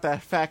just got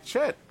that fact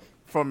check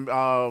from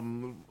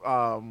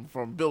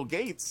Bill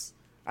Gates.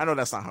 I know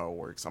that's not how it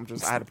works. I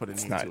had to put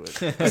it into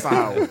it. That's not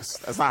how it works.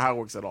 That's not how it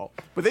works at all.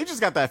 But they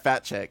just got that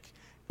fat check,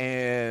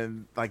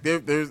 and like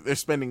they're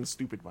spending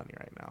stupid money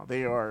right now.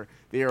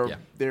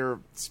 They're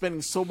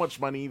spending so much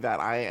money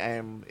that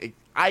I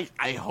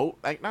hope,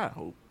 like, not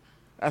hope.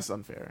 That's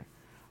unfair.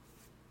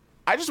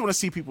 I just want to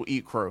see people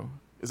eat crow.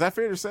 Is that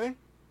fair to say?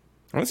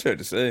 That's fair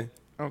to say.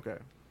 Okay.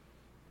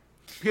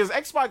 Because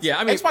Xbox,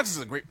 Xbox is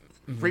a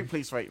great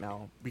place right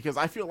now. Because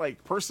I feel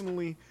like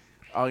personally,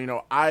 you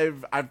know,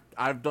 I've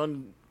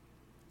done,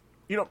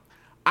 you know,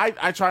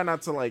 I try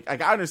not to like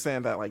I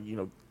understand that, like, you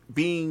know,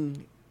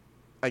 being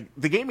like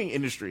the gaming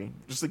industry,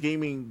 just the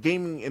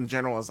gaming in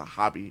general as a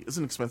hobby is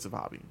an expensive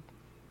hobby.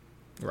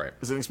 Right.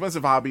 It's an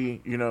expensive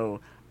hobby. You know,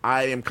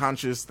 I am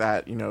conscious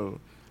that, you know,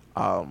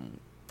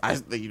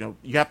 you know,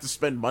 you have to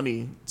spend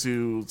money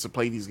to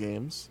play these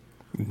games.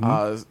 You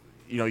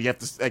know, you have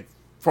to, like,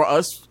 for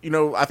us, you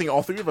know, I think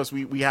all three of us,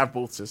 we have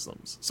both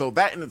systems. So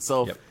that in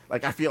itself,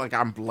 like, I feel like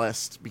I'm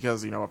blessed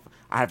because, you know,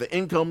 I have the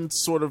income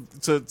sort of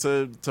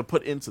to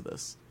put into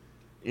this.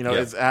 You know,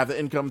 I have the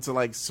income to,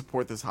 like,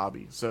 support this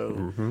hobby.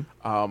 So,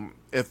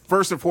 if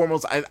first and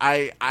foremost,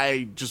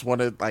 I just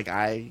want to, like,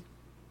 I'm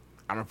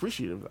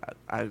appreciative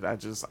of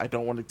that. I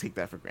don't want to take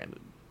that for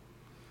granted.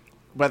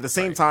 But at the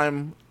same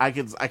time, I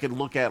could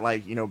look at,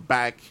 like, you know,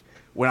 back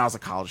when I was a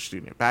college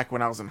student, back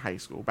when I was in high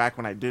school, back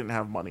when I didn't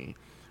have money,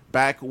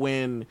 back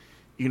when,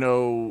 you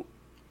know,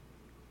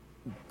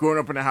 growing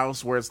up in a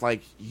house where it's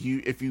like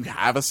if you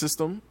have a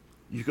system,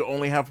 you could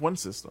only have one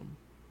system.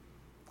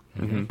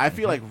 I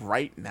feel like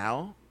right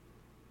now,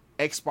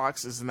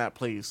 Xbox is in that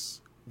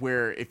place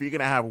where if you're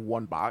gonna have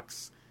one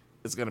box,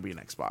 it's gonna be an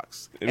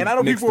Xbox. And I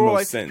know people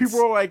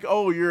are like,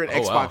 oh, you're an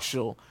Xbox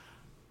shill.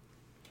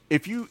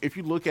 If you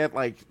look at,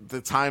 like,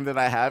 the time that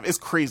I have, it's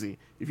crazy.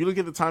 If you look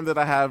at the time that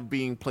I have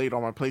being played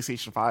on my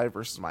PlayStation 5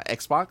 versus my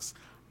Xbox,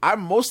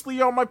 I'm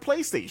mostly on my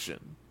PlayStation.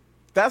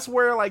 That's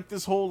where, like,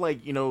 this whole,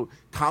 like, you know,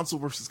 console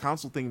versus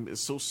console thing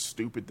is so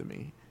stupid to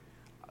me.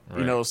 Right.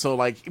 You know, so,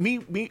 like,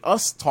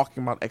 us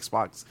talking about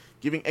Xbox,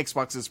 giving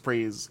Xbox its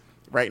praise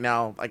right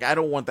now, like, I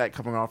don't want that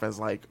coming off as,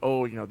 like,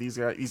 oh, you know, these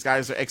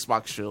guys are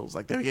Xbox shills.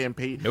 Like, they're getting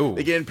paid. No.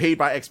 They're getting paid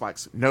by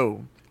Xbox.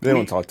 No. They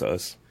don't talk to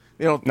us.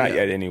 They don't. Not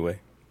yet,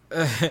 anyway.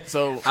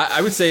 So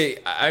I would say,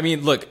 I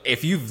mean, look,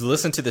 if you've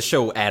listened to the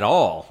show at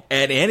all,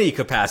 at any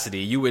capacity,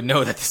 you would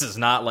know that this is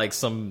not like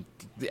some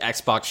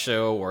Xbox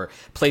show or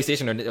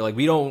PlayStation, or like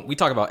we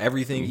talk about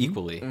everything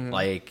equally.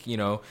 Like, you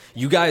know,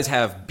 you guys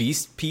have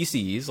beast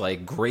PCs,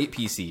 like great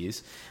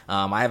PCs.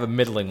 I have a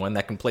middling one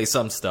that can play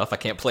some stuff. I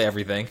can't play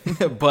everything,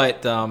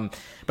 but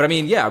I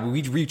mean, yeah,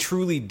 we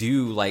truly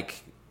do,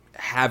 like,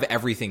 have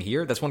everything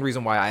here. That's one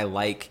reason why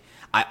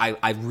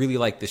I really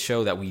like the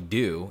show that we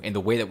do and the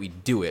way that we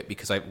do it,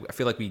 because I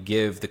feel like we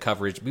give the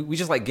coverage. We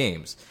just like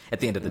games at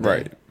the end of the day.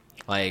 Right.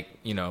 Like,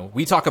 you know,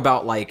 we talk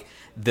about, like,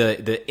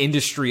 the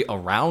industry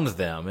around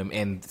them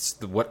and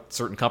what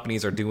certain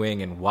companies are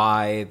doing and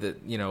why,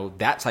 you know,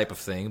 that type of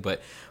thing.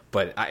 But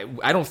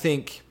I don't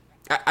think,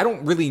 I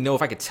don't really know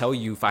if I could tell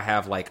you if I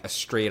have, like, a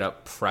straight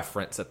up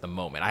preference at the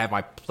moment. I have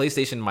my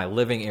PlayStation in my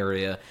living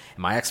area and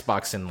my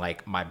Xbox in,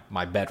 like,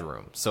 my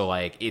bedroom. So,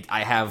 like,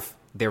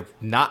 they're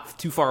not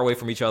too far away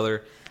from each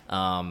other.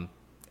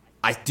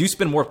 I do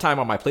spend more time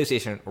on my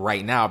PlayStation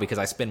right now because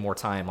I spend more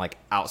time like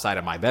outside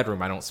of my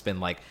bedroom. I don't spend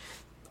like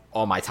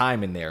all my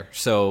time in there.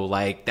 So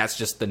like that's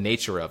just the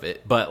nature of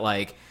it. But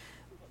like,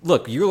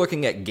 look, you're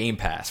looking at Game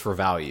Pass for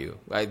value.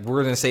 We're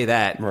going to say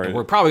that. Right. And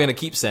we're probably going to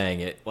keep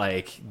saying it.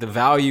 Like the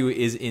value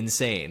is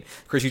insane.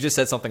 Chris, you just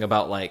said something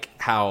about like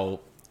how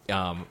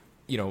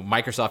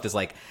Microsoft is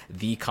like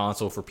the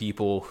console for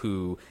people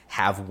who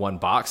have one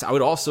box. I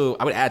would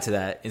add to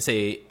that and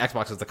say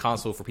Xbox is the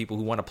console for people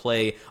who want to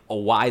play a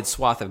wide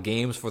swath of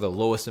games for the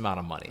lowest amount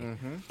of money.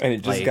 Mm-hmm. And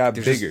it just got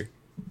bigger.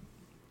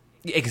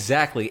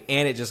 Exactly,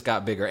 and it just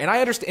got bigger. And I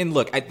understand.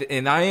 Look,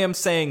 I am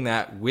saying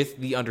that with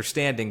the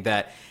understanding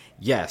that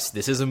yes,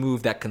 this is a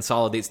move that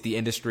consolidates the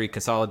industry.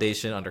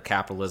 Consolidation under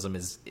capitalism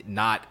is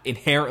not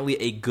inherently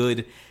a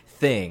good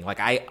thing. Like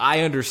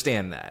I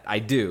understand that. I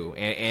do.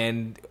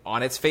 And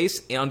on its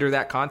face, under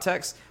that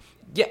context,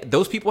 yeah,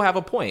 those people have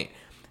a point.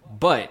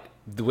 But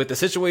with the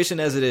situation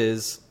as it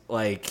is,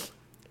 like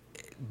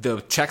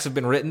the checks have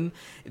been written,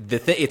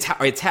 it's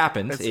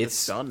happened.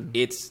 It's done.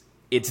 It's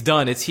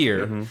done. It's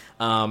here.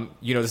 Mm-hmm.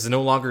 This is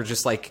no longer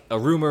just like a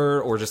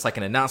rumor or just like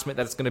an announcement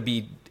that it's going to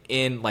be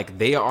in. Like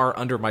they are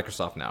under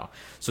Microsoft now.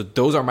 So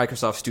those are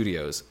Microsoft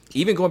Studios.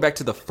 Even going back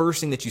to the first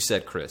thing that you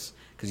said, Chris,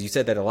 because you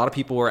said that a lot of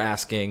people were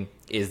asking,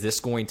 is this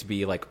going to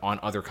be like on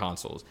other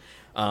consoles?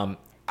 I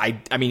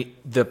mean,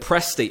 the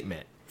press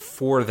statement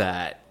for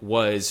that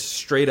was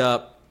straight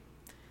up.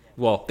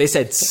 Well, they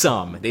said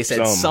some. They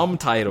said some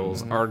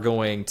titles are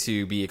going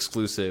to be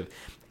exclusive.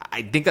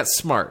 I think that's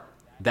smart.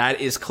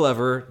 That is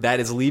clever. That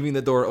is leaving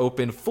the door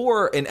open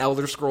for an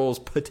Elder Scrolls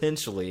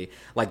potentially,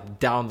 like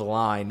down the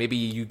line. Maybe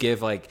you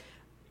give like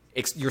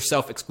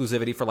yourself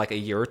exclusivity for like a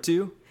year or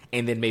two,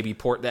 and then maybe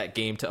port that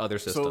game to other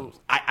systems.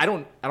 So, I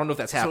don't know if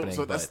that's happening.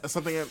 So but. that's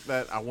something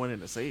that I wanted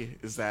to say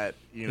is that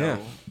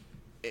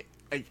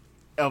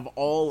of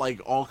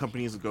all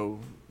companies to go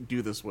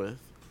do this with,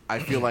 I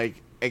feel like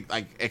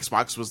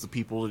Xbox was the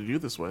people to do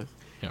this with.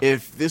 Yeah.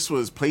 If this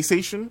was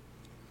PlayStation,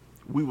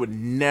 we would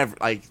never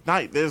we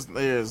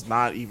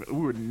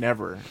would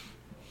never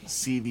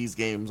see these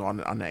games on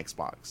the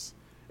Xbox.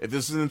 If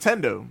this was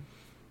Nintendo,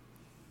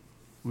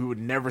 we would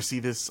never see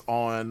this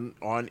on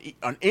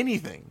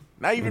anything,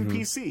 not even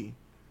PC.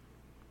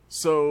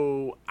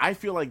 So I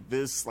feel like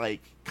this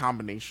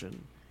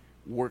combination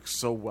works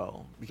so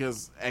well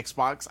because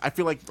Xbox. I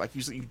feel like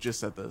you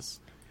just said this.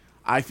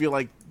 I feel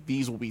like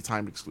these will be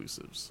timed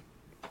exclusives.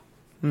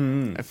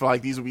 Mm-hmm. I feel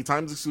like these will be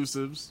timed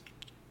exclusives,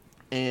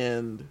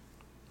 and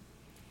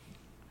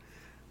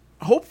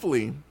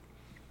hopefully,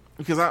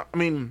 because I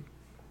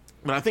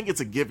think it's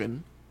a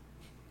given.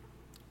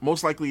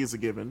 Most likely, it's a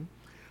given.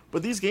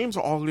 But these games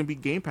are all going to be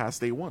Game Pass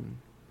day one.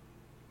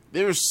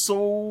 There's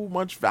so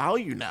much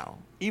value now,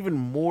 even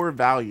more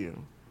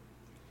value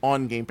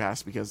on Game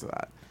Pass because of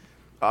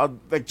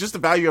that. Just the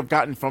value I've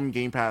gotten from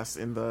Game Pass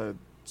in the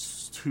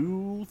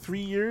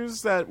 2-3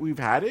 years that we've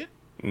had it.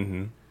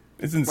 Mm-hmm.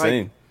 It's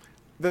insane.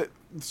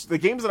 The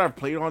games that I've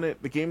played on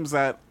it, the games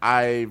that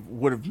I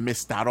would have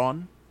missed out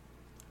on.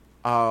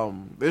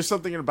 There's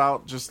something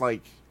about just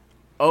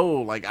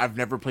I've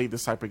never played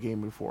this type of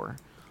game before.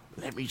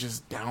 Let me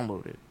just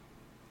download it.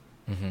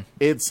 Mm-hmm.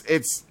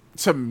 It's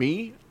to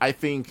me, I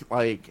think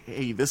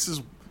hey, this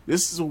is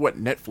what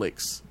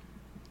Netflix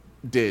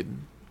did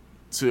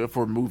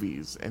for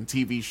movies and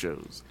TV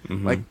shows.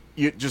 Mm-hmm.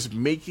 You're just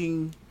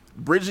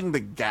bridging the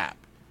gap,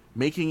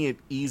 making it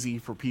easy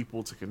for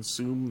people to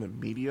consume the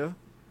media.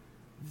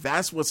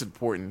 That's what's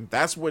important.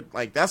 That's what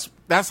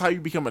that's how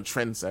you become a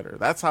trendsetter.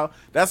 That's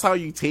how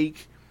you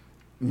take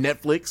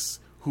Netflix,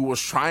 who was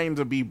trying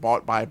to be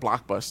bought by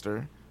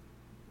Blockbuster,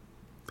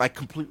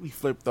 completely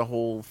flip the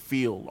whole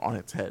field on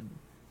its head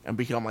and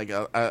become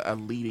a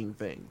leading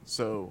thing.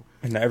 So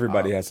and now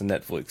everybody has a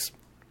Netflix.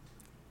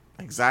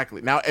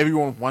 Exactly. Now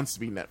everyone wants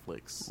to be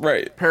Netflix.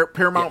 Right.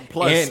 Paramount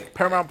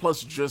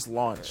Plus just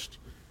launched.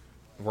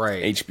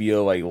 Right.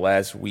 HBO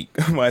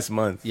last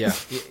month. Yeah.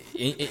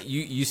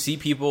 You see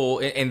people,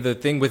 and the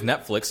thing with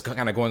Netflix,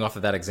 kind of going off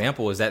of that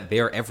example, is that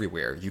they're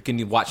everywhere. You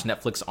can watch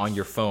Netflix on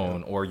your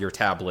phone or your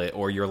tablet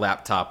or your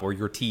laptop or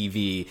your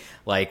TV.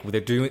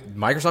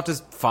 Microsoft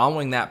is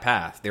following that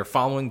path. They're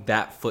following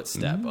that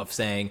footstep of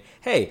saying,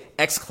 hey,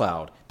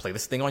 xCloud, play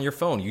this thing on your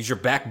phone. Use your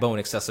Backbone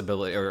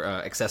accessibility or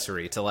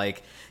accessory to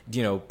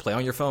play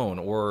on your phone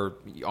or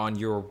on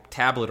your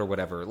tablet or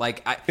whatever.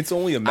 It's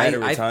only a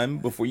matter of time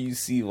before you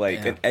see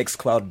an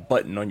xCloud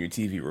button on your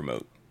TV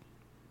remote.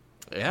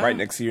 Yeah. Right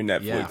next to your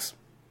Netflix.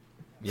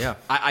 Yeah.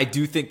 I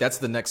do think that's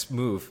the next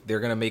move. They're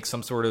going to make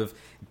some sort of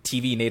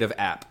TV native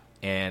app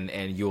and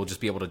you'll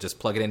just be able to just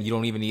plug it in. You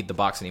don't even need the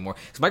box anymore.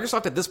 Because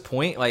Microsoft at this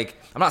point, I'm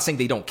not saying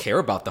they don't care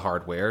about the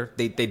hardware.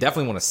 They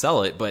definitely want to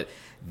sell it, but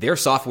their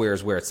software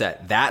is where it's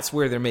at. That's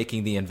where they're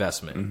making the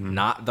investment,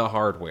 not the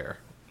hardware.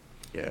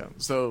 Yeah.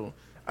 So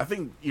I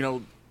think,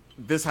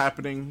 this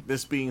happening,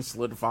 this being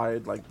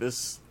solidified,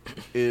 this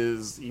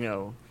is,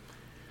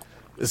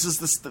 this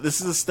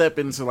is a step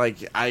into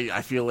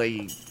I feel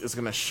it's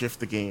gonna shift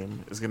the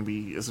game. It's gonna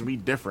be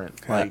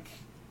different.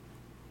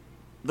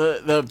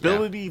 the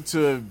ability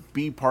to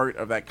be part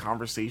of that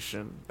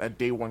conversation, that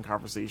day one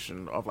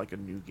conversation of like a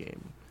new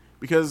game,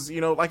 because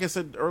like I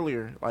said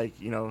earlier, like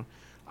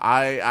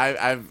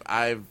I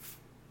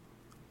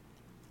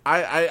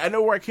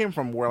know where I came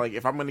from, where like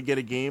if I'm gonna get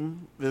a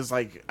game, there's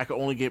like I could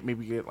only get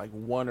like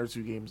 1 or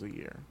 2 games a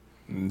year.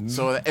 Mm-hmm.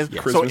 So if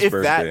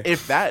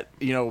that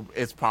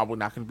it's probably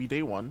not gonna be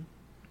day one,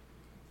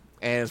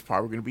 and it's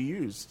probably gonna be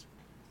used.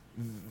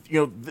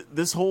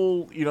 This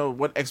whole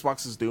what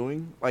Xbox is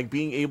doing, like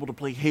being able to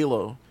play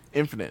Halo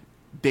Infinite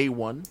day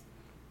one,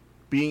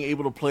 being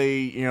able to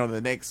play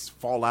the next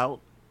Fallout,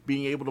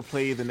 being able to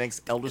play the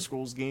next Elder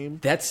Scrolls game,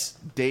 that's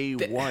day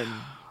one.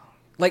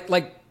 Like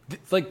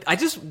I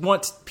just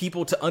want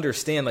people to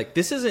understand, like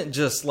this isn't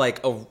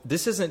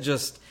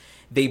just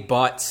they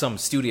bought some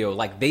studio,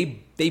 like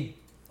they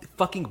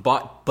fucking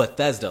bought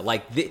Bethesda.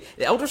 Like the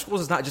Elder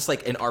Scrolls is not just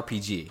like an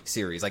RPG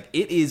series, like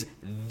it is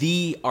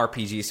the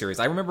RPG series.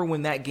 I remember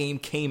when that game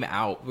came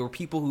out, there were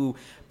people who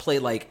play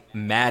like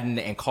Madden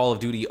and Call of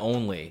Duty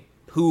only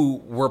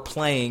who were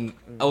playing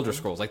Elder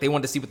Scrolls. Like they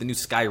wanted to see what the new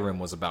Skyrim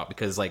was about,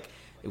 because like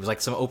it was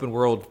like some open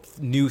world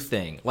new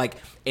thing. Like,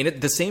 and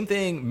the same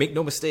thing, make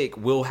no mistake,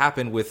 will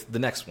happen with the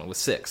next one, with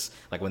 6.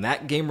 Like when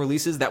that game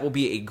releases, that will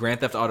be a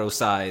Grand Theft Auto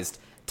sized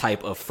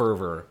type of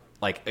fervor,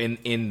 like in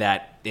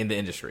the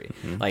industry.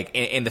 Mm-hmm. Like,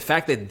 and the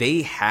fact that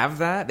they have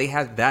that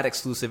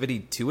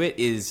exclusivity to it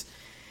is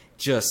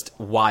just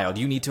wild.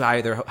 You need to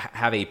either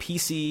have a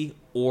PC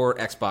or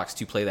Xbox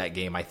to play that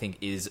game. I think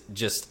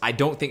I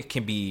don't think it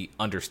can be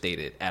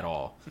understated at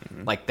all.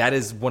 Mm-hmm. Like that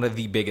is one of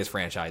the biggest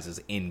franchises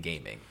in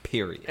gaming,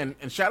 period.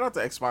 And shout out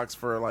to Xbox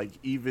for like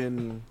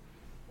even,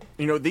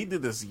 they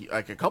did this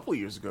like a couple of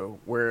years ago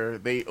where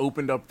they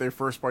opened up their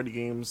first party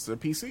games to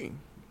PC.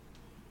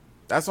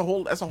 That's a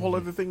whole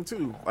other thing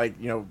too. Like,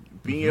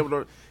 being able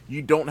to,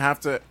 you don't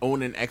have to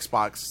own an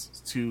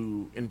Xbox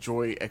to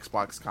enjoy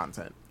Xbox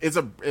content. It's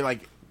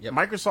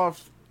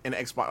Microsoft and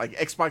Xbox, like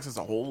Xbox as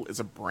a whole, is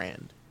a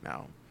brand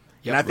now.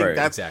 Yep, and I think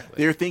exactly.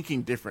 They're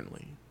thinking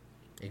differently.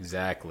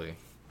 Exactly.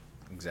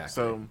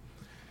 So,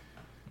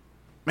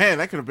 man,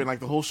 that could have been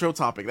like the whole show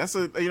topic. That's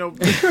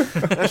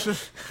that's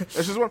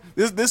just one.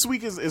 This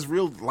week is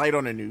real light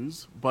on the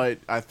news, but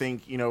I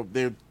think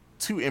they're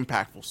 2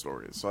 impactful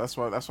stories. So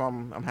that's why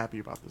I'm happy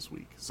about this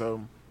week.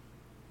 So,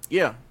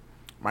 yeah,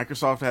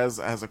 Microsoft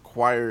has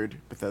acquired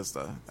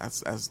Bethesda.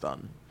 That's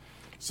done.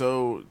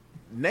 So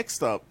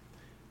next up,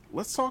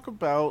 let's talk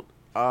about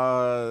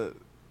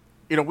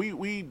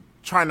we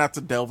try not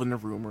to delve into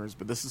rumors,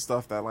 but this is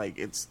stuff that like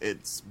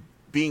it's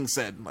being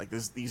said, like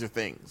these are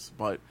things.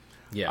 But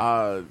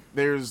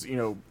there's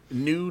new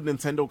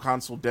Nintendo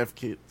console dev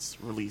kits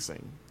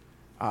releasing,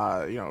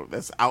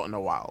 that's out in the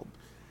wild,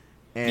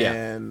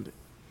 and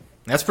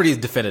that's pretty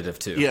definitive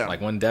too. Yeah,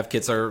 like when dev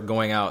kits are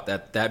going out,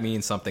 that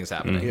means something's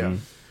happening. Mm-hmm. Yeah.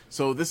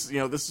 So this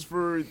is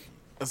for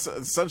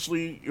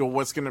essentially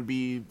what's going to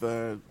be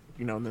the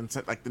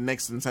like the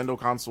next Nintendo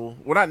console.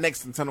 Well, not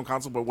next Nintendo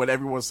console, but what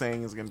everyone's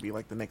saying is going to be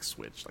like the next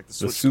Switch, like the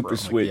Switch Super Pro.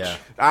 Switch.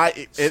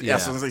 Like, So I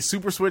was going to say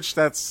Super Switch.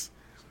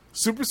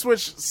 Super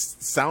Switch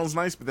sounds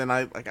nice, but then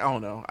I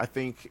don't know. I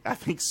think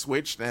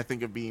Switch, and I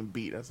think of being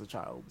beat as a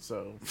child.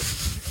 So.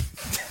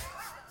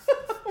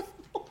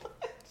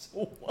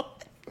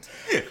 What?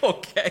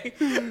 Okay.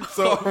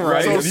 So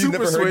right. So Have you Super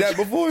never Switch, heard that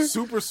before?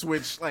 Super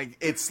Switch, like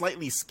it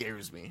slightly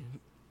scares me.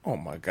 Oh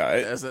my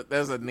god.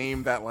 There's a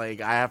name that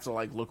like I have to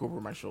like look over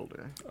my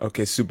shoulder.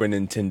 Okay, Super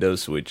Nintendo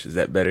Switch. Is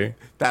that better?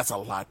 That's a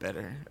lot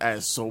better. That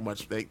is so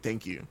much.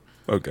 Thank you.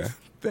 Okay.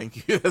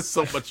 Thank you. That's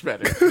so much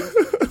better.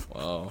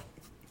 Wow.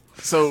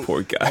 So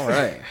poor guy. All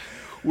right.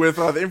 With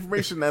the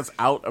information that's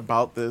out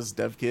about this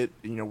dev kit,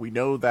 we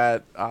know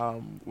that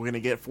we're gonna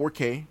get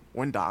 4K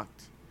when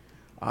docked.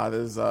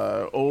 There's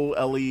a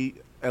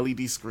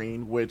OLED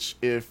screen, which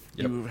if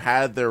you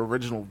had the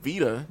original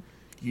Vita,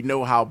 you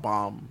know how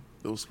bomb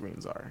those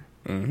screens are.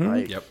 Mm-hmm.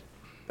 Like,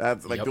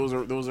 that's like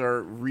those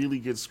are really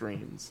good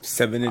screens.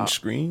 7-inch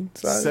screen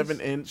size?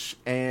 7-inch,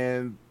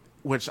 and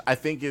which I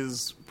think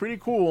is pretty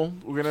cool.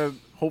 We're gonna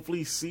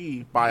hopefully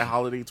see by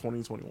holiday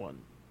 2021.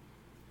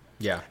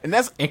 Yeah, and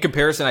that's in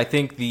comparison. I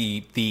think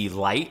the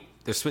Lite,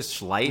 the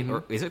Switch Lite,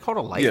 or is it called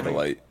a Lite? Yeah, the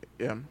Lite.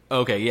 Yeah.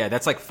 Okay, yeah,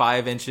 that's like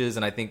 5 inches,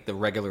 and I think the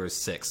regular is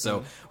 6.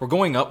 So we're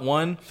going up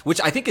one, which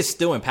I think is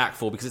still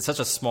impactful because it's such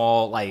a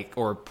small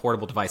or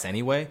portable device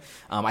anyway.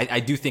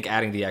 I do think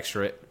adding the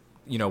extra,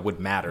 would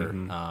matter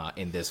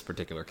in this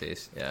particular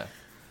case. Yeah.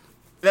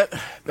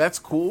 That's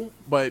cool,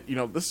 but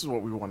this is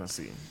what we want to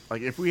see.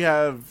 Like if we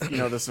have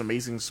this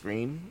amazing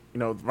screen,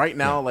 right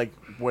now like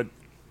what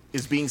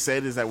is being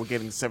said is that we're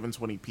getting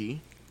 720p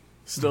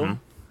still.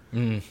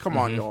 Come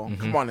on, y'all.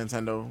 Come on,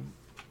 Nintendo.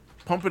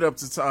 Pump it up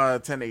to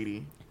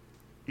 1080.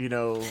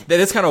 That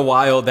is kind of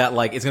wild that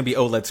like it's going to be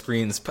OLED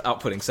screens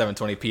outputting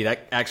 720p.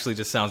 That actually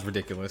just sounds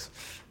ridiculous.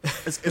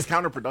 It's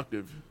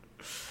counterproductive.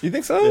 You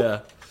think so?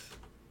 Yeah.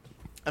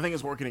 I think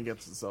it's working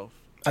against itself.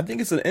 I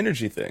think it's an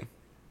energy thing.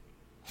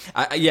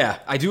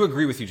 I do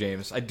agree with you,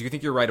 James. I do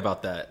think you're right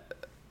about that.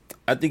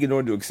 I think in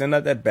order to extend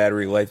out that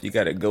battery life, you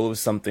got to go with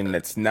something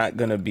that's not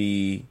going to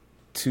be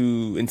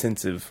too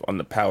intensive on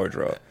the power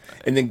draw.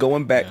 And then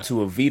going back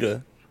to a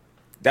Vita,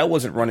 that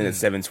wasn't running at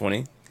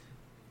 720,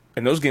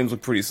 and those games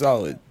look pretty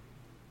solid.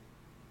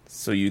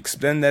 So you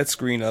extend that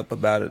screen up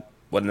about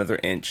another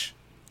inch,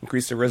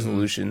 increase the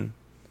resolution.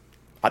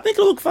 I think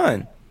it'll look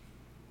fine.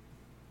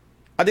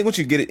 I think once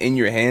you get it in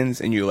your hands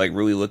and you're like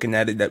really looking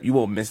at it, that you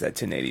won't miss that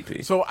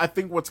 1080p. So I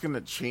think what's going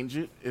to change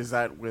it is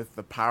that with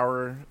the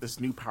power, this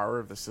new power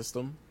of the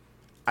system,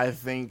 I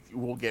think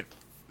we'll get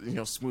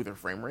smoother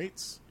frame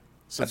rates.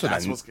 So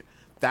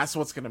that's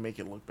what's going to make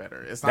it look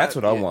better. It's not, that's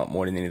what I want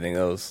more than anything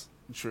else.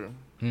 True.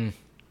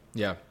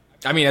 Yeah,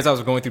 I mean, as I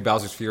was going through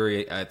Bowser's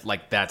Fury,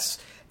 like that's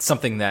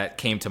something that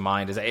came to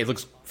mind. Is it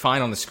looks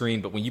fine on the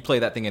screen, but when you play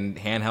that thing in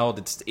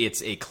handheld,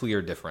 it's a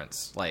clear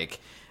difference. Like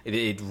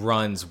it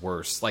runs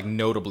worse, like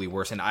notably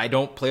worse. And I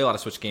don't play a lot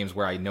of Switch games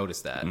where I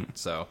notice that.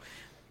 So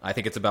I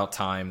think it's about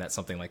time that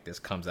something like this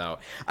comes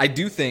out. I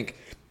do think,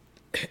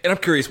 and I'm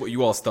curious what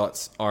you all's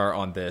thoughts are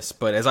on this,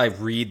 but as I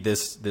read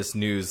this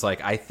news,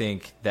 like I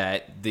think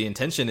that the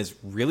intention is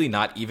really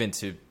not even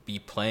to be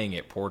playing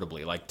it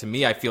portably. Like to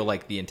me, I feel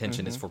like the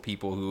intention is for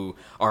people who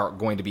are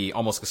going to be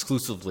almost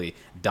exclusively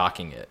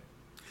docking it.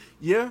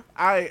 Yeah,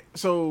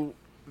 so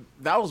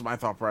that was my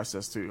thought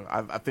process too.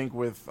 I think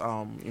with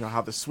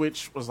how the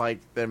Switch was like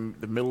the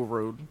middle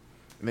road,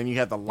 and then you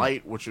had the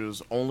Lite, which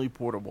was only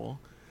portable.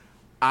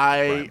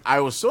 I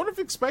was sort of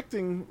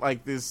expecting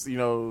like this,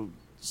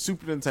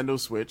 Super Nintendo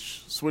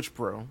Switch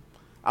Pro.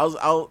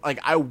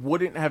 I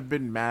wouldn't have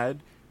been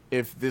mad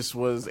if this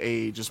was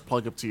a just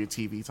plug up to your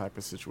TV type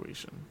of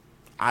situation.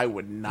 I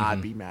would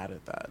not be mad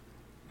at that.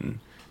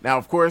 Now,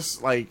 of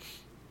course, like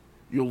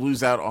you'll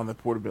lose out on the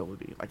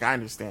portability. Like I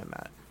understand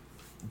that,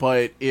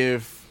 but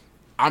if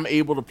I'm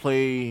able to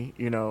play,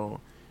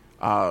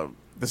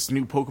 this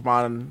new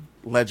Pokemon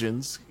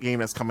Legends game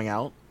that's coming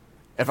out,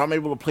 if I'm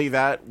able to play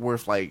that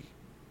with like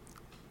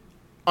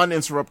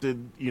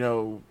uninterrupted,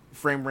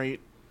 frame rate,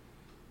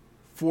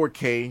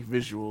 4K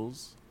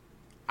visuals,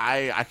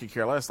 I could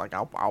care less. Like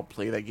I'll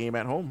play that game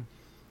at home.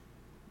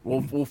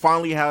 We'll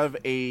finally have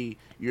the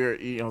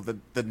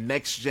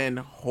next gen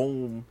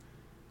home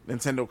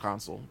Nintendo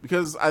console,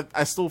 because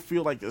I still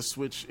feel like the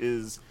Switch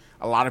is,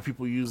 a lot of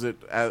people use it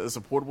as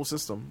a portable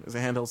system, as a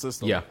handheld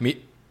system. Yeah,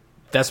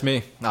 that's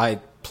me. I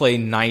play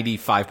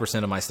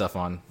 95% of my stuff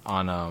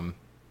on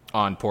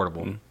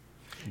portable.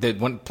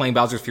 When playing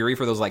Bowser's Fury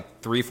for those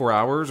like 3-4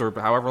 hours or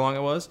however long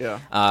it was,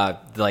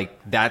 like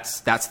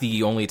that's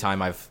the only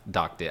time I've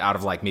docked it out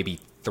of like maybe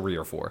 3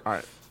 or 4. All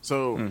right,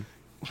 so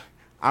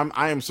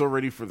I am so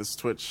ready for this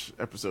Twitch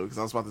episode, because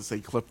I was about to say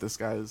clip this,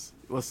 guys.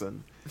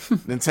 Listen,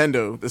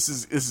 Nintendo, this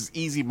is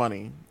easy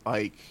money.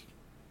 Like,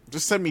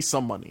 just send me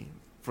some money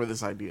for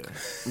this idea.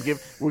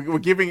 We're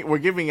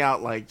giving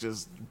out like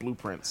just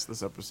blueprints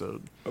this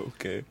episode.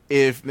 Okay.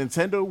 If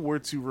Nintendo were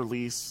to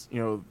release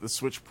the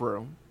Switch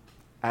Pro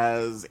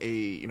as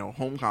a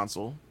home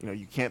console,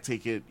 you can't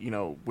take it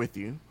with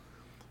you,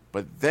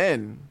 but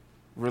then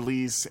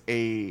release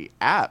a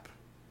app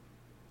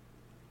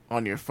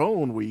on your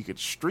phone where you could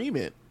stream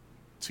it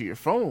to your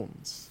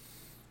phones.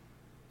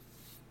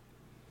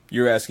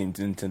 You're asking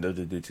Nintendo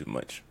to do too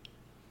much.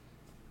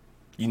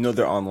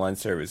 Their online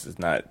service is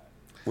not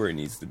where it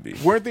needs to be.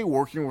 Weren't they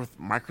working with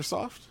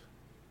Microsoft?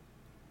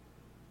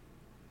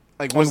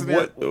 Like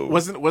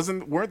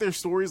weren't there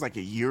stories like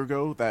a year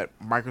ago that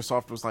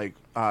Microsoft was like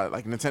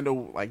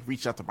Nintendo like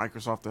reached out to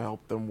Microsoft to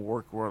help them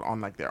work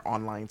on like their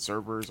online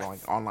servers or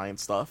like online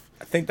stuff?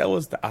 I think that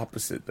was the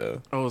opposite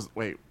though.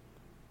 Wait.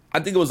 I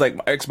think it was like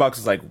Xbox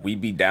was like,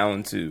 we'd be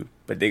down to,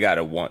 but they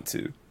gotta want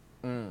to.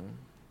 You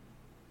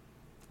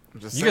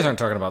guys aren't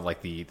talking about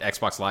like the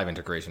Xbox Live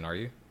integration, are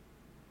you?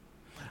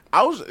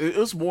 It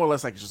was more or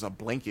less like just a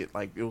blanket.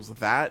 Like it was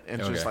that,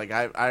 and just like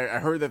I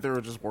heard that they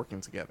were just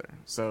working together.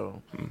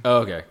 So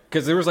okay,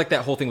 because there was like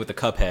that whole thing with the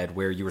Cuphead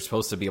where you were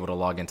supposed to be able to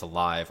log into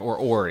Live or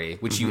Ori,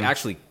 which you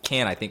actually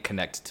can, I think,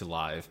 connect to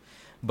Live,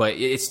 but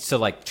it's to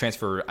like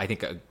transfer, I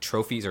think,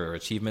 trophies or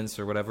achievements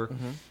or whatever.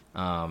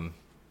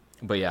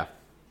 But yeah,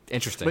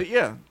 interesting. But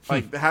yeah,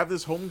 like have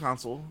this home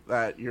console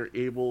that you're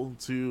able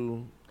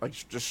to like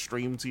just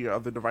stream to your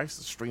other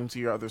devices, stream to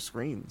your other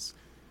screens.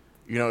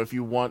 If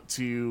you want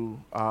to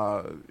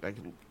like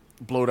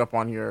blow it up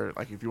on your,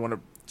 like if you want to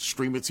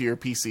stream it to your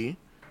PC,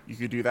 you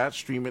could do that.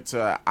 Stream it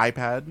to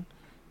iPad,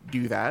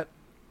 do that.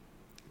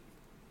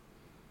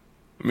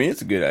 I mean,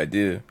 it's a good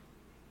idea.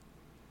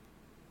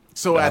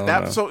 So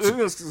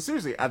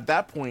seriously, at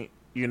that point,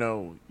 you're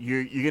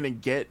gonna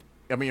get.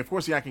 I mean, of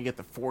course, you're not gonna get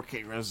the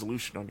 4K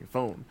resolution on your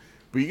phone,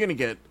 but you're gonna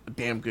get a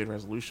damn good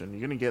resolution.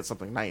 You're gonna get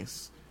something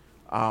nice.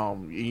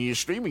 You're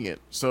streaming it,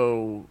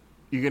 so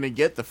you're gonna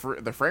get the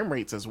frame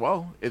rates as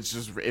well. It's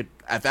just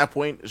at that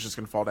point, it's just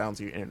gonna fall down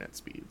to your internet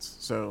speeds.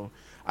 So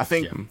I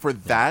think for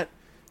that,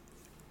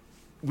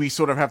 we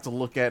sort of have to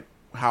look at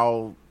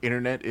how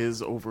internet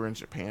is over in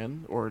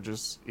Japan, or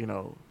just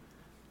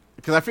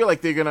because I feel like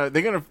they're gonna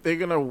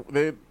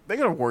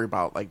worry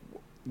about like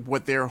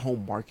what their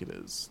home market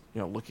is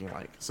looking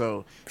like.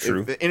 So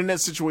if the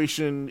internet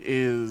situation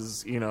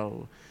is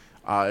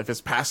if it's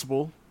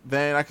passable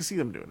then I can see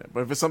them doing it.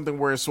 But if it's something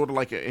where it's sort of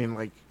like in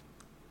like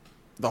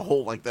the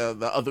whole like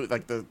the other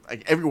like the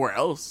like everywhere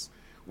else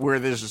where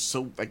there's just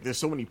so like there's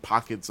so many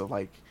pockets of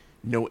like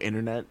no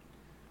internet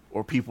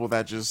or people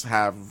that just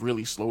have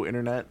really slow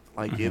internet,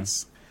 like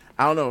it's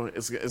I don't know,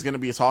 it's going to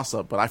be a toss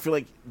up, but I feel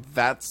like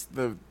that's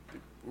the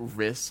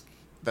risk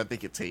that they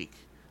could take.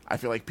 I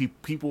feel like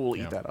people will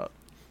eat that up.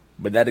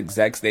 But that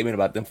exact statement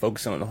about them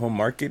focusing on the home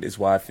market is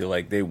why I feel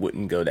like they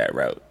wouldn't go that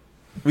route.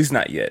 At least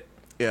not yet.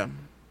 Yeah.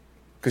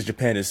 Because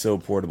Japan is so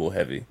portable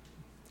heavy.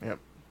 Yep.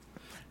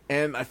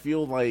 And I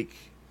feel like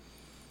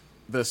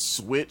the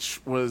Switch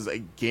was a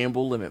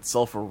gamble in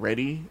itself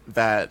already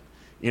that,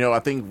 you know, I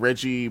think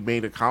Reggie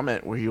made a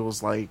comment where he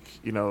was like,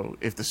 you know,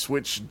 if the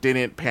Switch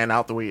didn't pan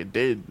out the way it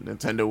did,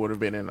 Nintendo would have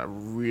been in a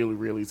really,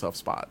 really tough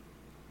spot.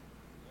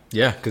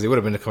 Yeah, because they would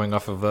have been coming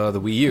off of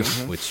the Wii U,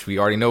 which we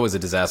already know was a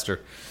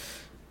disaster.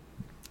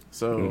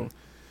 So,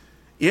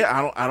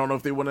 yeah, I don't know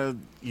if they want to,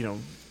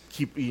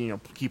 keep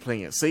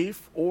playing it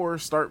safe or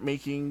start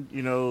making,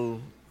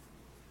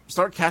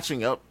 start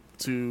catching up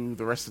to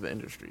the rest of the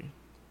industry.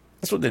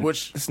 That's what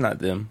which it's not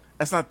them.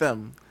 That's not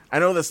them. I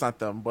know that's not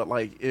them, but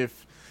like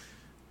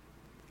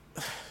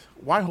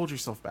why hold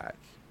yourself back?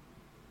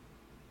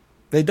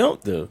 They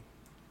don't though.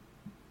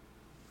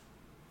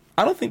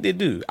 I don't think they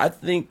do. I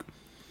think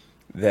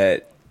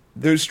that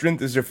their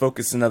strength is their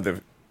focus in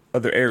other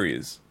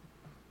areas.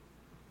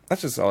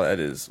 That's just all that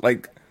is.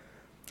 Like,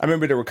 I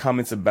remember there were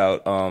comments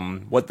about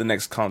what the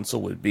next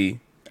console would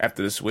be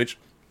after the Switch.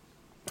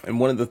 And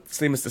one of the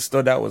statements that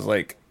stood out was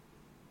like,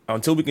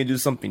 until we can do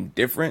something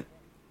different,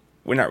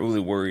 we're not really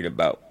worried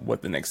about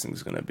what the next thing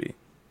is going to be.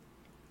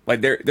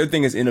 Like, their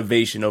thing is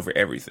innovation over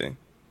everything.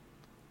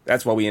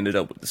 That's why we ended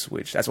up with the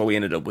Switch. That's why we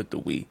ended up with the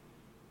Wii.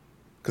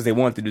 Because they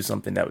wanted to do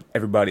something that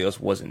everybody else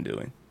wasn't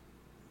doing.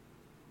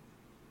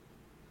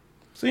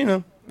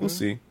 So, we'll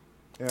see.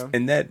 Yeah.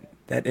 And that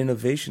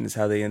innovation is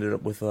how they ended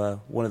up with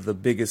one of the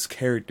biggest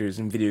characters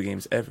in video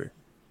games ever.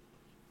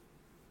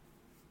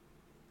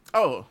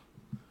 Oh.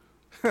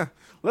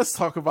 Let's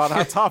talk about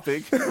our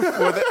topic for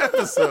the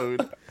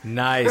episode.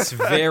 Nice.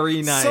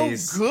 Very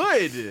nice. So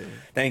good.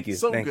 Thank you.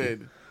 So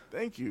good.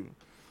 Thank you.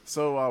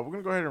 So we're going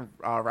to go ahead and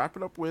wrap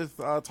it up with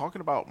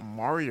talking about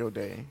Mario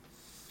Day,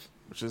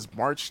 which is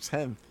March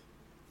 10th.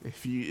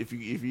 If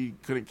you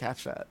couldn't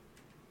catch that.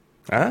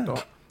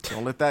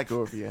 Don't let that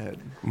go over your head.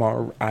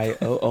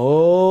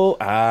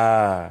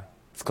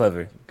 It's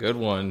clever. Good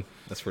one.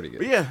 That's pretty good.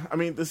 But yeah, I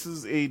mean, this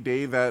is a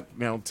day that,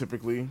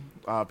 typically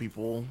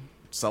people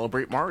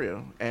celebrate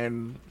Mario.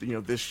 And,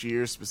 this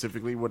year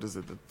specifically, what is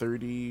it, the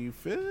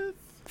 35th?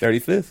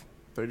 35th.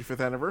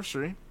 35th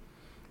anniversary.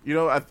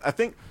 I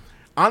think,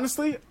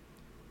 honestly,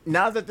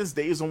 now that this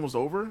day is almost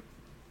over,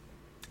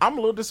 I'm a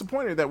little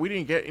disappointed that we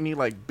didn't get any,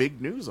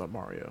 big news on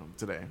Mario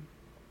today.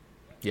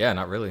 Yeah,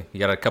 not really. You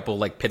got a couple,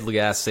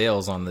 piddly-ass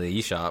sales on the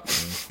eShop,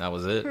 and that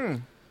was it.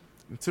 In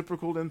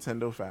typical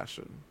Nintendo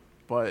fashion.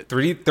 But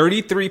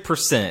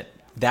 33%,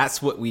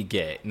 that's what we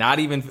get. Not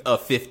even a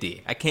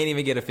 50. I can't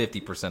even get a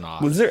 50%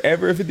 off. Was there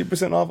ever a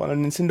 50% off on a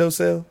Nintendo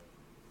sale?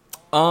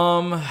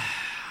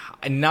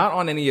 Not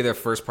on any of their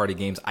first-party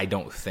games, I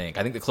don't think.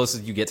 I think the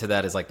closest you get to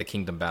that is, the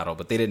Kingdom Battle,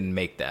 but they didn't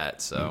make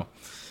that, so...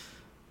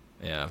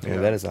 Yeah. Yeah,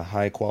 that is a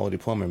high-quality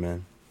plumber,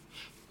 man.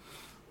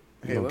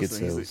 Hey,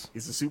 listen,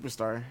 he's a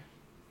superstar.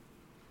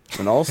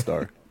 An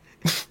all-star.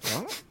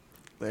 Well,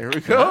 there we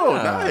go.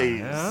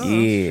 Nice.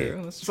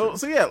 Yeah. That's true.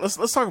 So yeah,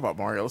 let's talk about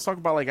Mario. Let's talk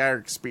about our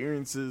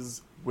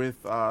experiences with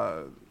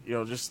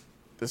just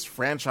this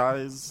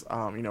franchise.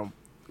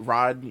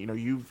 Rod,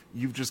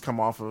 you've just come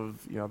off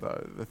of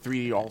the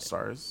 3D All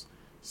Stars,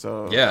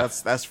 so yeah,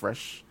 that's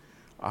fresh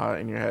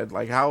in your head.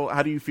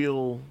 How do you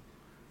feel?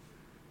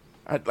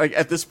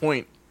 At this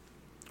point,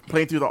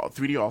 playing through the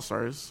 3D All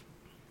Stars,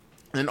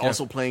 and then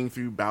also playing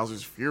through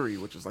Bowser's Fury,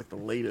 which is the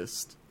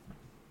latest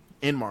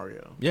in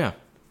Mario. Yeah.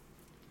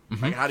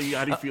 Mm-hmm. How do you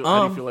feel?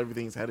 How do you feel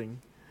everything's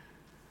heading?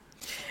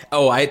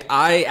 Oh,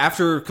 I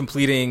after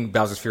completing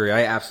Bowser's Fury,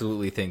 I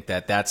absolutely think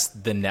that that's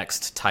the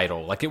next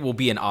title. It will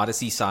be an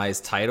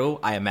Odyssey-sized title,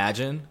 I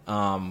imagine,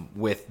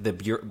 with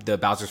the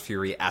Bowser's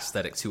Fury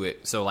aesthetic to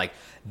it. So,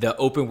 the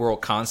open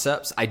world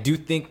concepts, I do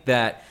think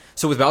that.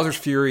 So with Bowser's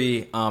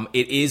Fury,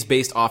 it is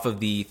based off of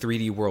the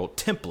 3D World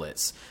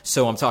templates.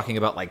 So I'm talking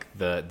about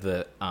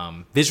the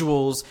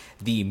visuals,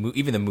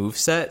 even the move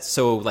set.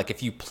 So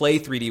if you play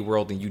 3D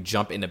World and you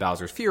jump into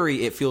Bowser's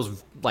Fury, it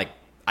feels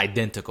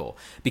identical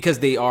because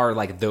they are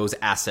those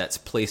assets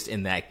placed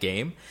in that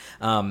game.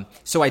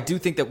 So I do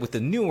think that with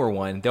the newer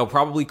one, they'll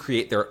probably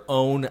create their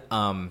own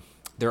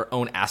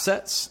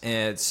assets,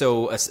 and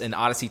so an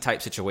Odyssey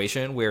type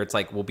situation where it's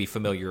will be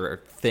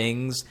familiar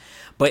things,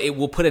 but it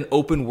will put an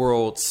open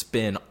world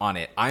spin on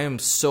it. I am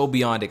so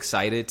beyond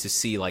excited to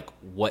see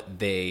what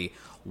they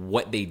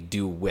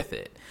do with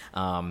it.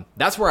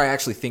 That's where I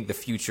actually think the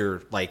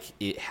future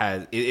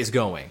it is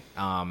going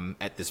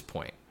at this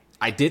point.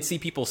 I did see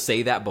people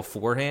say that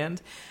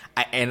beforehand,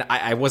 and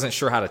I wasn't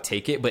sure how to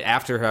take it, but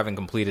after having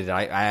completed it,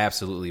 I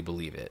absolutely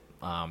believe it.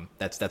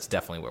 That's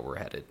definitely where we're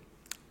headed,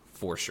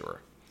 for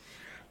sure.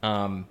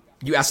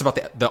 you asked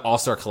about the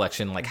All-Star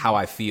Collection, like how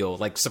I feel.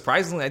 Like,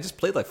 surprisingly, I just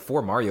played like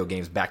 4 Mario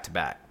games back to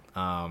back.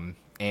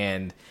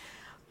 And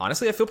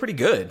honestly, I feel pretty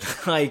good.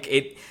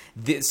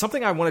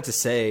 Something I wanted to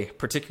say,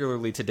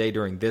 particularly today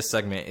during this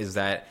segment, is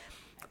that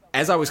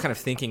as I was kind of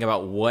thinking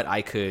about what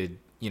I could,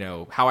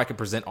 how I could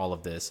present all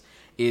of this,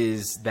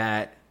 is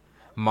that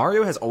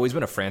Mario has always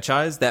been a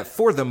franchise that,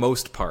 for the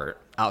most part,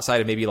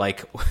 outside of maybe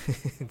like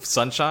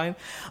Sunshine,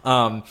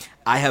 I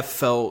have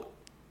felt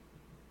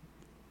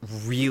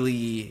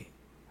really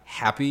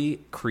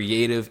happy,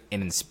 creative,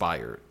 and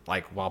inspired,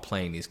 like, while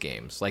playing these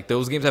games. Like,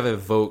 those games have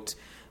evoked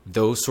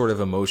those sort of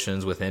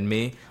emotions within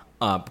me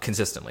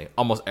consistently,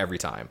 almost every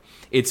time.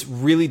 It's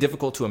really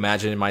difficult to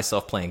imagine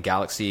myself playing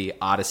Galaxy,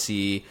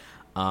 Odyssey,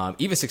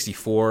 even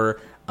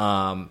 64,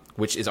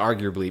 which is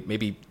arguably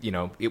maybe,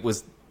 it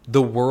was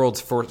the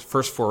world's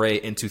first foray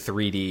into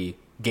 3D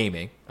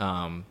gaming.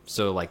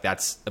 So, like,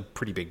 that's a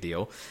pretty big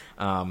deal.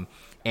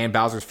 And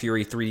Bowser's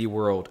Fury, 3D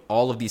World,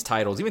 all of these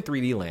titles, even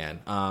 3D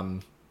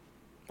Land.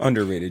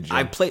 Underrated, Jim.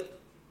 I played.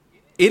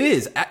 It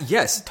is,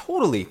 yes,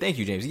 totally. Thank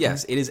you, James.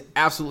 Yes, it is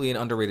absolutely an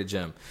underrated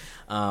gem.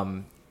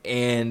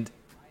 And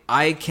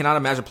I cannot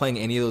imagine playing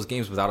any of those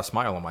games without a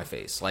smile on my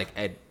face. Like,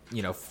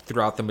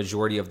 throughout the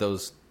majority of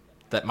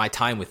my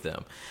time with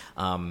them.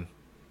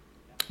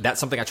 That's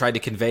something I tried to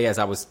convey as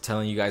I was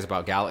telling you guys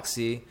about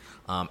Galaxy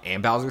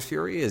and Bowser's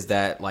Fury, is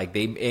that, like,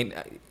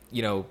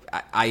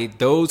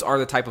 those are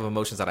the type of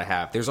emotions that I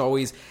have. There's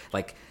always,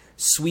 like,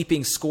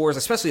 sweeping scores,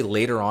 especially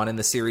later on in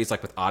the series,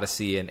 like with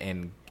Odyssey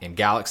and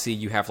Galaxy.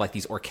 You have, like,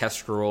 these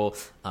orchestral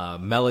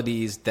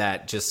melodies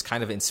that just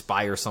kind of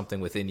inspire something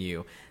within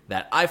you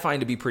that I find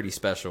to be pretty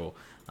special.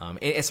 And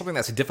it's something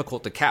that's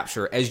difficult to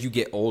capture as you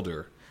get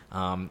older.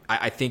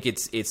 I think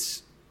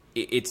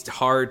it's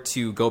hard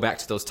to go back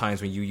to those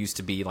times when you used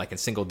to be, like, in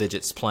single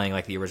digits playing,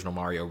 like, the original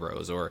Mario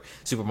Bros. Or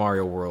Super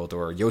Mario World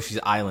or Yoshi's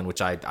Island, which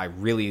I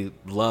really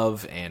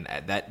love, and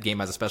that game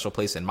has a special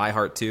place in my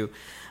heart too.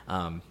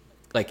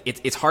 Like,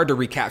 it's hard to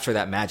recapture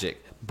that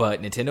magic,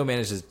 but Nintendo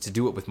manages to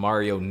do it with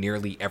Mario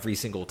nearly every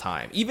single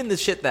time. Even the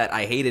shit that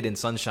I hated in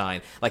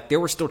Sunshine, like, there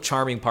were still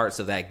charming parts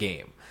of that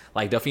game.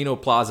 Like,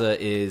 Delfino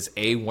Plaza is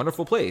a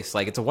wonderful place.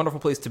 Like, it's a wonderful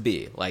place to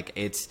be. Like,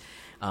 it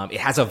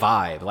has a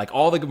vibe. Like,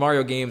 all the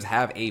Mario games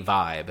have a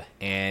vibe,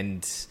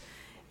 and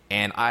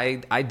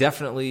I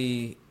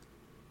definitely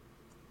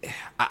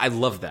I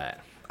love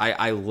that.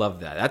 I love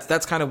that.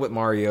 That's kind of what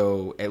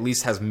Mario at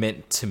least has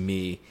meant to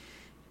me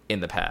in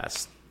the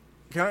past.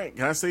 Can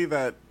I say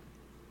that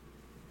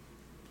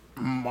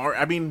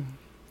I mean,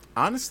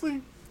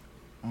 honestly,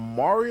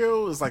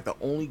 Mario is, like, the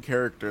only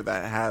character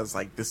that has,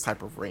 like, this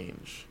type of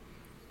range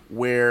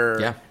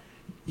where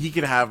he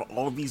could have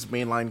all these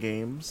mainline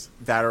games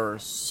that are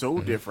so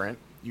different.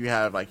 You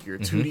have, like, your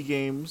 2D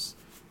games,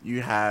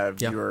 you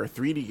have your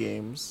 3D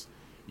games,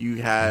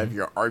 you have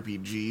your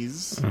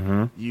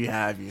RPGs, you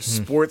have your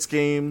sports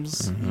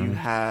games, you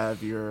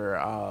have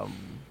your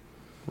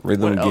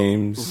rhythm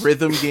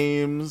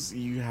games,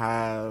 you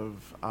have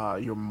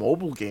your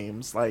mobile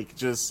games. Like,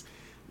 just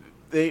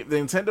the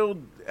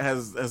Nintendo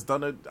has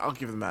done it. I'll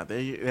give them that.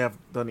 They have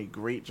done a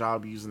great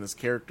job using this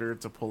character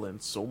to pull in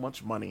so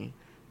much money,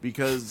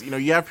 because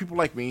you have people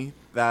like me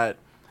that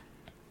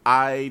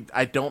I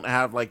don't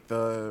have, like,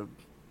 the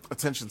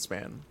attention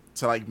span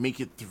to, like, make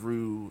it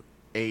through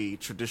a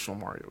traditional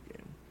Mario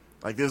game.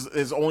 Like,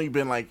 there's only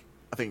been, like,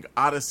 I think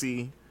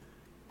Odyssey,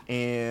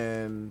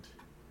 and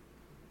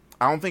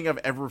I don't think I've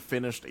ever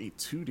finished a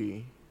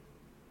 2D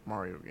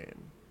Mario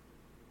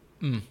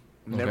game.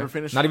 Never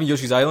finished. Not even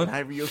Yoshi's Island?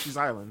 Not even Yoshi's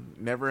Island.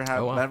 Never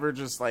have. Never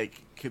just,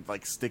 like, could,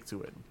 like, stick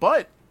to it.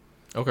 But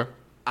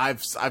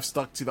I've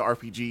stuck to the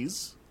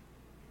RPGs.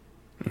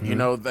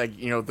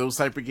 Those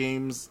type of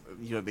games.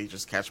 They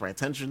just catch my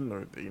attention,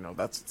 or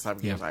that's the type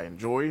of games I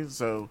enjoy.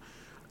 So,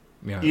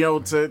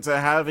 to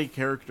have a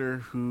character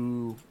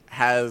who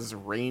has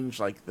range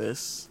like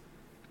this,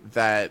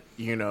 that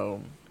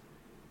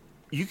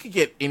you could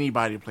get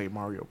anybody to play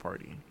Mario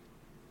Party.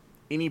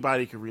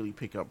 Anybody could really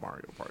pick up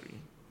Mario Party.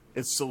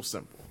 It's so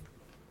simple.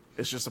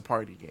 It's just a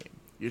party game.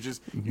 You're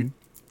just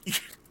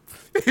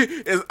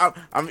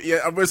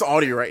it's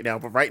audio right now,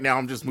 but right now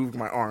I'm just moving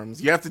my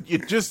arms. You're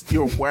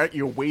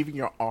waving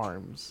your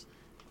arms.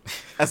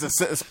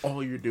 That's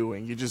all you're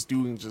doing. You're just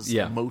doing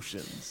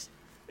motions.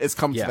 It's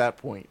come to that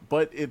point,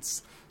 but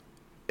it's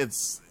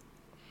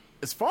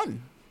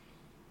fun.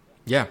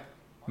 Yeah.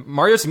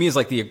 Mario to me is,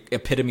 like, the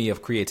epitome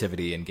of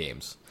creativity in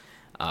games.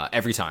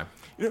 Every time.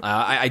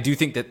 I do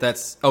think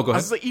that's. Oh, go ahead.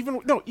 I was like,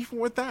 even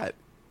with that,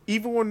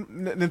 even when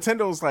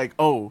Nintendo's like,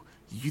 "Oh,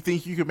 you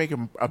think you could make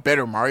a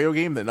better Mario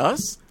game than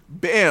us?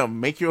 Bam!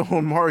 Make your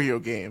own Mario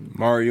game."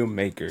 Mario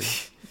Maker,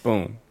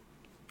 boom,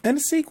 and a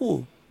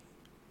sequel.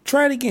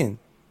 Try it again.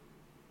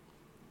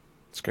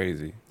 It's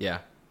crazy.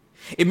 Yeah,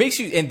 it makes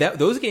you, and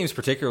those games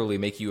particularly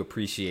make you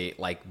appreciate,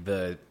 like,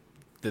 the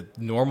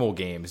normal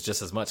games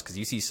just as much, because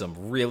you see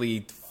some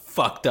really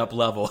fucked up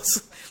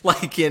levels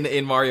like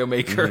in Mario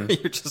Maker.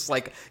 You're just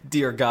like,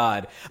 dear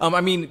God.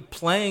 I mean,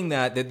 playing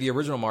the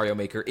original Mario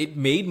Maker, it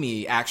made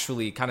me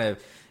actually kind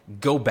of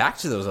go back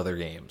to those other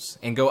games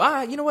and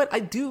go, you know what?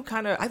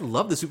 I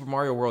love the Super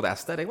Mario World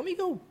aesthetic. Let me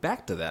go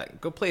back to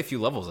that. Go play a few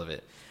levels of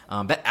it.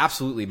 That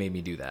absolutely made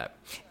me do that.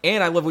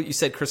 And I love what you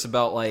said, Chris,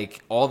 about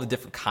like all the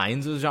different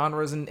kinds of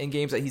genres and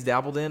games that he's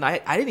dabbled in. I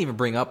didn't even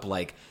bring up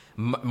like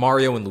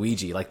Mario and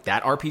Luigi, like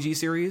that RPG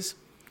series,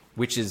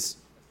 which is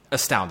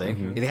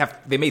astounding.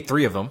 They made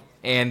 3 of them,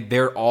 and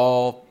they're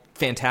all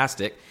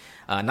fantastic.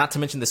 Not to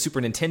mention the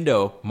Super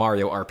Nintendo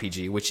Mario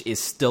RPG, which is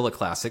still a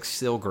classic,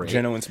 still great.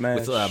 Geno and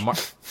Smash.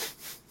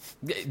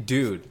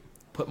 Dude,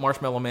 put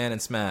Marshmallow Man in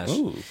Smash.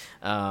 Ooh.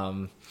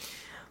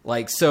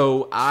 Like,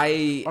 so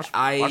Watch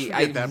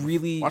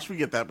me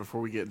get that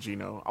before we get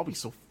Geno. I'll be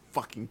so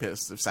fucking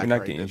pissed if You're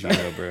not Sakurai getting did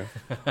that. Geno,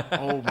 bro.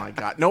 Oh my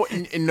god. No,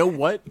 and know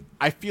what?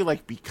 I feel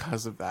like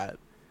because of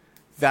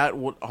that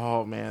would,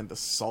 oh man, the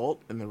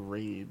salt and the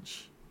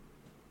rage.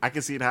 I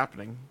can see it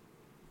happening.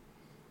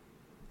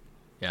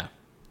 Yeah.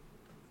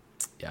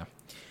 Yeah.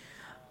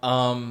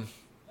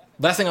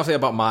 Last thing I'll say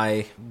about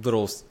my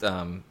little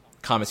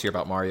comments here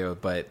about Mario,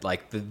 but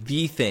like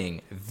the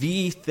thing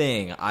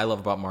I love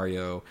about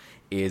Mario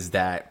is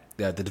that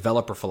the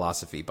developer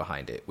philosophy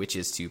behind it, which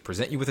is to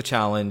present you with a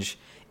challenge,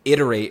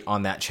 iterate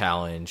on that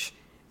challenge,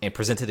 and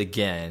present it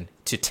again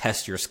to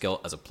test your skill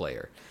as a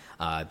player.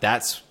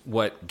 That's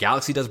what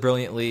Galaxy does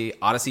brilliantly.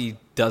 Odyssey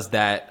does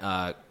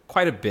that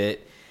quite a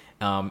bit.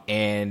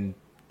 And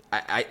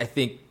I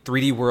think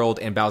 3D World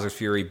and Bowser's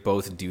Fury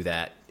both do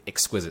that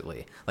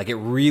exquisitely. Like, it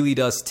really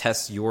does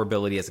test your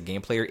ability as a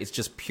game player. It's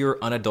just pure,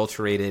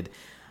 unadulterated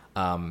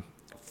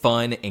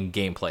fun and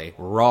gameplay,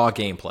 raw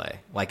gameplay.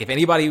 Like, if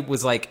anybody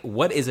was like,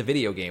 what is a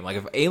video game? Like,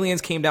 if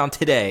Aliens came down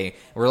today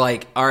and we're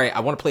like, all right, I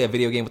want to play a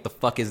video game, what the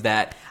fuck is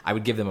that? I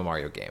would give them a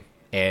Mario game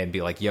and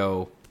be like,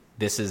 yo,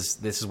 this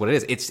is what it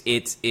is.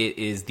 It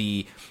is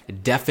the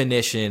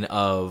definition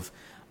of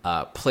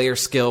player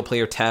skill,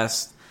 player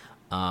test,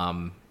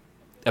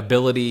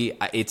 ability.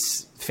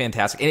 It's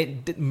fantastic,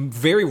 and it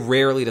very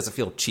rarely does it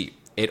feel cheap.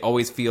 It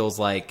always feels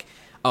like,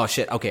 oh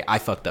shit, okay, I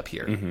fucked up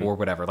here, or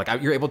whatever. Like,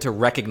 you're able to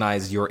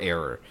recognize your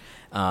error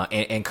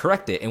and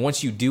correct it. And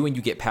once you do and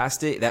you get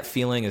past it, that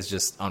feeling is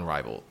just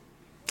unrivaled.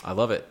 I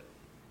love it.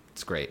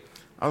 It's great.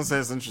 I was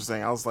saying it's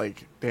interesting. I was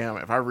like, damn,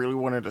 if I really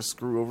wanted to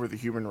screw over the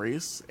human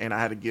race and I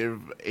had to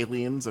give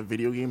aliens a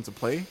video game to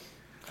play,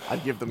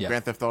 I'd give them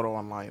Grand Theft Auto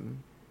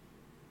Online.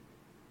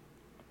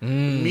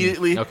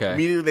 Immediately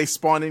they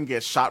spawn in,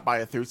 get shot by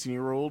a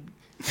 13-year-old,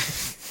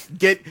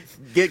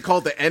 get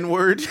called the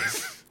N-word,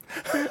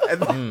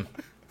 and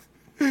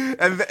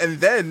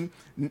then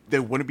they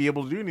wouldn't be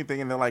able to do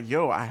anything, and they're like,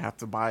 yo, I have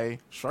to buy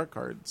shark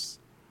cards.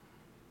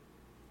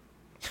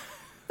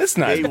 It's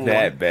not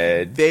that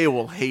bad. They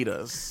will hate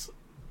us.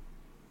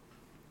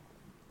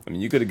 I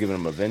mean, you could have given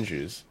them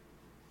Avengers.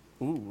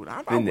 Ooh,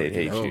 then they'd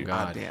hate you.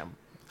 God damn.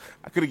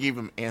 I could have gave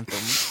them Anthem.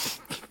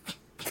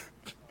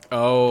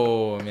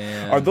 Oh,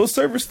 man. Are those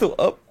servers still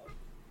up?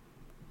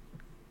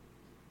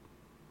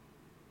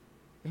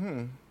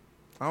 I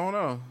don't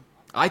know.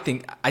 I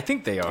think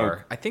they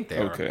are. I think they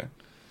are. Okay.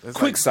 It's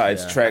Quick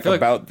sidetrack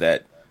about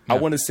that. Yeah. I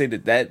want to say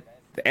that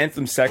the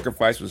Anthem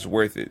sacrifice was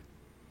worth it.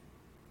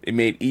 It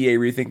made EA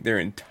rethink their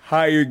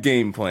entire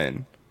game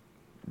plan.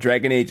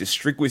 Dragon Age is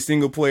strictly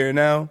single player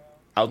now.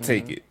 I'll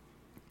take it.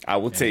 I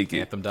will take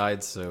it. Anthem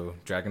died, so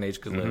Dragon Age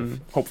could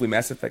live. Hopefully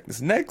Mass Effect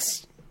is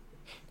next.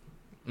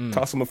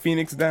 Toss them a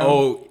Phoenix down.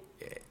 Oh,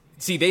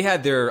 see, I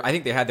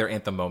think they had their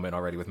Anthem moment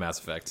already with Mass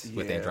Effect,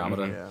 with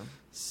Andromeda. Yeah.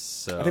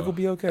 I So think we'll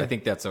be okay. I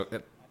think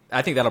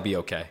that'll be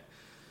okay.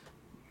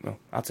 No,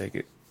 I'll take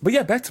it. But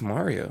yeah, back to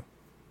Mario.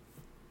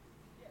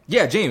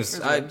 Yeah, James,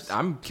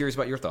 I'm curious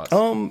about your thoughts.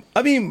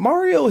 I mean,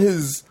 Mario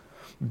has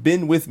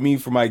been with me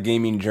for my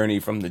gaming journey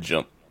from the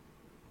jump.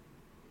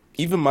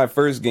 Even my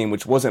first game,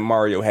 which wasn't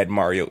Mario, had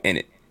Mario in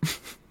it.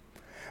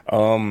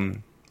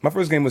 My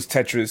first game was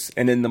Tetris,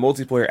 and in the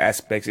multiplayer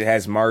aspects, it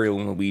has Mario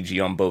and Luigi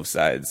on both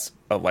sides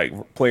of,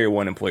 like, player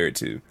 1 and player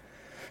 2.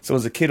 So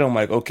as a kid, I'm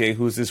like, okay,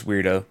 who's this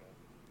weirdo?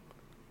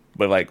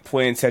 But, like,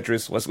 playing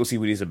Tetris, let's go see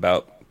what he's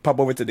about. Pop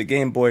over to the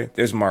Game Boy,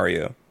 there's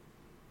Mario.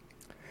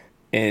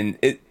 And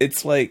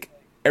it's like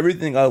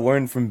everything I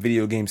learned from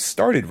video games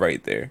started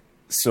right there.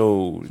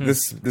 So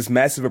this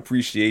massive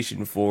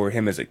appreciation for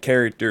him as a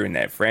character in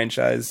that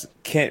franchise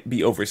can't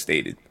be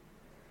overstated.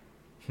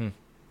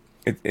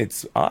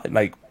 It's odd.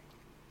 Like,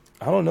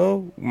 I don't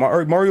know.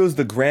 Mario's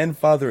the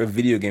grandfather of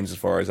video games as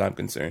far as I'm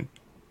concerned.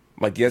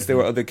 Like, yes, there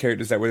were other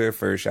characters that were there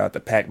first. Shout out to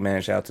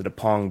Pac-Man, shout out to the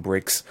Pong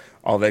bricks,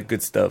 all that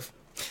good stuff.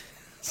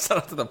 Shout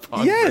out to the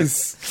Pong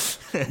bricks.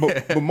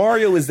 but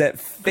Mario is that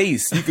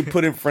face you can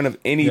put in front of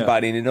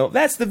anybody and you know,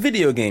 that's the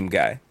video game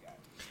guy.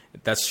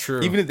 That's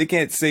true. Even if they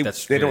can't say,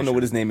 they don't know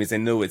what his name is, they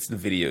know it's the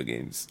video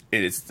games.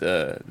 It's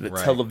the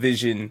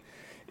television,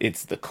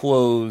 it's the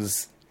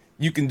clothes.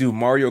 You can do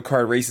Mario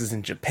Kart races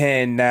in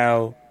Japan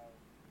now.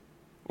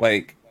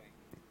 Like,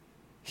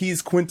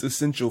 he's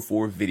quintessential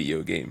for a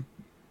video game.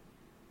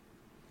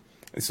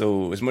 And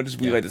so, as much as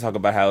we like to talk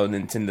about how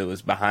Nintendo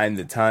is behind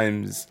the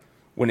times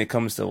when it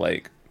comes to,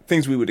 like,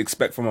 things we would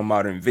expect from a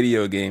modern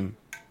video game,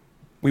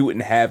 we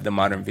wouldn't have the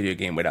modern video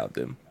game without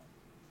them.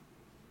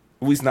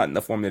 At least not in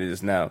the form that it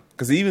is now.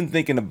 Because even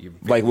thinking of,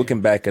 like,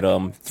 looking back at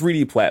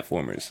 3D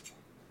platformers,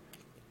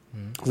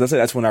 because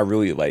that's when I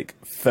really like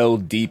fell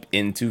deep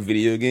into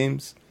video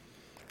games.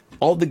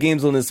 All the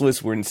games on this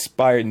list were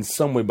inspired in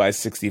some way by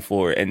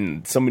 64,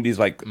 and some of these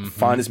like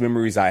fondest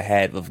memories I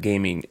had of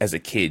gaming as a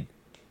kid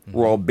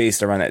were all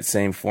based around that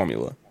same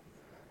formula.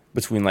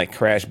 Between like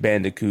Crash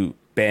Bandicoot,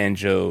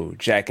 Banjo,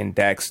 Jak and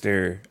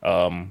Daxter,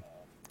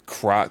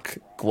 Croc,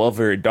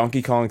 Glover,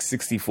 Donkey Kong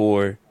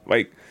 64,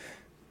 like.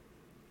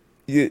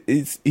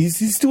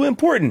 He's too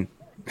important.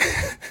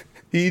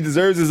 He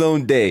deserves his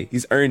own day.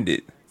 He's earned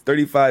it.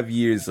 35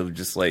 years of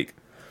just like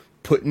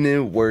putting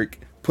in work,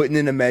 putting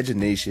in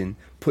imagination,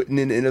 putting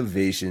in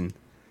innovation.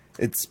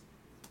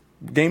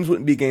 Games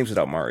wouldn't be games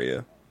without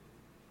Mario.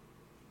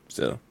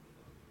 So,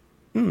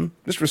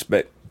 just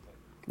respect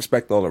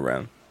all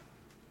around.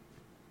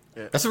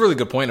 That's a really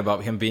good point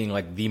about him being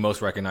like the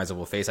most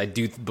recognizable face. I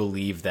do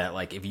believe that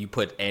like if you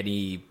put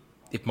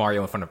if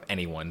Mario in front of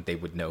anyone, they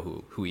would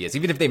know who he is,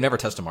 even if they've never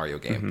touched a Mario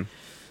game.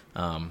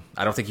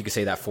 I don't think you could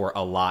say that for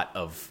a lot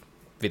of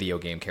video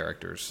game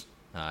characters.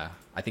 I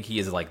think he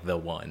is like the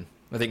one.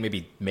 I think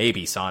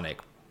maybe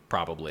Sonic,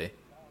 probably.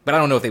 But I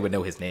don't know if they would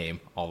know his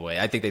name all the way.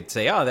 I think they'd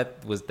say, oh,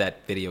 that was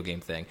that video game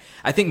thing.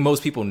 I think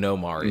most people know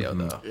Mario,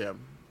 though. Yeah,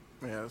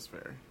 that's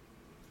fair.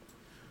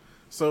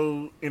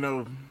 So,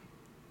 let's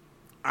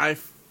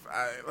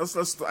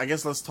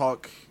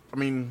talk,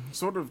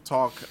 sort of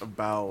talk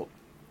about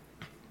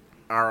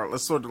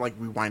let's sort of like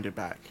rewind it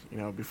back,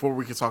 before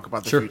we can talk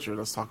about the future,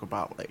 let's talk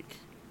about like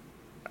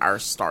our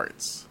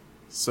starts.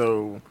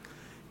 So,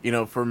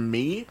 for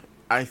me,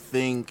 I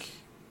think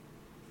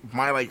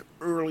my like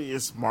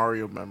earliest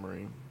Mario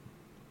memory,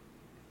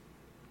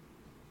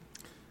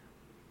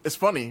 it's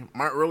funny,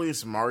 my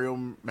earliest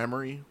Mario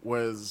memory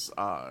was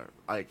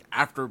like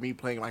after me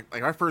playing like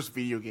my first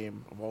video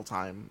game of all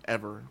time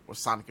ever was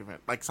Sonic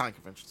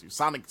Adventure 2,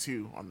 Sonic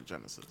 2 on the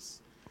Genesis.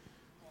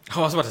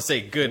 Oh, I was about to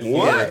say, good.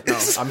 What? No,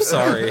 I'm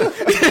sorry.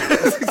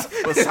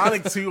 But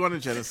Sonic 2 on the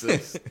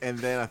Genesis, and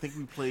then I think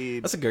we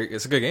played. It's a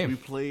good game. We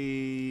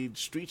played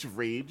Streets of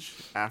Rage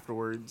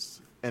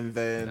afterwards, and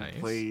then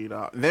played.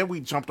 And then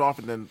we jumped off,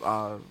 and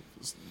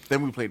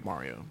then we played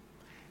Mario,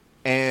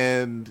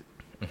 and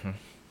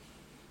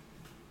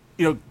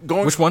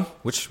going. Which one?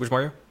 Which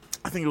Mario?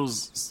 I think it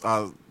was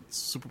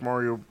Super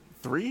Mario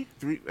 3.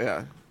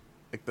 Yeah,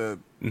 like the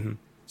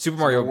Super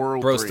Mario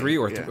World Bros 3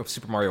 or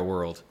Super Mario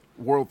World.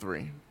 World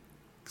 3,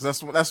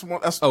 because that's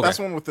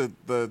one with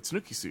the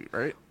Tanuki suit,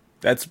 right?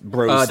 That's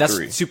Bros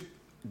 3.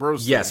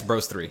 Bros 3. Yes,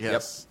 Bros 3.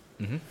 Yes.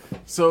 Yep.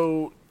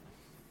 So,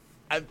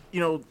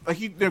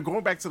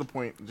 going back to the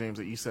point, James,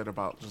 that you said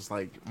about just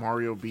like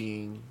Mario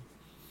being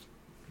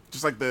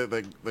just like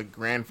the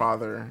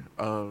grandfather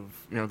of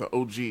the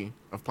OG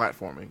of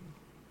platforming.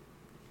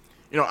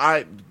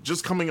 I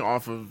just coming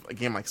off of a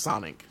game like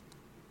Sonic,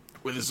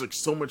 where there's like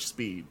so much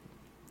speed,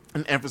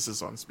 an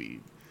emphasis on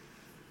speed.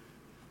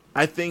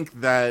 I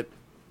think that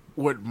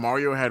what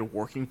Mario had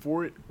working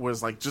for it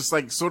was like just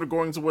like sort of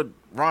going to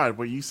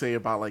what you say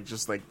about like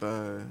just like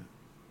the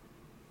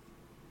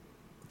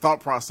thought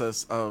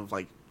process of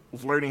like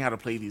learning how to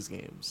play these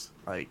games,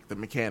 like the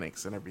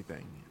mechanics and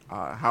everything,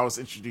 how it's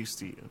introduced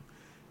to you.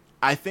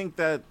 I think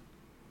that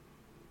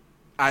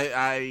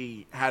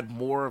I had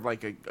more of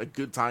like a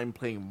good time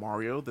playing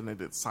Mario than I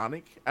did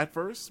Sonic at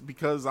first,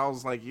 because I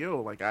was like,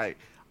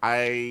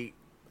 I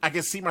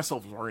can see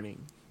myself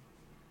learning.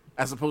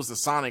 As opposed to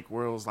Sonic,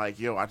 where it was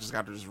like, I just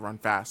got to just run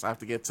fast. I have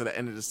to get to the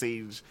end of the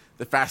stage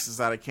the fastest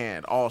that I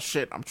can. Oh,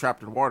 shit, I'm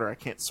trapped in water. I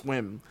can't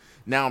swim.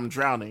 Now I'm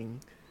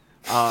drowning.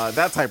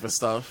 That type of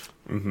stuff.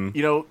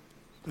 The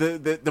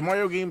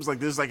Mario games, like,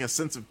 there's like a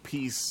sense of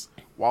peace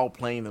while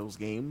playing those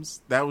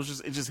games.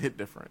 It just hit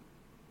different.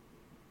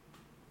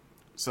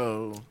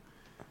 So,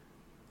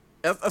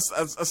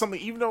 that's something,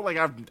 even though, like,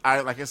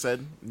 like I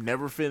said,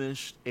 never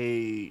finished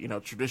a,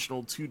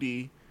 traditional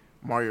 2D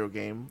Mario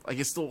game, like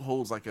it still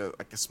holds like a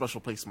special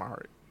place in my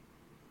heart.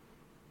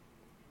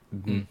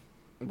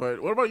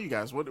 But what about you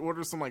guys? What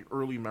are some like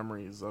early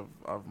memories of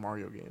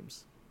Mario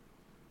games?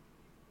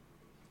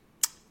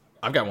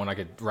 I've got one I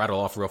could rattle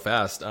off real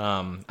fast.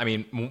 One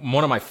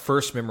of my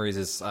first memories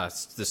is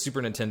the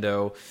Super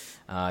Nintendo.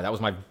 That was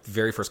my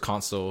very first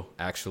console,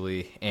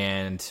 actually.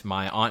 And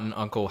my aunt and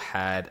uncle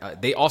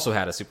they also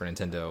had a Super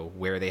Nintendo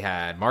where they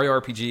had Mario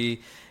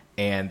RPG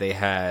and they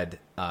had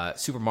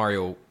Super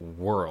Mario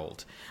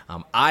World.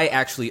 I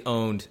actually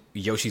owned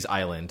Yoshi's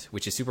Island,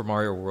 which is Super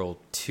Mario World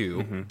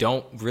 2.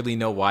 Don't really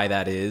know why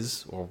that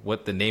is or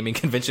what the naming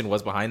convention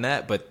was behind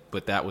that,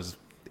 but that was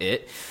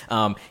it.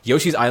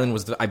 Yoshi's Island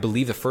was, I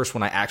believe, the first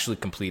one I actually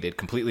completed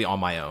completely on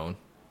my own.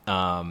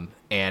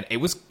 And it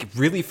was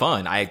really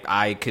fun.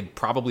 I could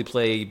probably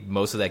play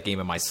most of that game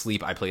in my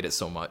sleep. I played it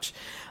so much.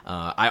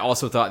 I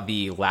also thought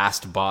the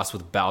last boss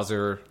with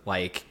Bowser,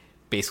 like,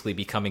 basically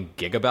becoming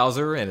Giga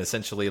Bowser, and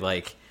essentially,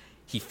 like,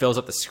 he fills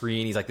up the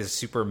screen. He's like this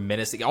super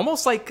menacing,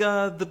 almost like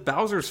the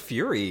Bowser's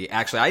Fury.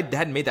 Actually, I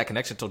hadn't made that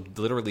connection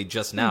until literally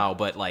just now,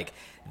 but like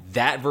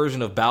that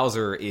version of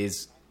Bowser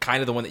is kind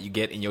of the one that you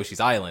get in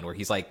Yoshi's Island, where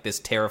he's like this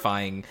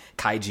terrifying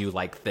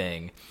kaiju-like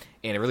thing.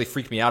 And it really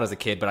freaked me out as a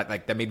kid,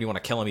 but that made me want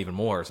to kill him even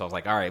more. So I was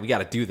like, all right, we got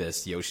to do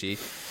this, Yoshi.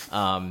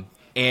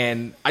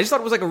 And I just thought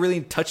it was like a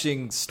really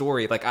touching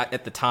story. Like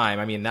at the time,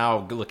 I mean,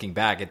 now looking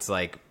back, it's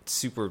like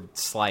super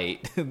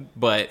slight,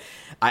 but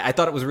I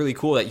thought it was really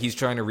cool that he's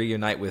trying to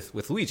reunite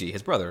with Luigi,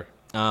 his brother.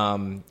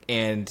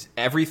 And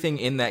everything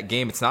in that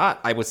game, it's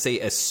not, I would say,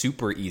 a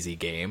super easy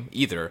game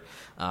either.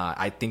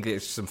 I think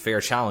there's some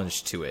fair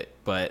challenge to it,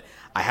 but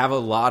I have a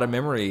lot of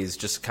memories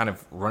just kind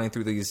of running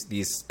through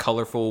these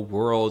colorful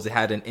worlds. It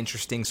had an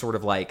interesting sort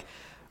of like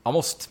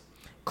almost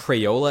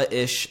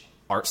Crayola-ish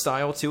art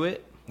style to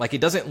it. Like,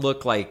 it doesn't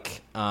look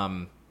like,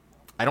 I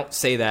don't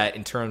say that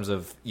in terms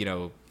of,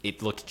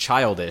 it looked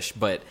childish,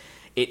 but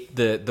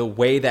the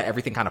way that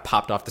everything kind of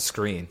popped off the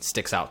screen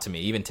sticks out to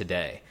me even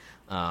today.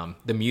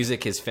 The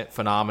music is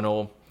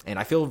phenomenal, and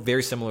I feel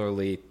very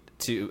similarly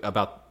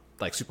about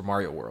like Super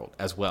Mario World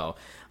as well.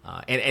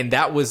 And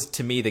that was,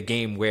 to me, the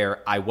game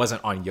where I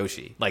wasn't on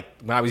Yoshi. Like,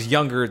 when I was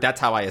younger, that's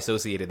how I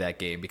associated that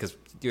game, because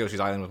Yoshi's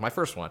Island was my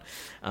first one.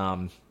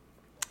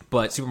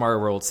 But Super Mario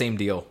World, same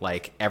deal.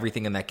 Like,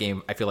 everything in that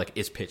game, I feel like,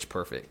 is pitch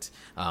perfect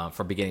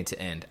from beginning to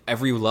end.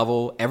 Every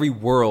level, every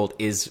world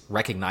is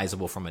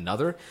recognizable from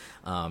another,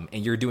 and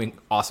you're doing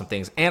awesome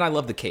things. And I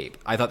love the cape.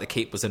 I thought the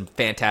cape was a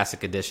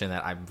fantastic addition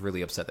that I'm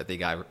really upset that they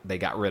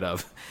got rid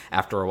of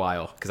after a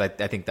while, because I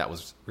think that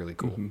was really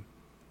cool. Mm-hmm.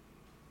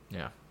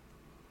 Yeah.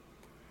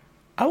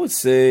 I would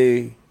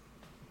say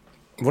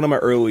one of my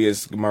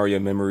earliest Mario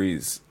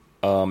memories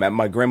at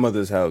my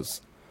grandmother's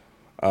house.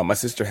 My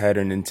sister had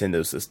her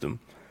Nintendo system.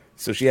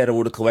 So she had a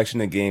little collection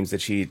of games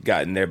that she had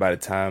gotten by the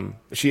time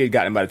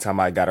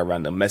I got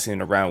around to messing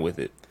around with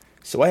it.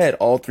 So I had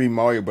all 3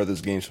 Mario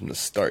Brothers games from the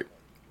start.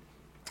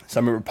 So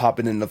I remember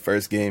popping in the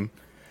first game,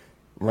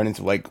 running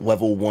to like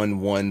level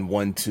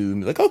 1, 2,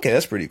 and be like, okay,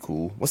 that's pretty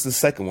cool. What's the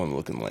second one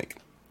looking like?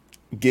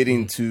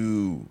 Getting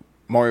to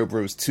Mario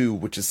Bros. 2,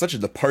 which is such a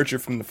departure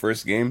from the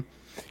first game,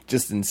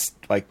 just in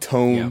like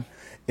tone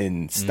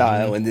and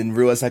style, and then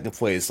realize I can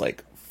play as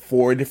like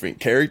 4 different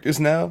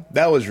characters now.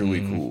 That was really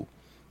cool.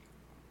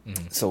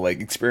 So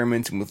like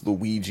experimenting with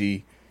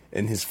Luigi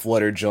and his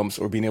flutter jumps,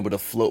 or being able to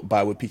float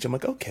by with Peach, I'm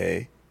like,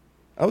 okay,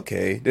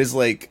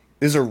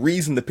 there's a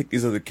reason to pick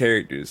these other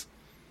characters,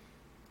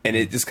 and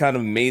it just kind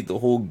of made the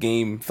whole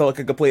game felt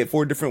like I could play it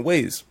 4 different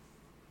ways,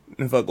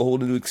 and felt like a whole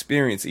new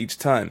experience each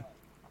time.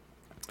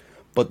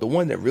 But the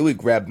one that really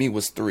grabbed me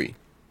was 3,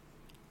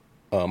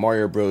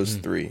 Mario Bros.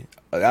 3.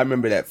 I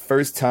remember that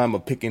first time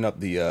of picking up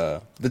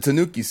the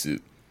Tanuki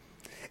suit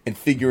and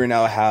figuring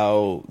out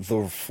how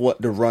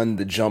the run,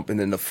 the jump, and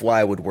then the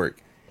fly would work.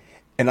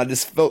 And I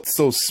just felt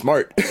so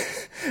smart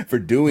for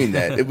doing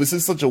that. It was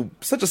just such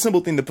a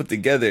simple thing to put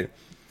together.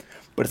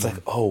 But it's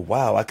like, oh,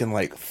 wow, I can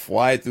like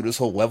fly through this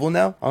whole level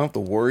now. I don't have to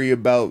worry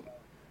about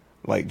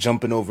like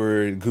jumping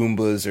over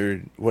Goombas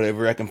or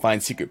whatever. I can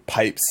find secret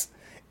pipes.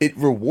 It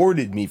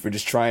rewarded me for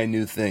just trying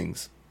new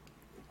things.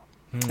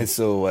 And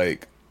so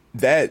like,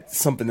 that's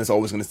something that's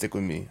always going to stick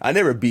with me. I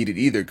never beat it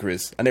either,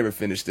 Chris. I never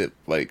finished it,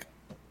 like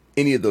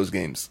any of those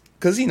games,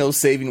 because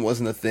saving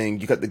wasn't a thing.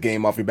 You cut the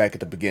game off, you're back at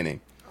the beginning.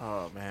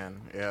 Oh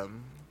man, yeah.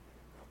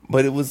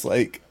 But it was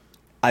like,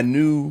 I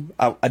knew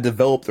I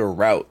developed a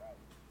route.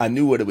 I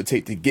knew what it would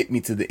take to get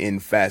me to the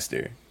end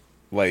faster.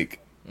 Like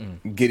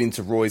getting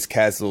to Roy's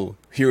castle,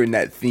 hearing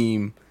that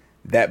theme.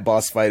 That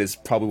boss fight is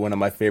probably one of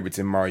my favorites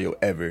in Mario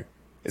ever.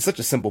 It's such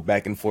a simple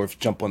back and forth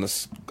jump on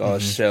the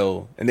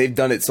shell, and they've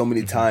done it so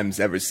many times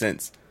ever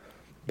since.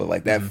 But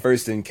like that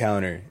first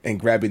encounter and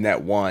grabbing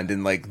that wand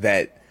and like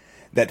that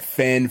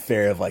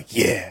fanfare of like,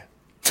 yeah,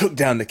 took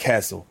down the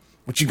castle.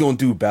 What you gonna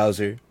do,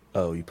 Bowser?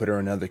 Oh, you put her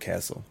in another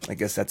castle. I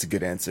guess that's a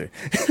good answer.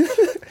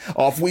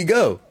 Off we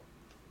go.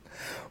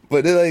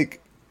 But it's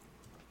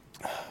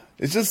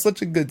just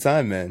such a good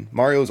time, man.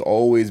 Mario's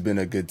always been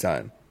a good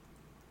time.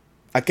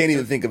 I can't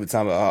even think of a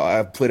time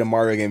I've played a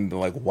Mario game and been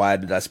like, why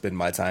did I spend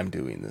my time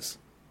doing this?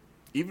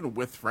 Even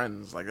with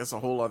friends, like that's a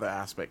whole other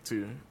aspect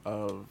too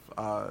of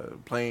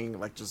playing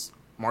like just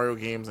Mario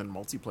games and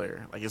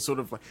multiplayer. Like it's sort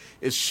of like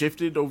it's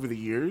shifted over the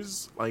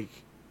years, like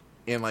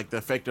in like the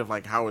effect of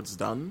like how it's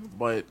done.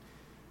 But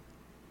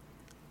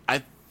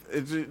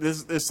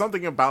there's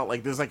something about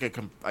like there's like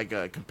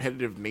a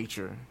competitive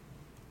nature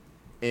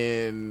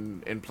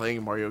in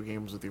playing Mario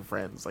games with your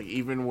friends. Like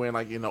even when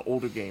like in the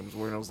older games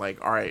where it was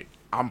like, all right,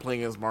 I'm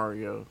playing as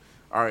Mario.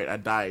 All right, I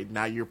died.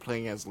 Now you're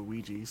playing as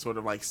Luigi. Sort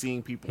of like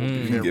seeing people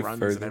do their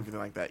runs and everything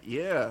like that.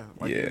 Yeah,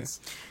 like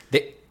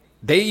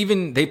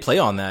They play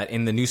on that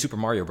in the new Super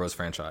Mario Bros.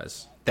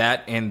 Franchise.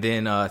 That and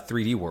then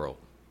 3D World,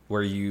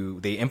 where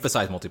they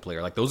emphasize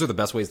multiplayer. Like those are the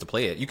best ways to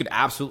play it. You could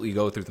absolutely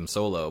go through them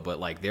solo, but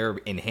like they're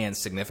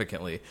enhanced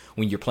significantly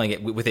when you're playing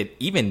it with it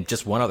even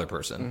just one other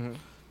person.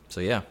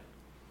 So yeah.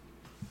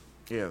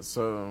 Yeah,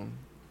 so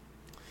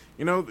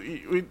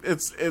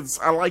it's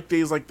I like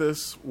days like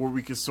this where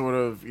we can sort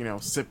of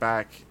sit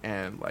back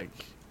and like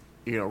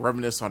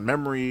reminisce on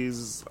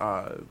memories,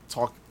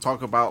 talk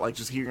about like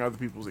just hearing other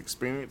people's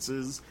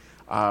experiences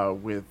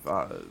with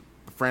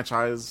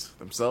franchise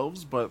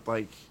themselves, but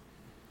like,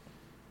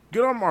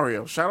 good on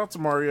Mario. Shout out to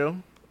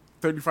Mario,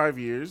 35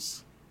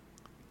 years.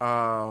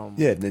 Yeah,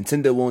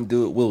 Nintendo won't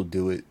do it. We'll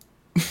do it.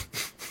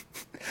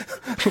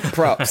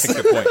 Props.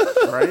 Good point.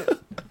 Right?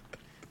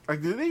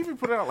 Like, did they even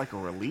put out like a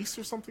release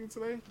or something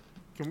today?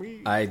 Can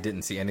we? I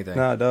didn't see anything.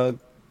 Nah, dog.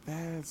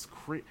 That's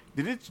crazy.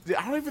 I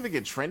don't even think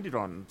it trended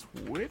on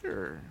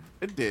Twitter.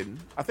 It did.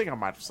 I think I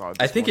might have saw it.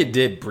 I think it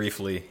did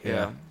briefly.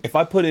 Yeah. If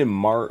I put in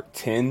Mar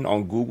 10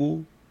 on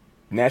Google,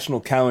 National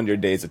Calendar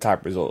Day is the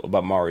top result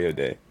about Mario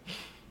Day.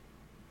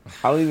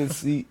 I don't even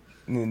see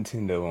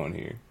Nintendo on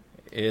here.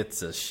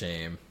 It's a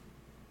shame.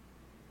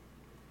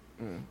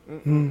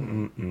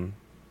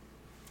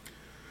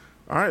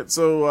 All right,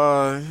 so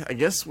I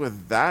guess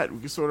with that, we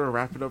can sort of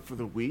wrap it up for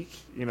the week.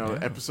 You know,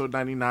 episode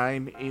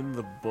 99 in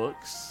the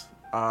books.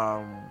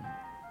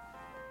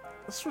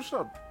 Let's switch it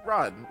up.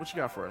 Rod, what you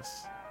got for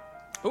us?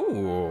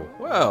 Ooh,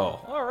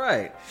 well, all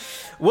right.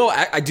 Well,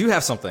 I do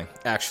have something,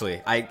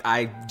 actually.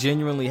 I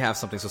genuinely have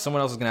something, so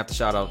someone else is going to have to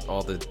shout out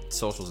all the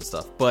socials and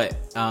stuff. But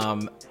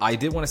I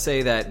did want to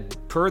say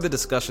that per the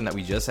discussion that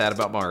we just had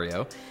about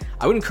Mario,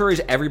 I would encourage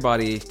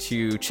everybody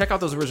to check out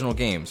those original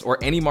games, or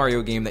any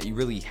Mario game that you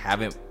really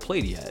haven't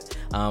played yet.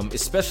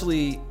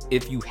 Especially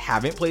if you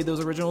haven't played those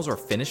originals or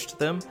finished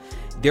them.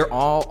 They're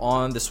all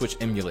on the Switch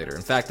emulator.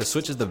 In fact, the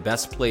Switch is the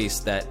best place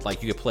that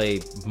like you could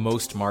play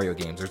most Mario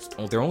games.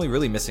 They're only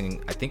really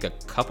missing, I think, a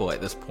couple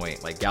at this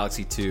point. Like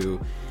Galaxy 2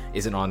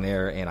 isn't on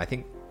there, and I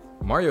think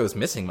Mario is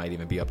Missing might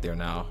even be up there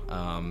now,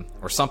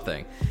 or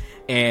something.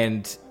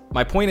 And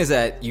my point is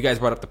that you guys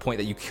brought up the point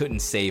that you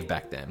couldn't save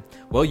back then.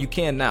 Well, you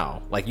can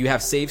now. Like, you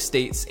have save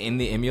states in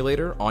the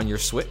emulator on your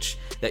Switch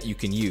that you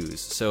can use.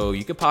 So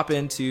you could pop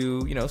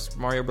into, you know, Super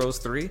Mario Bros.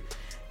 3,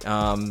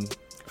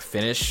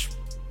 finish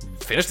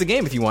the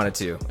game if you wanted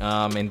to,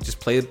 and just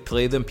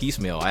play them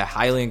piecemeal. I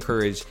highly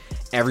encourage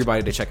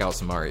everybody to check out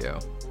some Mario.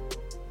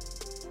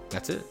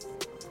 That's it.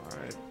 All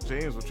right,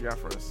 James, what you got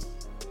for us?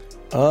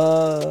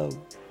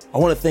 I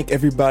want to thank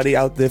everybody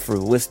out there for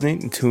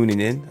listening and tuning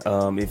in.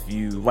 If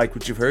you like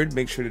what you've heard,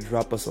 make sure to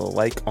drop us a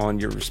like on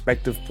your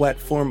respective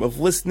platform of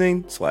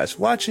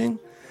listening/watching.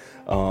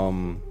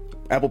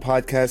 Apple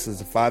Podcasts is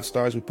the 5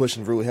 stars. We're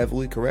pushing really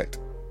heavily, correct?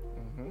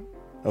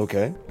 Mm-hmm.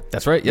 Okay.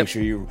 That's right. Yep. Make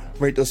sure you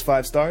rate those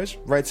 5 stars,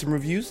 write some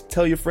reviews,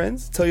 tell your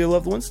friends, tell your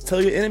loved ones, tell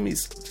your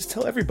enemies. Just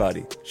tell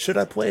everybody. Should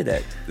I play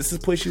that? This is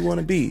the place you want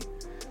to be.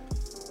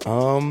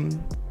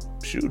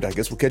 Shoot, I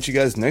guess we'll catch you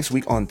guys next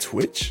week on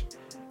Twitch.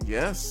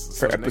 Yes.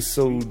 For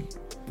episode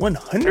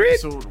 100?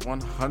 Episode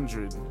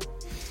 100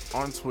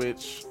 on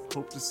Twitch.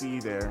 Hope to see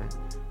you there.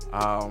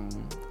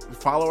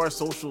 Follow our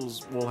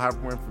socials. We'll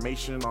have more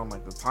information on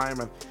like the time.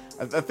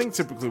 I think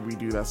typically we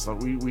do that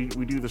stuff. We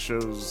do the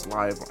shows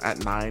live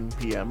at 9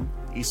 p.m.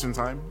 Eastern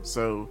time.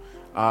 So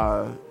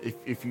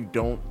if you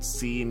don't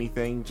see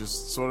anything,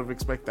 just sort of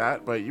expect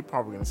that. But you're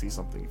probably going to see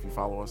something if you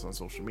follow us on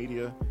social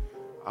media.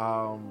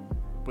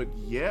 But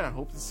yeah,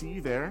 hope to see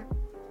you there.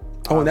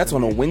 Oh, and that's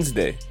on a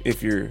Wednesday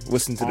if you're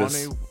listening to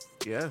this.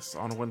 Yes,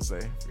 on a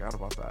Wednesday. Forgot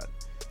about that.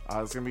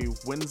 It's going to be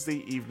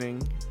Wednesday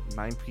evening,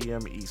 9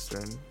 p.m.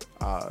 Eastern.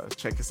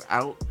 Check us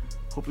out.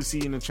 Hope to see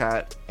you in the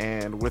chat.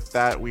 And with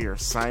that, we are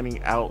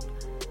signing out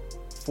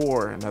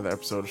for another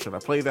episode of Should I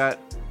Play That?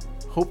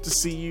 Hope to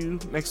see you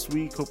next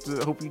week.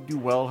 Hope you do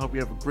well. Hope you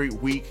have a great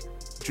week.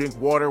 Drink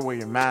water, wear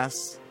your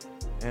mask,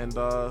 and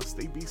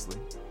stay beastly.